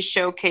opportunity to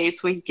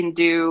showcase what he can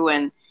do,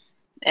 and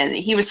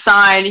he was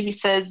signed. He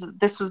says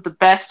this was the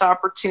best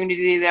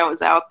opportunity that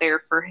was out there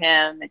for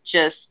him.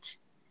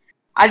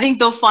 I think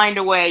they'll find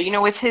a way.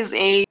 With his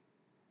age,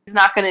 he's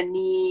not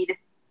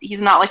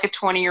like a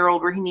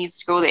 20-year-old where he needs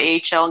to go to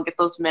the AHL and get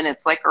those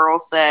minutes, like Earl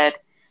said.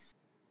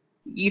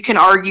 You can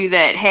argue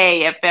that,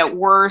 hey, if at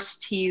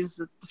worst he's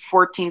the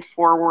 14th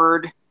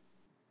forward,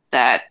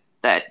 that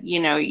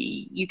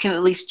you can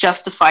at least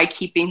justify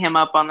keeping him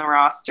up on the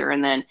roster.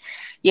 And then,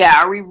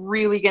 are we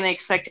really going to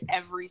expect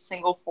every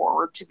single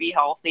forward to be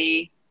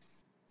healthy?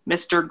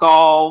 Mr.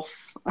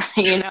 Golf,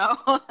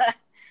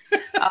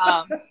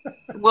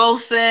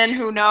 Wilson,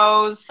 who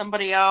knows?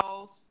 Somebody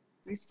else.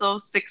 We still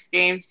have 6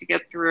 games to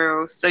get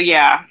through. So,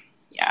 I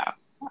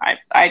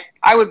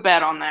would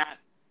bet on that.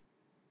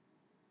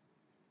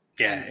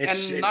 Yeah,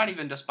 and not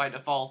even just by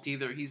default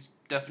either. He's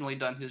definitely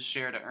done his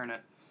share to earn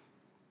it.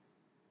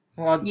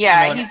 Well,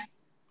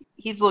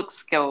 he's looked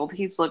skilled.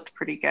 He's looked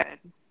pretty good.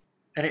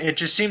 And it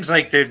just seems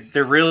like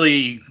they're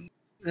really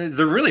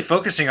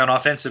focusing on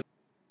offensive.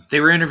 They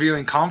were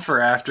interviewing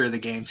Comfer after the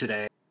game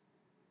today.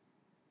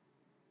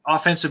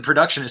 Offensive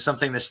production is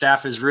something the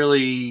staff is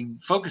really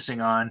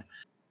focusing on,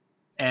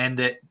 and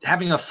that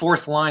having a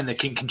fourth line that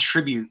can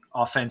contribute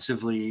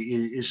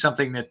offensively is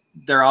something that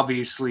they're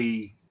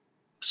obviously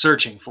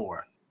searching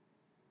for.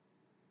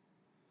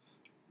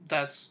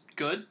 That's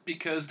good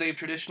because they've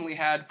traditionally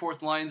had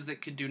fourth lines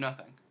that could do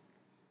nothing.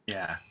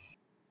 Yeah.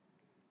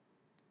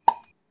 A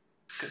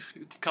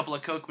couple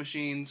of Coke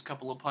machines,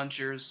 couple of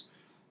punchers,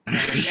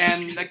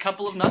 and a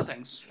couple of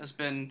nothings has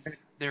been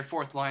their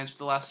fourth lines for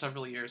the last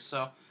several years.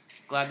 So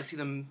glad to see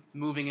them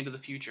moving into the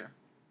future.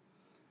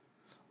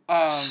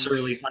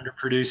 Surly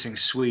underproducing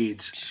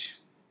Swedes.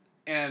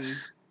 And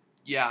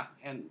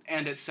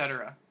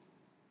etc.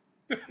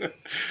 I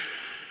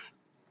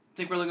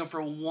think we're looking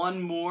for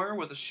one more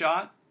with a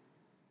shot.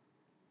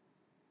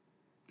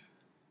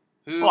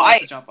 Who wants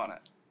to jump on it?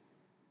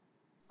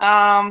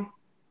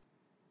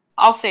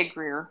 I'll say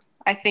Greer.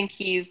 I think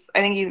he's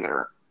going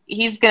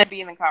to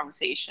be in the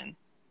conversation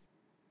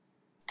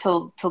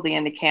till the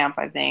end of camp,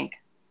 I think.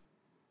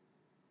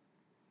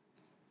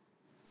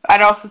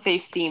 I'd also say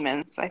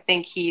Siemens. I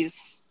think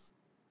he's,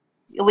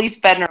 at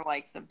least Bednar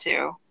likes him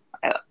too.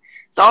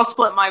 So I'll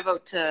split my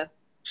vote to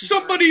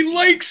somebody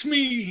likes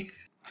me.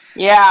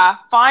 Yeah,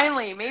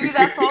 finally. Maybe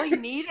that's all he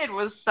needed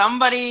was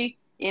somebody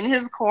in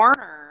his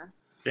corner.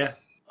 Yeah.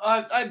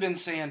 I've been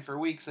saying for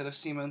weeks that if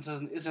Siemens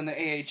is in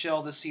the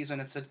AHL this season,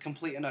 it's a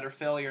complete and utter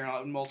failure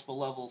on multiple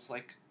levels.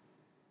 Like,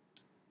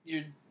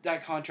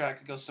 that contract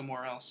could go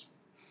somewhere else.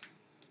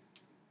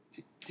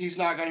 He's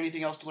not got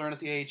anything else to learn at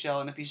the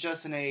AHL, and if he's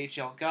just an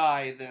AHL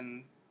guy,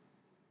 then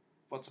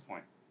what's the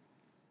point?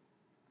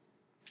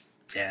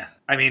 Yeah,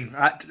 I mean,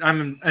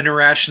 I'm an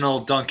irrational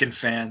Duncan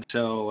fan,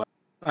 so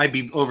I'd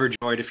be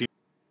overjoyed if he.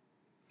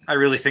 I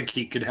really think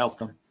he could help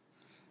them.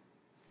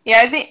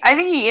 Yeah, I think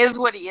he is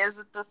what he is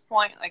at this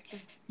point. Like,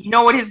 you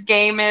know what his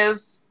game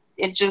is,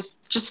 and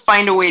just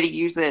find a way to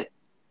use it,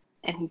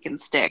 and he can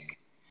stick.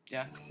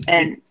 Yeah.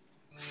 And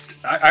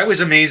I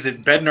was amazed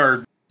that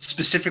Bednar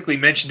specifically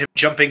mentioned him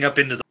jumping up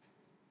into the.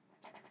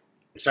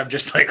 So I'm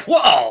just like,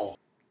 whoa!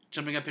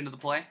 Jumping up into the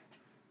play?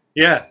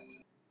 Yeah.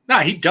 Nah,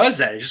 he does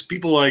that. It's just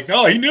people are like,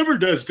 oh, he never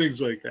does things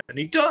like that. And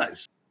he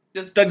does.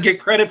 Just doesn't get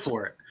credit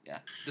for it. Yeah,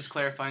 just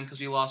clarifying because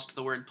you lost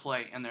the word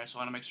play in there, so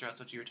I want to make sure that's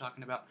what you were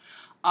talking about.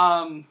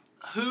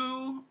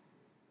 Who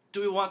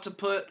do we want to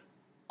put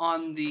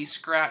on the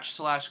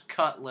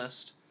scratch/cut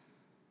list?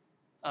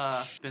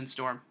 Ben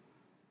Storm.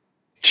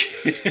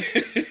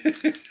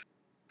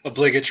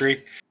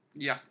 Obligatory.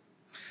 Yeah.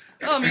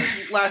 Well, I mean,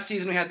 last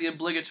season we had the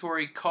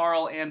obligatory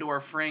Carl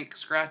and/or Frank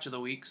scratch of the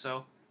week,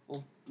 so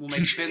we'll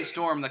make Ben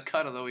Storm the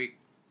cut of the week.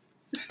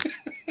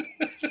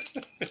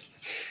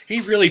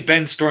 He really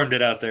Ben Stormed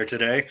it out there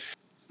today.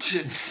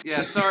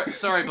 Yeah,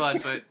 sorry,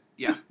 bud, but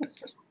yeah.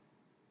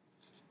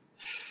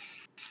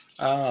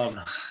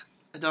 I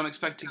don't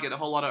expect to get a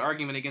whole lot of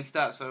argument against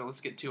that, so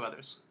let's get two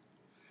others.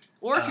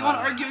 Or if you want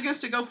to argue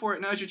against it, go for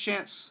it. Now's your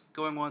chance.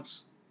 Going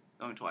once,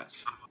 going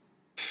twice.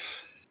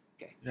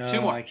 Okay, No,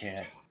 two more. I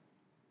can't.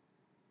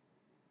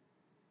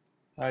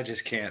 I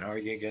just can't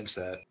argue against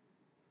that.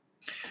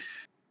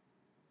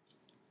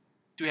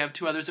 Do we have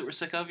two others that we're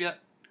sick of yet?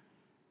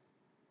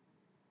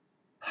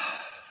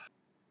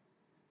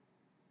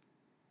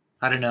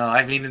 I don't know.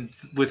 I mean,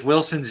 with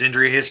Wilson's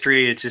injury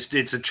history, it's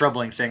a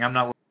troubling thing. I'm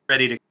not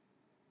ready to.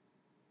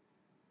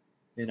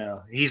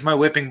 He's my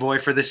whipping boy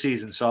for the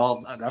season,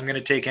 so I'm going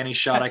to take any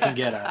shot I can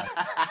get at him.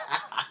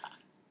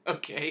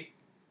 Okay.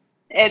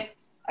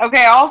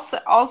 Okay,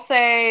 I'll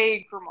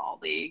say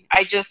Grimaldi.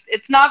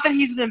 It's not that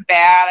he's been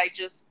bad. I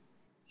just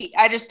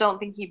don't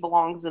think he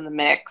belongs in the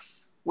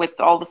mix with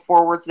all the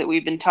forwards that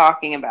we've been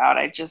talking about.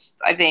 I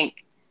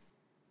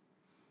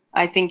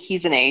think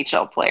he's an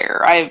AHL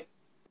player.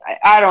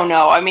 I don't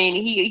know. I mean,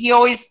 he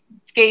always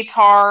skates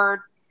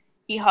hard.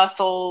 He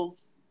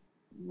hustles.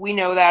 We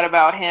know that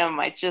about him.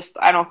 I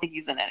don't think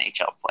he's an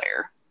NHL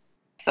player.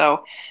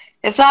 So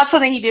it's not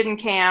something he did in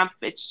camp.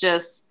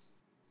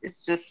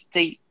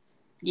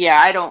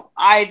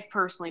 I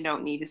personally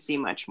don't need to see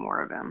much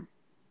more of him.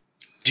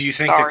 Do you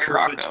think Sorry, that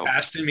Kerfoot's Rocco.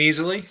 passed him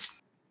easily?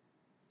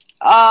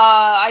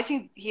 I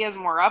think he has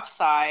more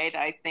upside.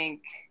 I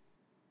think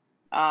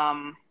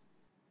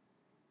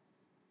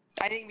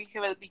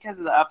because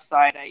of the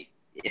upside,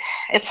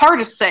 it's hard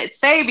to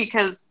say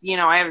because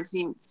I haven't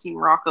seen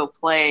Rocco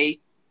play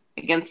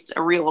against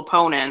a real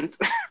opponent,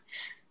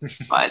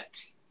 but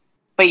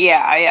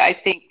yeah, I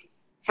think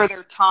for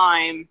their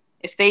time,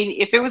 if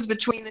it was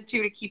between the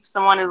two to keep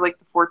someone as like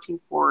the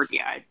 14th forward,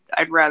 yeah,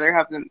 I'd rather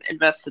have them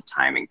invest the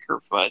time in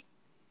Kerfoot.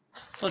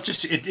 Well,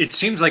 it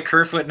seems like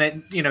Kerfoot,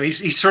 and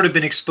he's sort of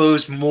been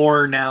exposed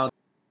more now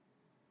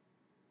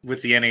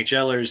with the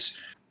NHLers.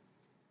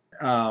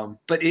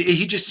 But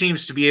he just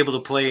seems to be able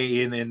to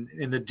play in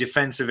the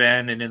defensive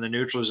end and in the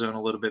neutral zone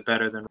a little bit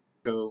better than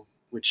Rocco,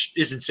 which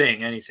isn't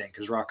saying anything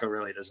because Rocco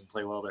really doesn't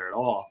play well there at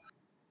all.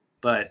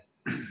 But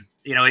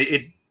it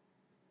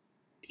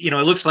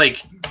looks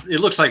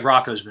like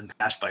Rocco's been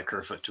passed by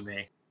Kerfoot to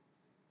me.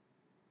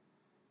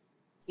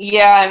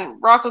 Yeah,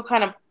 and Rocco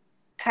kind of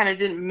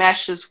didn't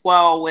mesh as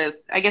well with.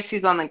 I guess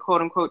he's on the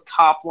quote unquote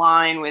top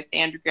line with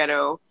Andrew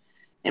Ghetto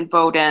and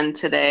Bowden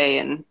today,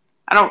 and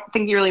I don't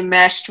think he really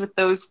meshed with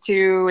those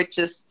two. It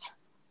just,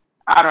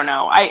 I don't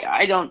know.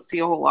 I don't see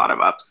a whole lot of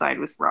upside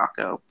with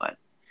Rocco, but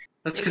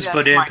that's because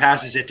Bowden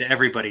passes it to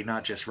everybody,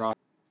 not just Rocco.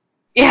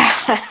 Yeah.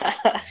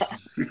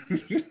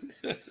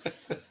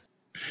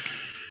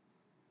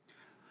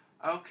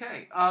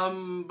 Okay.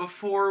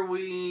 Before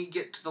we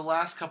get to the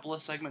last couple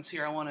of segments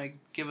here, I want to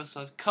give us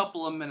a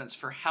couple of minutes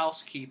for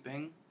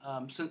housekeeping.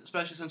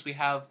 Especially since we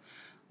have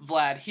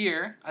Vlad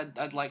here,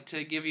 I'd like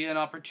to give you an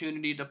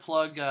opportunity to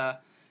plug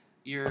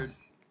your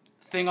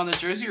thing on the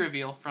jersey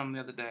reveal from the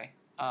other day.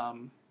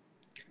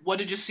 What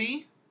did you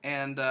see?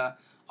 And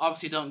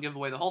obviously don't give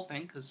away the whole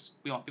thing because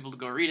we want people to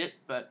go read it,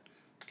 but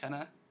kind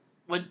of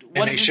what and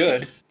did they you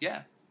should. See?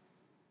 Yeah.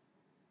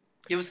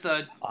 Give us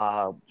the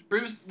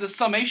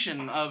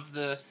summation of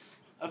the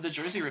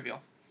jersey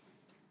reveal.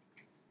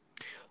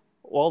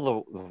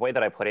 Well, the way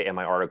that I put it in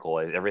my article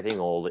is everything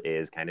old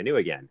is kind of new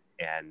again,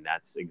 and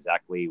that's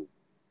exactly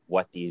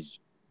what these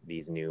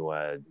new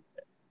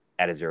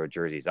At Zero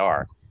jerseys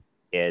are.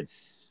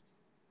 It's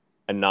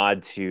a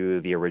nod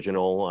to the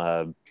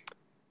original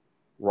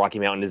Rocky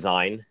Mountain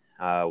design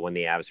when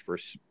the Avs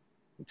first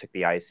took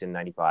the ice in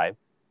 '95.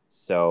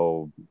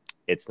 So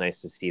it's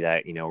nice to see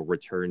that,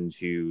 return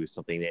to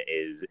something that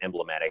is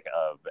emblematic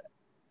of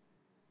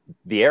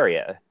the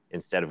area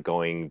instead of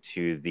going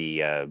to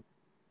the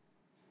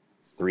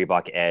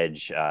Reebok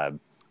Edge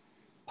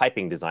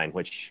piping design,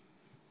 which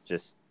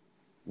just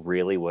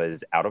really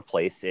was out of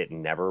place. It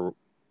never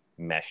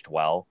meshed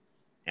well.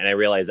 And I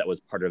realized that was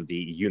part of the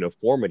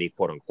uniformity,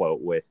 quote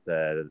unquote, with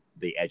the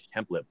Edge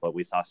template. But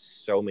we saw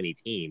so many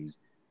teams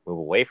move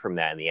away from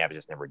that, and the Avs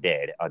just never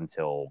did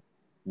until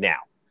now.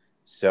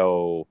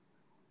 So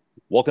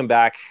welcome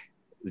back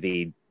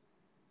the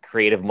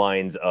creative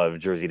minds of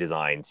jersey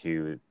design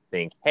to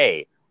think,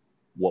 hey,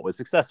 what was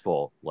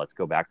successful? Let's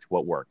go back to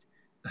what worked.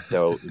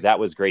 So that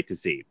was great to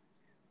see.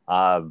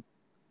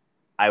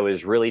 I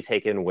was really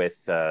taken with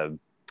a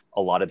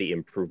lot of the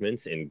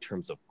improvements in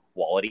terms of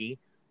quality.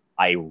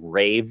 I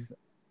rave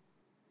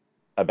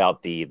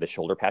about the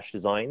shoulder patch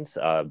designs,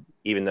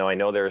 even though I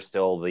know there are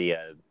still the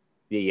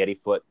Yeti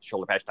foot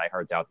shoulder patch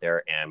diehards out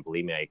there, and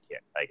believe me, I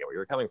get where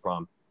you're coming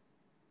from,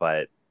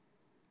 but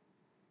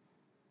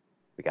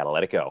we gotta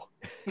let it go.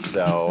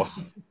 So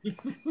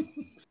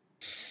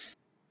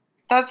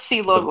That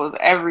C logo is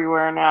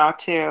everywhere now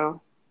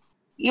too.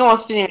 You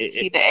almost didn't even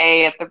see the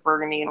A at the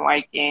burgundy and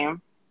white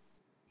game.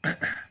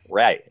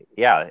 Right?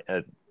 Yeah,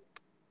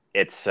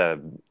 it's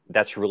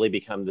that's really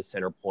become the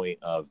center point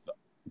of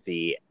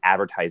the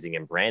advertising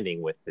and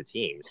branding with the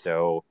team.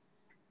 So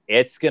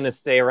it's going to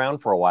stay around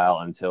for a while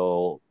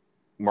until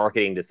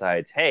marketing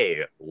decides,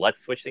 hey,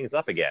 let's switch things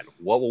up again.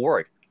 What will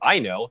work? I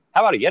know.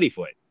 How about a Yeti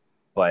foot?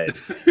 But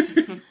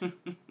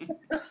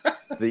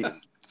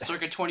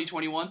circa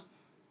 2021.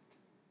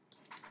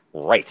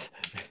 Right.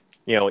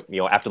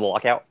 After the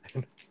lockout.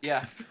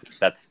 Yeah.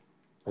 That's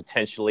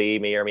potentially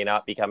may or may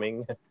not be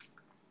coming.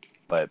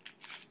 But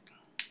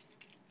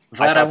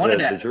Vlad, I wanted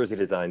the jersey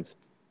designs.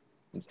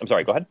 I'm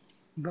sorry, go ahead.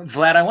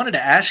 Vlad, I wanted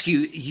to ask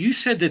you, you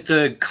said that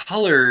the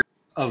color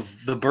of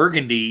the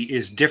burgundy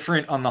is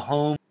different on the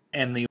home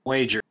and the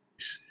away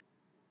jerseys.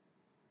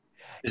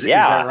 Is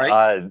that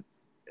right?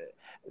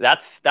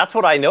 That's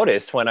what I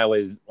noticed when I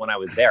was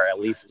there.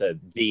 At least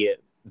the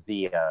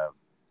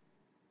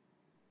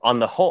on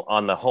the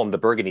home the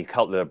burgundy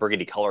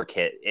color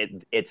kit.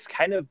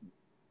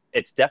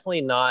 It's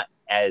definitely not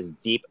as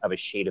deep of a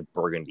shade of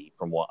burgundy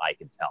from what I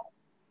could tell.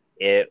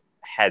 It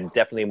had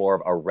definitely more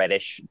of a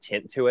reddish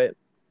tint to it.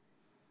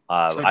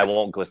 I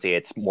won't go say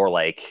it's more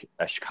like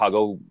a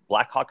Chicago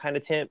Blackhawk kind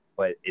of tint,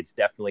 but it's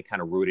definitely kind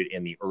of rooted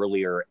in the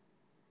earlier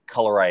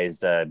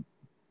colorized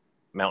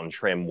mountain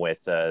trim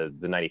with the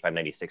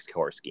 95-96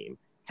 color scheme.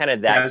 Kind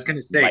of that. Yeah, I was going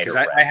to say, because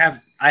I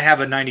have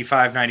a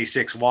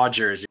 95-96 WA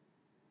jersey.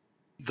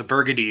 The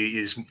burgundy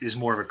is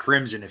more of a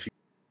crimson.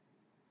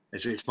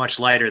 It's much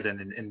lighter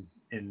than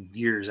in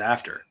years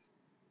after.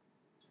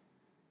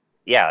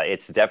 Yeah,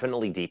 it's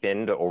definitely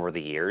deepened over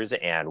the years,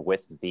 and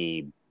with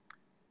the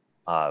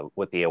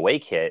away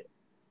kit,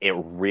 it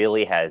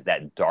really has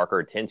that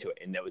darker tint to it.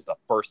 And that was the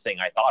first thing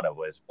I thought of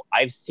was,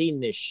 I've seen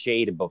this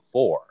shade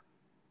before.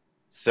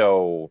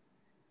 So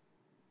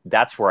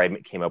that's where I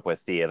came up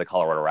with the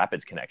Colorado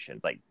Rapids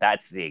connections. Like,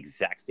 that's the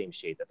exact same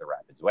shade that the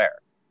Rapids wear.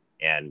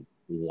 And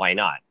why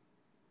not?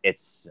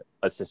 It's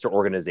a sister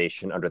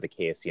organization under the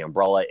KFC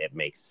umbrella. It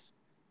makes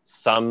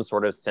some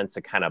sort of sense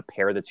to kind of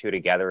pair the two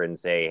together and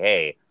say,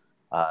 hey,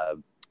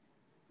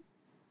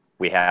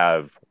 we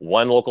have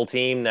one local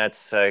team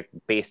that's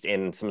based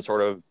in some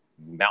sort of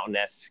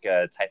mountain-esque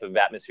type of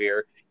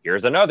atmosphere.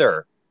 Here's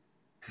another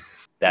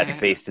that's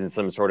based in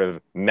some sort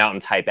of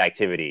mountain-type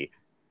activity.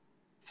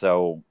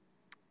 So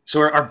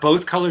are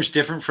both colors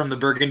different from the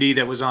burgundy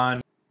that was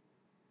on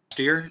last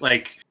year?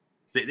 Like,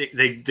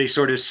 they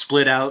sort of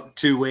split out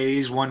two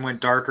ways. One went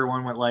darker,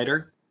 one went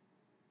lighter.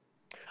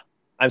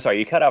 I'm sorry,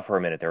 you cut out for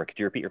a minute there. Could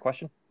you repeat your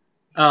question?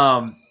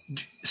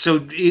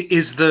 So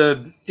is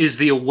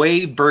the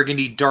away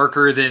burgundy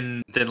darker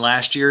than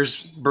last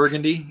year's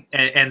burgundy,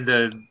 and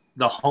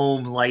the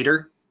home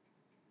lighter?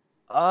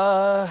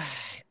 I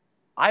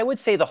would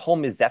say the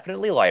home is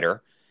definitely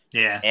lighter.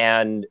 Yeah.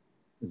 And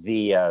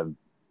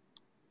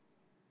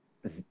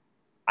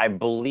I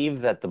believe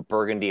that the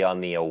burgundy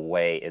on the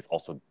away is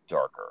also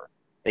darker.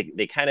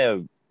 They kind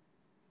of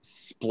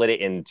split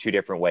it in two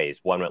different ways.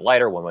 One went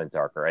lighter, one went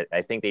darker.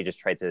 I think they just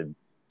tried to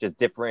just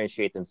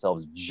differentiate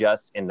themselves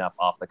just enough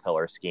off the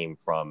color scheme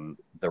from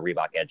the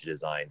Reebok Edge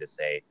design to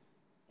say,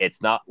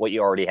 it's not what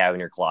you already have in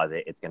your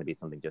closet. It's going to be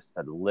something just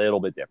a little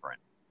bit different.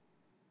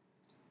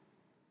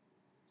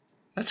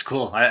 That's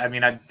cool.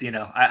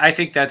 I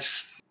think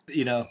that's,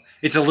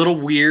 it's a little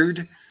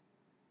weird,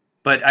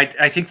 but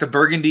I think the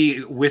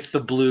burgundy with the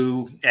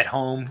blue at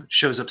home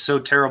shows up so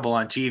terrible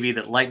on TV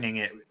that lightening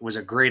it was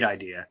a great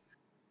idea.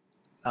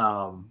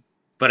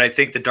 But I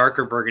think the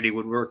darker burgundy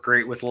would work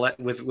great with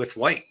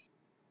white.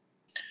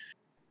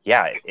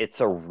 Yeah,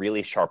 it's a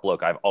really sharp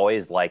look. I've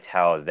always liked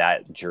how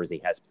that jersey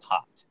has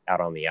popped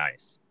out on the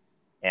ice.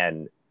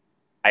 And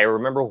I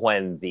remember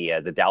when the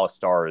Dallas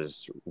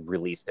Stars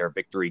released their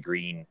Victory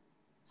Green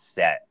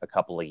set a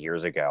couple of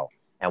years ago.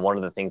 And one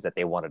of the things that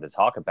they wanted to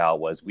talk about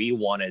was, we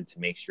wanted to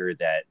make sure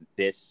that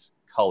this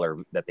color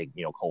that they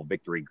call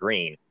Victory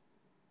Green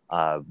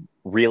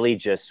really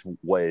just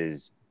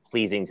was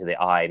pleasing to the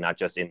eye, not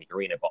just in the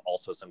arena, but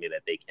also something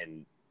that they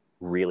can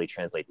really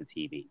translate to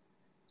TV.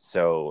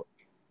 So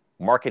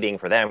marketing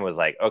for them was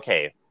like,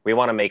 okay, we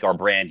want to make our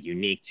brand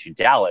unique to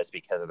Dallas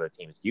because other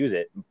teams use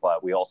it,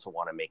 but we also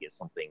want to make it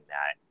something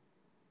that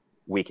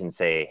we can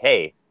say,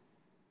 hey,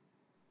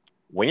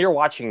 when you're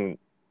watching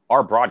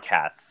our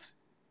broadcasts,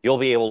 you'll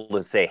be able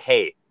to say,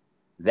 hey,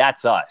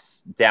 that's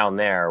us down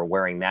there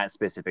wearing that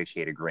specific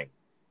shade of green.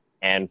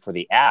 And for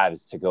the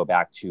Avs to go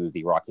back to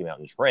the Rocky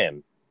Mountain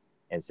trim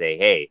and say,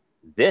 hey,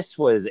 this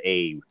was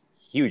a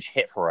huge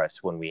hit for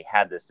us when we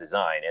had this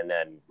design, and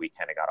then we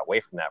kind of got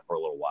away from that for a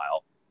little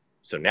while.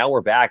 So now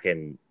we're back,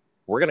 and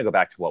we're going to go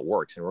back to what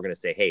works, and we're going to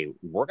say, hey,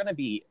 we're going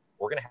to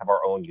have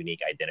our own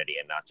unique identity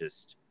and not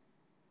just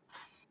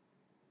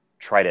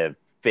try to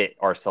fit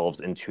ourselves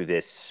into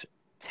this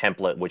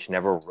template, which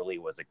never really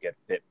was a good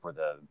fit for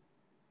the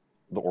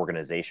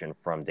organization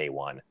from day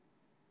one.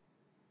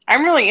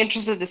 I'm really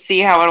interested to see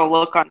how it'll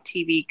look on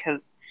TV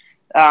because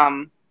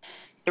the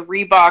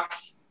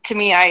Reeboks, to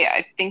me,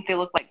 I think they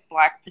look like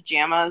black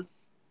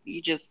pajamas.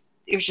 It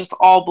was just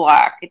all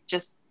black.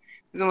 There's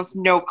almost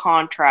no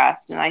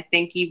contrast, and I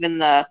think even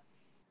the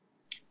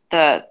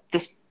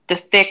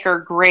thicker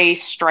gray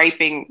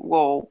striping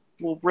will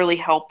really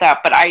help that.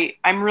 But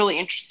I'm really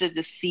interested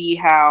to see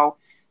how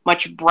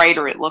much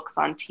brighter it looks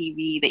on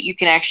TV, that you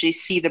can actually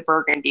see the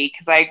burgundy,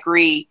 because I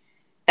agree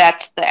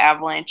that's the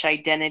Avalanche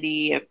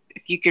identity.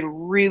 If you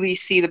can really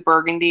see the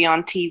burgundy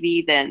on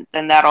TV, then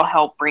that'll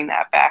help bring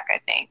that back, I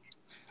think.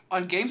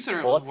 On Game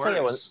Center, it was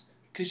worse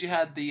because you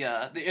had the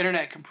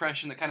internet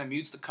compression that kind of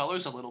mutes the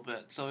colors a little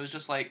bit, so it was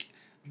just like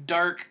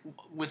dark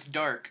with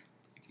dark.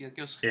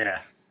 Yeah.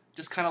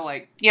 Just kind of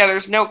like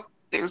there's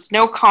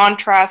no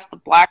contrast. The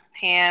black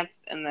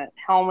pants and the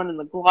helmet and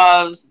the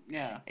gloves.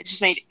 Yeah. It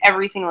just made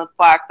everything look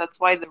black. That's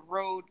why the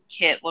road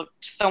kit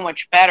looked so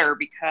much better,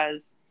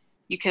 because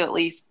you could at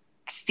least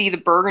see the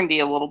burgundy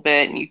a little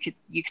bit, and you could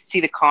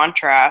see the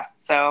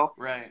contrast. So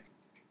right.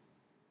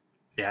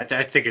 Yeah,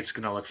 I think it's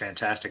going to look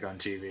fantastic on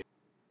TV.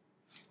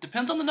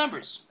 Depends on the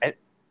numbers.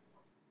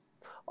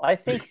 I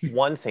think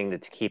one thing to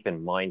keep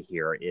in mind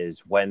here is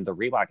when the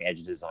Reebok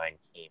Edge design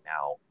came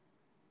out,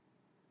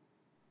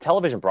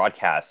 television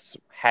broadcasts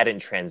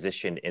hadn't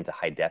transitioned into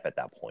high def at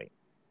that point.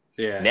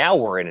 Yeah. Now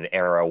we're in an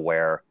era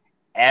where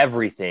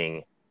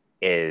everything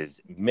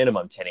is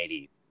minimum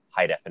 1080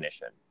 high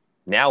definition.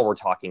 Now we're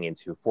talking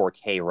into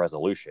 4K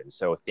resolution,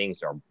 so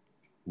things are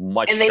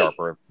much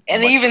sharper.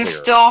 And they even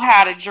still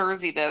had a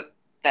jersey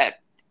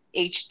that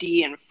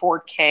HD and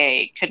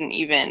 4K couldn't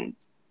even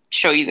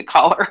show you the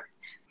color.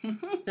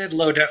 They had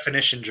low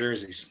definition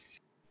jerseys.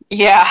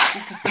 Yeah.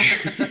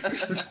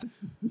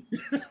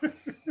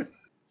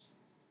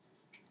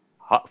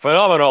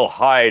 Phenomenal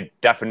high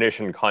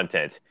definition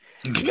content.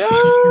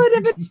 No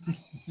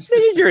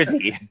definition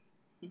jersey.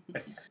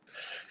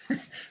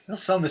 They'll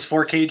sell them as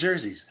 4K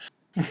jerseys.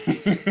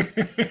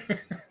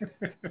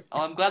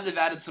 I'm glad they've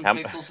added some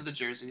pixels to the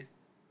jersey.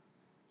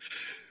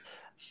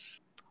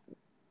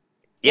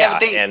 Yeah,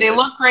 but they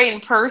look great in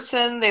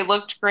person. They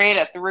looked great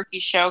at the rookie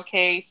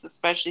showcase,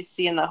 especially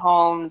seeing the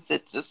homes.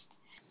 It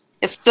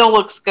still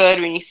looks good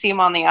when you see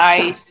them on the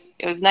ice.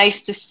 It was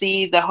nice to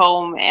see the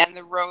home and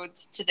the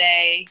roads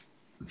today.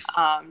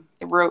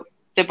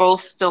 They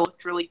both still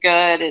looked really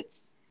good.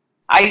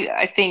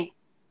 I think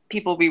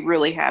people will be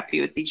really happy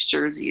with these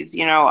jerseys.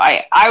 You know,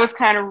 I was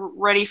kind of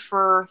ready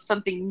for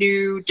something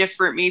new,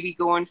 different, maybe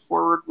going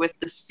forward with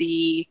the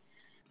C.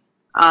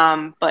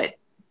 But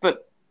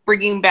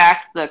bringing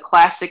back the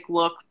classic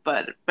look,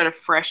 but a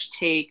fresh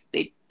take.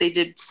 They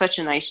did such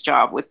a nice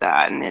job with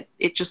that, and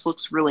it just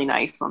looks really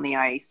nice on the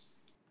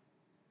ice.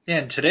 Yeah,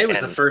 and today was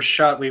the first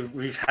shot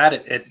we've had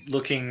it at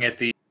looking at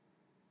the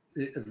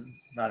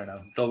I don't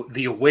know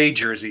the away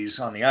jerseys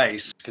on the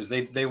ice, because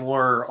they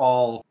were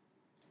all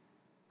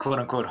quote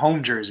unquote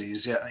home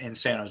jerseys in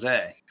San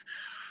Jose.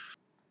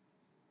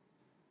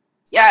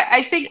 Yeah,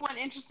 I think one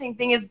interesting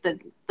thing is the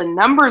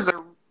numbers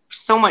are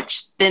so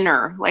much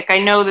thinner. Like, I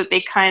know that they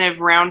kind of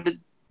rounded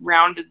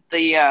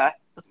the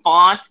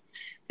font.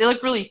 They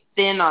look really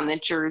thin on the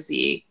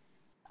jersey.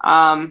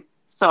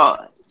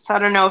 So I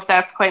don't know if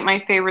that's quite my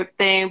favorite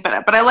thing,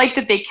 but I like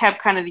that they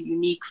kept kind of the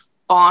unique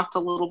font a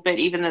little bit,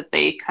 even that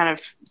they kind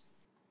of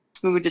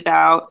smoothed it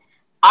out.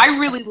 I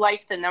really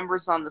like the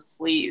numbers on the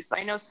sleeves.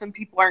 I know some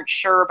people aren't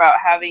sure about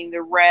having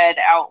the red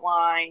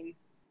outline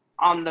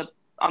on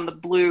the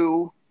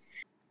blue,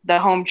 the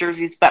home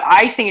jerseys, but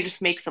I think it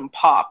just makes them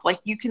pop. Like,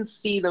 you can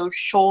see those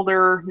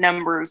shoulder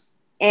numbers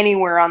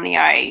anywhere on the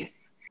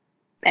ice,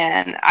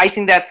 and I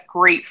think that's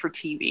great for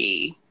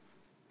TV.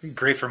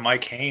 Great for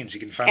Mike Haynes. You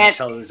can finally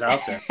tell who's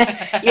out there.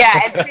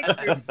 Yeah, and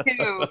pictures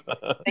too.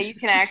 That you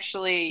can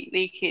actually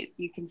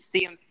you can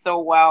see them so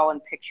well in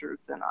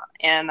pictures and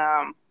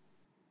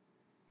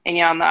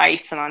yeah, on the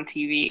ice and on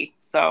TV.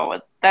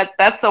 So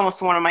that's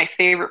almost one of my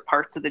favorite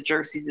parts of the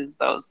jerseys, is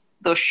those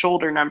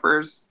shoulder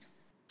numbers,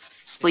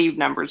 sleeve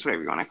numbers,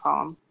 whatever you want to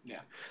call them.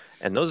 Yeah.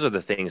 And those are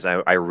the things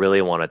I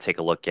really want to take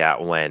a look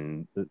at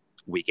when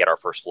we get our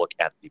first look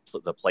at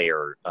the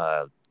player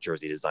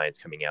jersey designs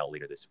coming out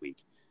later this week.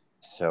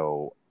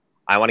 So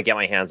I want to get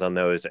my hands on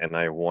those, and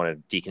I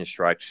want to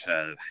deconstruct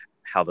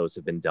how those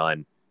have been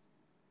done.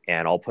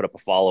 And I'll put up a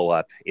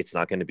follow-up. It's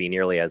not going to be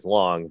nearly as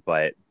long,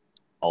 but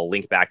I'll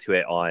link back to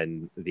it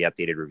on the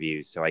updated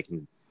reviews, so I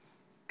can,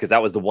 because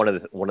that was one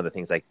of the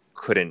things I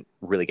couldn't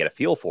really get a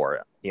feel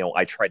for.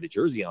 I tried the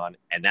jersey on,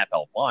 and that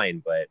felt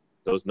fine, but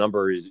those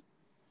numbers,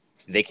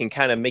 they can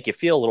kind of make you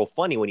feel a little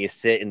funny when you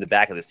sit in the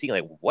back of the seat.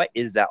 Like, what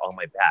is that on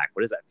my back?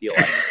 What does that feel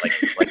like?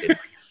 It's like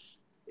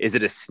is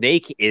it a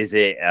snake? Is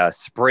it a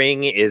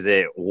spring? Is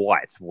it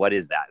what? What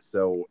is that?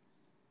 So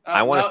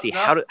I want to see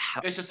how.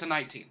 It's just a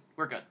 19.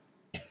 We're good.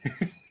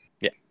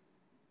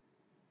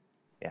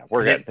 Yeah,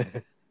 we're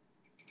good.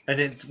 And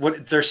then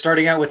they're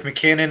starting out with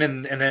McKinnon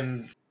and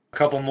then a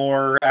couple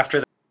more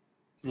after that,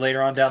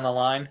 later on down the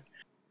line.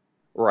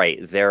 Right.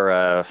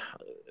 They're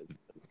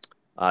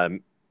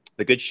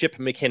the good ship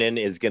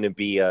McKinnon is going to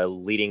be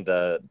leading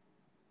the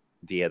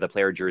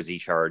player jersey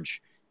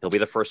charge. He'll be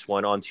the first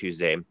one on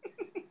Tuesday,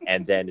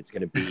 and then it's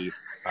going to be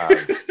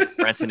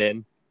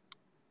Rantanen,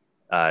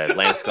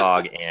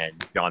 Landeskog,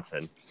 and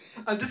Johnson.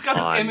 I've just got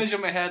this image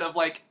in my head of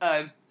like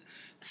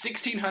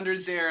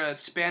 1600s era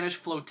Spanish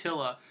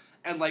flotilla,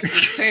 and like the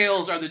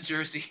sails are the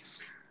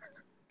jerseys.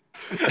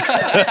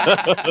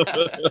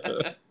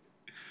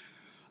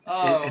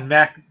 Oh. And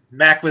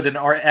Mac with an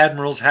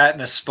admiral's hat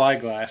and a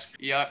spyglass.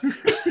 Yep.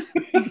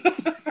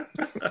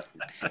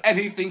 And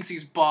he thinks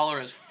he's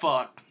baller as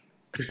fuck.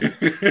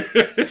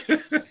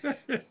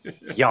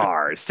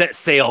 Yar, set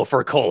sail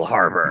for Cole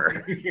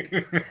Harbor.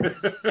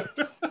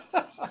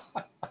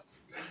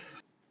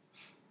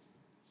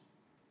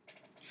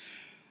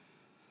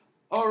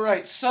 All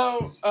right,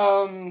 so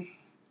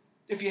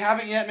if you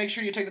haven't yet, make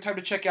sure you take the time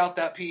to check out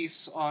that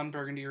piece on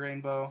Burgundy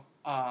Rainbow,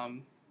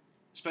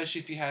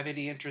 especially if you have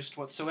any interest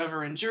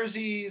whatsoever in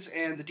jerseys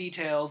and the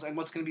details and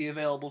what's going to be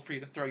available for you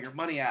to throw your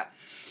money at.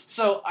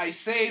 So I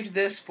saved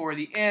this for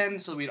the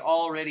end so we'd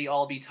already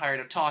all be tired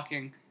of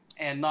talking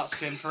and not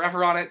spend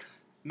forever on it.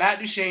 Matt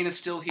Duchene is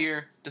still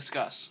here.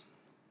 Discuss.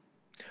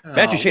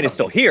 Matt Duchene is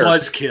still here.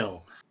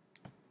 Buzzkill.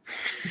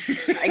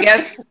 I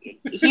guess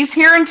he's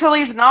here until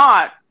he's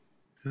not.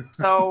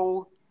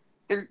 So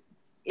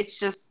it's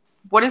just,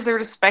 what is there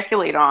to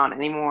speculate on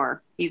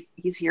anymore? He's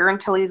here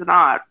until he's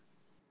not.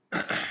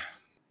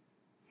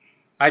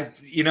 I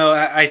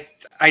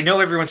know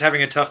everyone's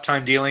having a tough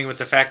time dealing with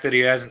the fact that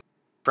he hasn't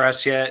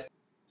press yet,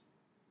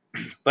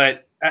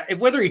 but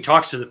whether he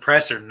talks to the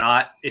press or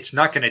not, it's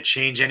not going to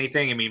change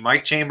anything. I mean,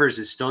 Mike Chambers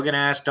is still going to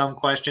ask dumb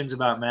questions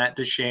about Matt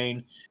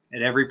Duchene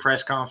at every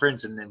press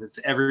conference, and with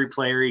every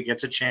player he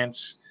gets a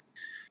chance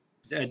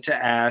to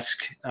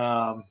ask.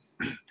 I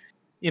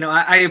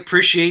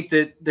appreciate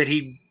that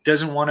he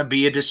doesn't want to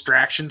be a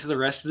distraction to the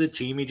rest of the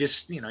team. He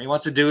just, he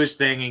wants to do his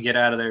thing and get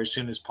out of there as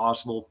soon as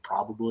possible,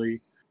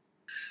 probably.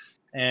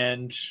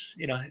 And,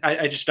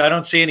 I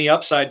don't see any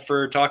upside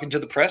for talking to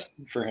the press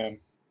for him.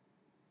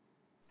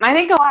 I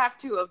think he'll have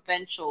to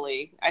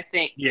eventually, I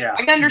think. Yeah. I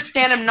can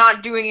understand him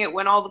not doing it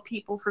when all the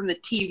people from the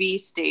TV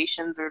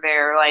stations are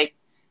there. Like,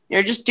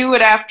 just do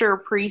it after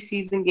a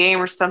preseason game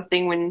or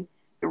something when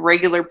the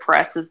regular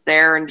press is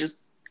there and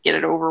just get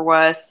it over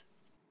with.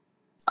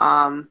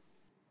 But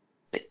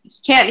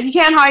he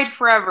can't hide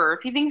forever.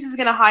 If he thinks he's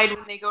gonna hide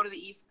when they go to the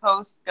East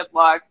Coast, good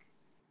luck.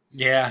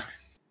 Yeah.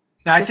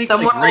 Now, I think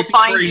someone right will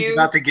find before he's you.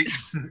 about to get,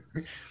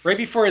 right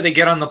before they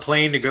get on the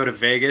plane to go to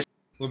Vegas,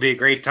 would be a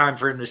great time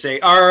for him to say,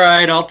 "All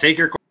right, I'll take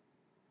your."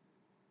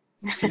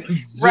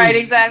 Right,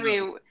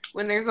 exactly.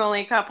 When there's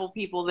only a couple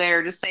people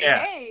there, just say, Yeah.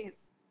 "Hey,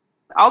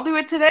 I'll do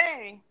it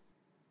today."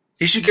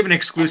 He should give an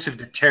exclusive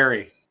to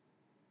Terry.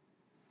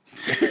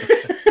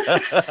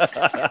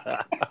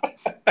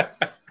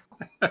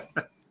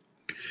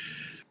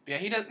 Yeah,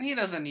 he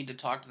doesn't need to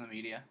talk to the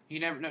media.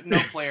 No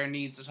player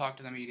needs to talk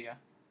to the media.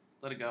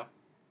 Let it go.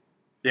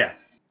 Yeah.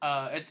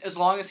 As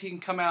long as he can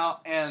come out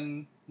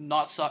and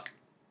not suck,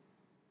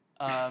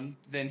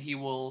 then he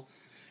will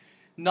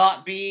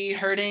not be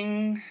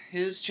hurting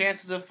his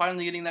chances of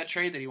finally getting that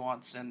trade that he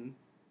wants. And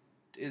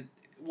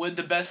would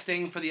the best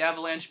thing for the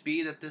Avalanche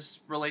be that this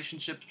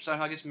relationship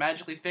somehow gets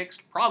magically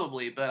fixed?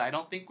 Probably, but I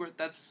don't think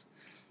that's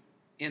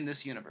in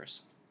this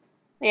universe.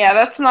 Yeah,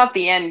 that's not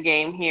the end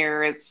game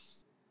here. It's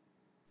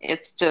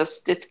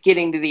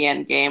getting to the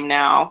end game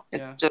now.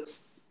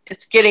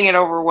 It's getting it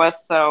over with.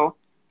 So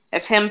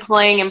if him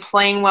playing and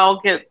playing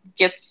well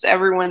gets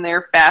everyone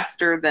there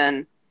faster,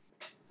 then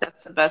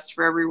that's the best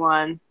for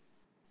everyone.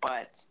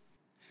 But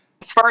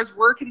as far as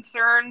we're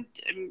concerned,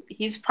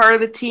 he's part of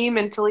the team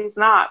until he's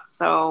not.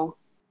 So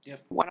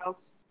yep. What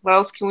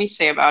else can we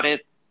say about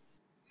it?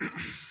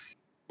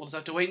 We'll just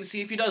have to wait and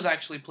see if he does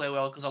actually play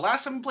well, because the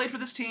last time he played for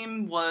this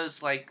team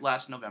was like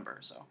last November.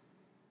 So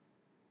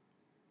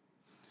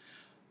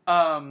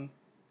the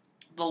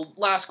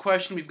last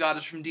question we've got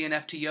is from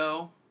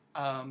DNFTO,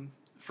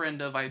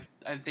 friend of I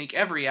think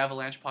every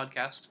Avalanche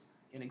podcast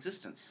in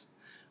existence.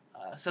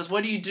 Says,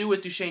 what do you do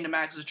with Duchene to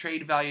max his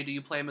trade value? Do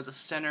you play him as a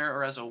center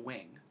or as a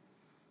wing?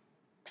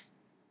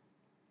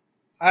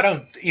 I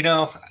don't,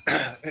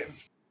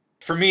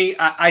 For me,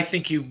 I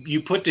think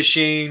you put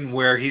Duchesne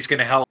where he's going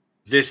to help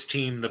this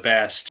team the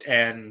best,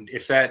 and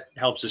if that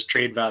helps his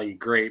trade value,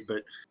 great.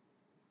 But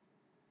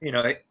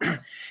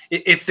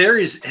if there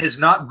has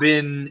not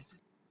been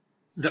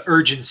the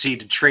urgency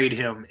to trade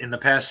him in the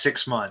past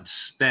 6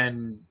 months,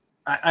 then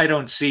I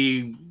don't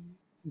see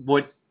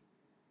what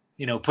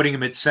putting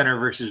him at center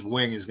versus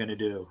wing is going to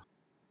do.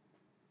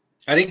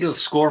 I think he'll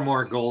score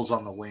more goals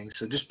on the wing,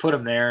 so just put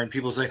him there, and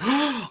people say,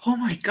 "Oh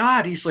my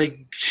God, he's like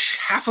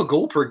half a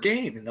goal per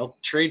game," and they'll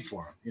trade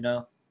for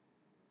him.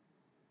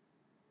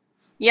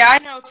 Yeah, I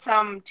know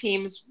some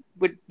teams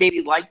would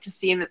maybe like to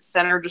see him at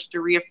center just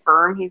to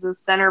reaffirm he's a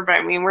center, but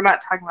I mean, we're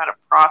not talking about a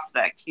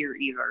prospect here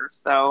either.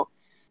 So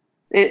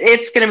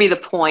it's going to be the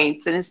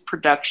points and his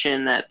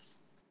production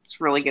that's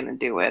really going to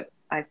do it,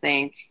 I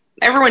think.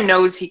 Everyone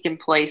knows he can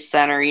play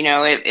center.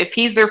 If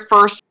he's their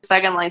first,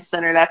 second line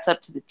center, that's up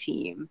to the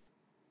team.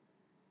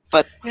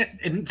 But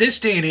in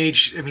this day and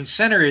age, I mean,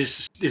 center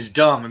is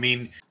dumb. I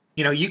mean,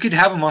 you could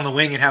have him on the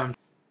wing and have him,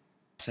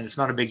 and it's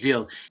not a big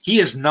deal. He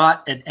is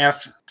not an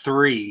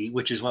F3,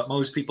 which is what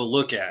most people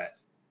look at.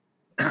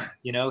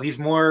 He's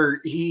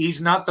more.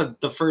 He's not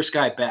the first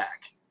guy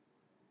back.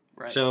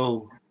 Right.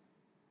 So,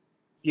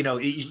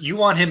 you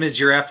want him as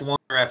your F1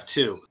 or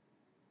F2,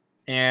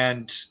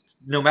 and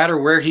no matter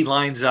where he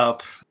lines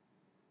up,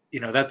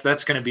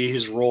 that's going to be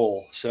his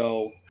role.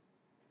 So.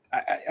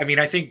 I mean,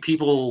 I think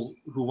people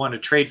who want to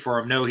trade for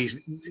him know he's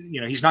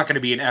not going to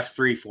be an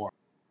F3 for him.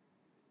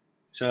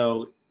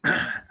 So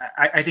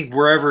I think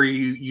wherever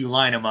you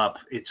line him up,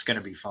 it's going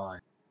to be fine.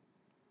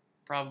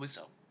 Probably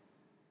so.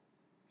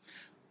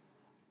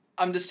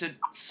 I'm just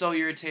so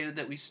irritated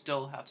that we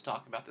still have to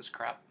talk about this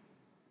crap.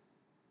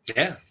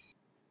 Yeah.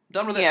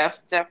 Done with it.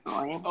 Yes,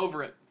 definitely.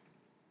 Over it.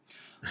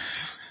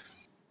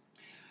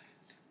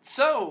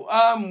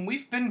 So,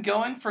 we've been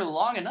going for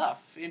long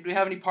enough. Do we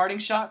have any parting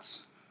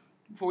shots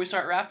before we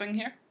start wrapping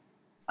here?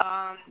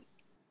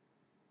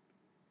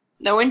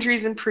 No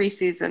injuries in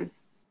preseason.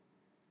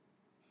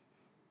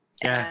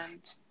 Yeah.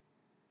 And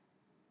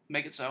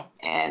Make it so.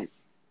 And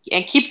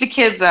keep the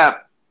kids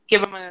up.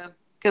 Give them a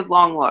good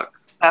long look.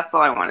 That's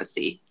all I want to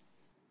see.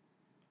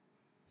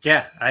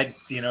 Yeah,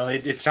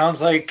 it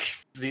sounds like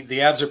the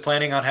Avs are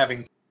planning on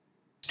having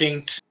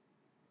distinct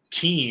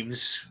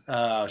teams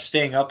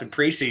staying up in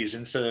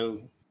preseason, so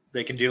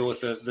they can deal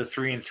with the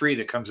 3-3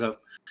 that comes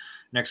up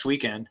next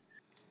weekend.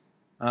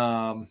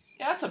 Yeah,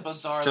 it's a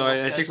bizarre. So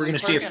I think we're going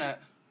to see it.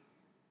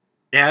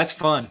 Yeah, it's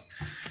fun.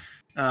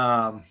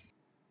 But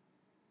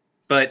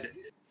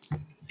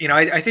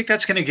I think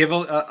that's going to give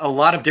a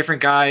lot of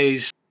different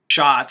guys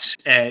shots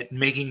at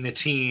making the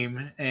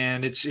team,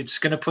 and it's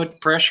going to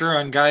put pressure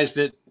on guys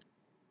that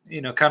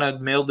kind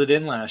of mailed it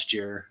in last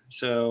year.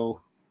 So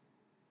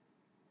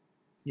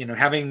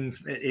having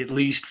at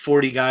least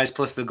 40 guys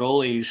plus the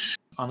goalies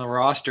on the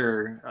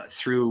roster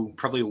through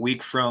probably a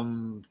week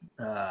from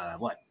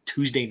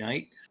Tuesday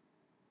night.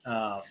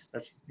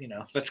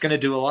 That's going to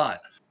do a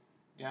lot.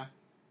 Yeah.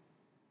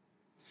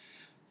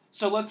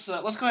 So let's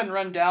go ahead and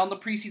run down the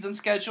preseason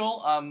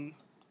schedule.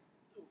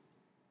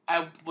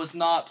 I was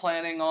not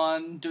planning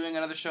on doing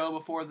another show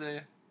before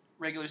the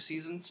regular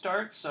season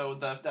starts, so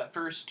that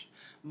first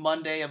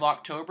Monday of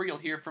October, you'll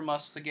hear from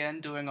us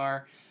again doing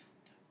our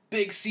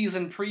big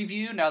season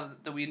preview. Now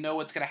that we know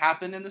what's going to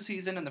happen in the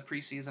season and the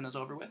preseason is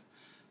over with.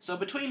 So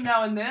between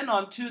now and then,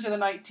 on Tuesday the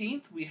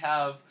 19th, we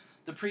have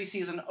the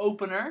preseason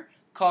opener.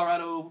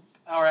 Colorado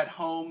are at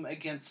home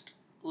against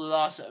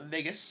Las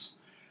Vegas.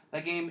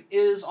 That game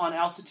is on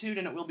Altitude,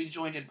 and it will be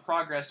joined in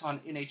progress on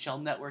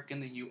NHL Network in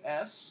the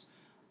U.S.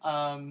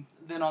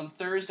 Then on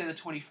Thursday the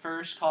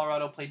 21st,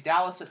 Colorado play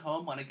Dallas at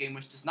home on a game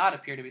which does not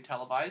appear to be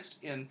televised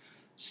in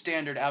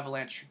standard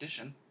Avalanche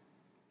tradition.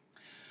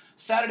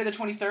 Saturday the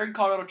 23rd,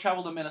 Colorado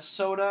travel to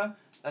Minnesota.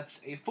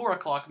 That's a 4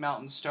 o'clock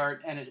Mountain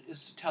start, and it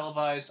is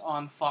televised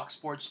on Fox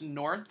Sports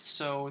North,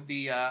 so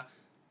the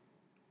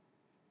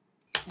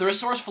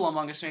resourceful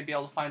among us may be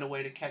able to find a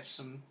way to catch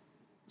some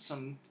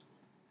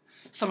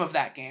of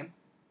that game.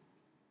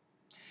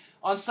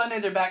 On Sunday,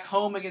 they're back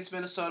home against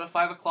Minnesota,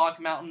 5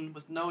 o'clock Mountain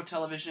with no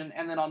television,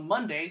 and then on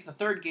Monday, the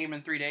third game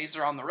in 3 days,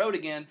 they're on the road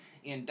again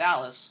in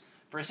Dallas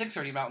for a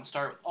 6:30 Mountain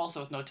start,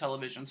 also with no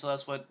television. So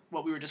that's what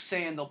we were just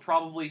saying. They'll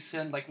probably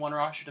send like one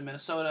roster to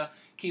Minnesota,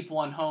 keep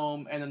one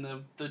home, and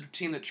then the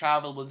team that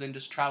traveled will then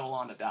just travel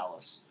on to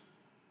Dallas.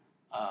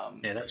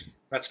 Yeah,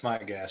 that's my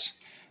guess.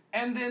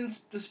 And then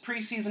this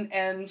preseason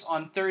ends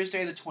on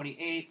Thursday the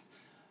 28th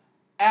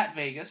at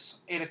Vegas,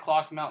 8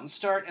 o'clock Mountain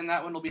start, and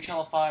that one will be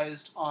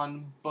televised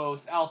on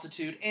both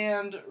Altitude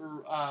and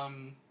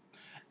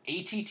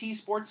ATT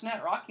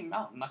Sportsnet Rocky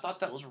Mountain. I thought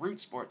that was Root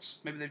Sports.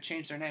 Maybe they've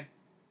changed their name.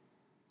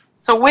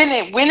 So when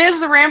is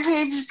the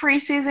Rampage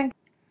preseason?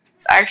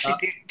 I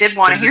actually did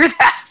want to hear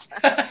that.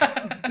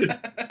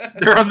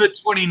 They're on the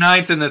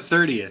 29th and the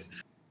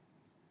 30th.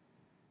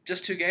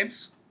 Just 2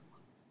 games?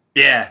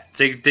 Yeah,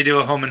 they do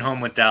a home and home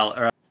with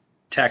Dallas,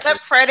 Texas. Is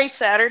that Friday,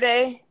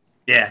 Saturday?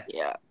 Yeah.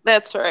 Yeah,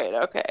 that's right.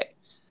 Okay.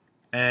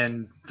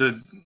 And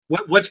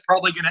what's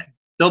probably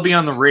they'll be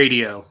on the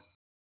radio.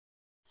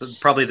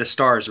 Probably the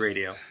Stars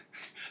radio.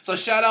 So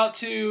shout out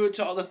to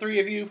all the three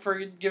of you for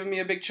giving me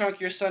a big chunk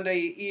of your Sunday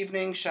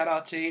evening. Shout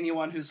out to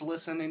anyone who's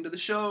listening to the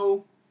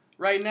show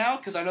right now,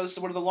 because I know this is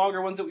one of the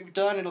longer ones that we've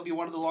done. It'll be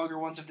one of the longer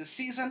ones of this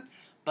season.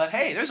 But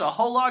hey, there's a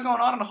whole lot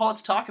going on and a whole lot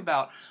to talk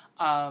about.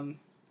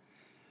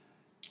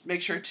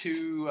 Make sure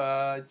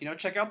to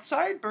check out the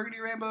site,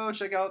 Burgundy Rainbow.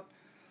 Check out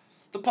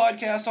the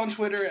podcast on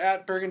Twitter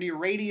at Burgundy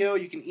Radio.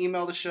 You can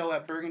email the show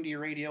at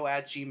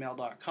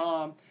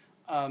burgundyradio@gmail.com.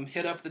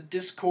 Hit up the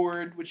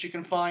Discord, which you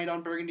can find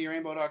on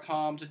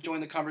burgundyrainbow.com, to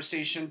join the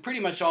conversation pretty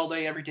much all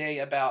day, every day,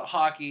 about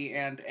hockey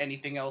and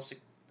anything else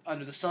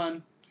under the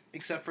sun,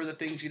 except for the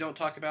things you don't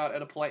talk about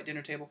at a polite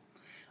dinner table.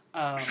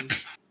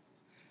 Politics,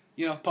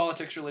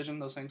 religion,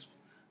 those things.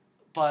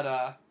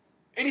 But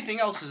anything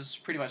else is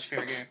pretty much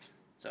fair game.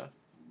 So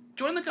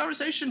join the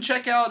conversation.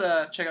 Check out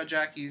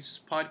Jackie's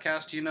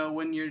podcast. Do you know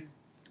when you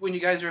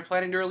guys are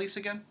planning to release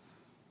again?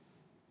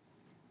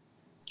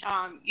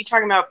 You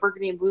talking about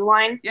Burgundy and Blue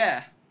Line?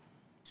 Yeah.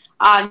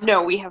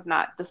 No, we have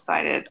not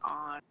decided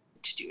on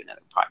to do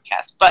another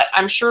podcast, but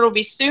I'm sure it'll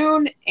be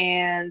soon,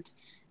 and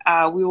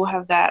we will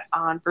have that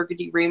on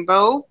Burgundy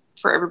Rainbow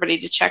for everybody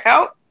to check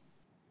out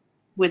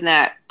when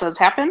that does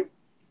happen.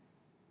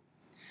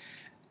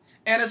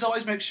 And as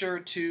always, make sure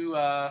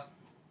to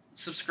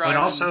subscribe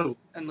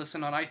and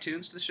listen on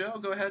iTunes to the show.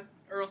 Go ahead,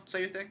 Earl, say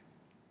your thing.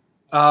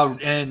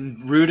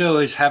 And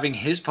Rudo is having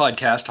his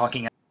podcast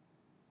talking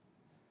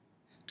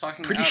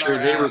Pretty sure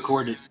they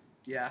recorded.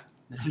 Yeah.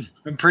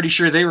 I'm pretty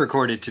sure they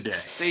recorded today.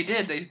 They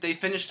did. They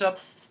finished up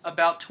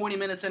about 20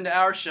 minutes into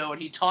our show,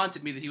 and he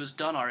taunted me that he was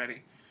done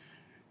already.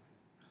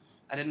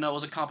 I didn't know it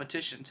was a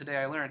competition. Today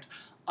I learned.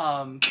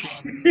 But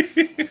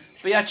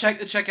yeah,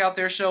 check out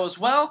their show as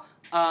well.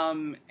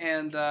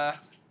 And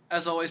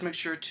as always, make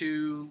sure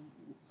to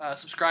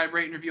subscribe,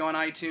 rate, and review on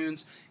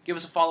iTunes. Give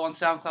us a follow on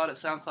SoundCloud at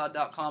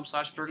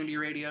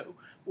soundcloud.com/BurgundyRadio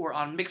or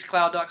on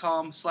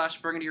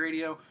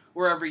Mixcloud.com/BurgundyRadio.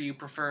 Wherever you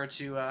prefer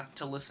to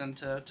listen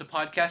to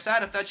podcasts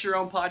at. If that's your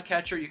own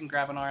podcatcher, you can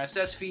grab an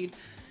RSS feed.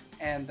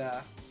 And,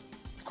 of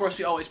course,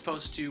 we always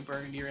post to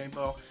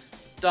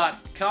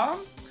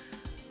burgundyrainbow.com.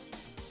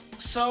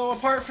 So,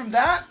 apart from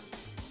that,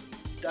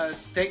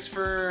 thanks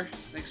for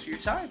your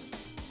time.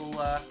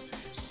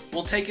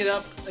 We'll take it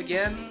up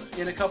again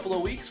in a couple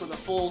of weeks with a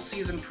full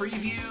season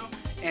preview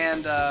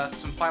and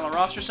some final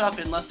roster stuff,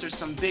 unless there's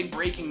some big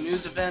breaking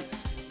news event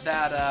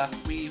that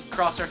we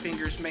cross our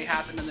fingers may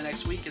happen in the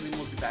next week, and then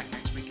we'll be back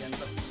next weekend.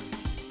 But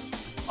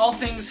all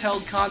things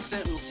held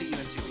constant, we'll see you in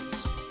 2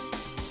 weeks.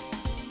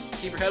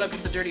 Keep your head up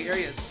into the dirty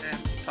areas, and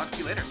talk to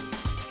you later. It is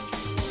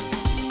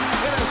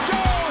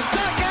Joe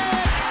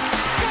Sakic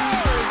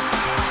scores!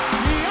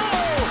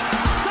 Joe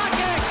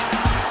Sakic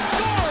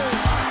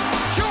scores!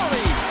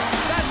 Surely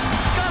that's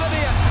gotta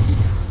be it.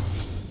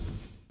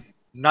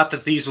 Not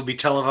that these will be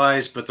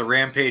televised, but the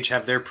Rampage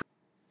have their...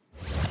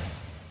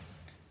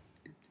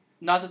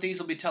 Not that these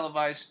will be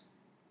televised.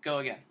 Go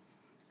again.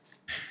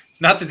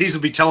 Not that these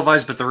will be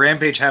televised, but the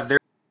Rampage have their...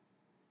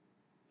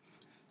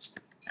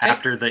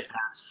 After the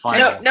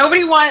final. No,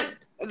 nobody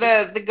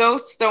the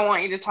ghosts don't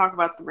want you to talk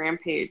about the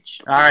Rampage.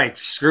 All right,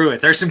 screw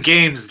it. There's some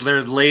games that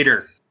are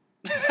later.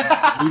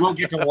 We won't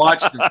get to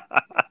watch them.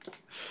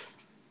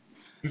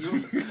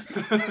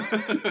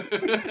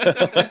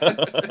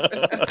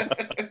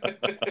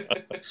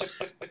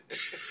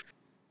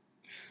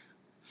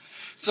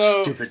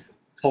 So stupid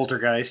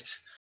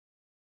poltergeists.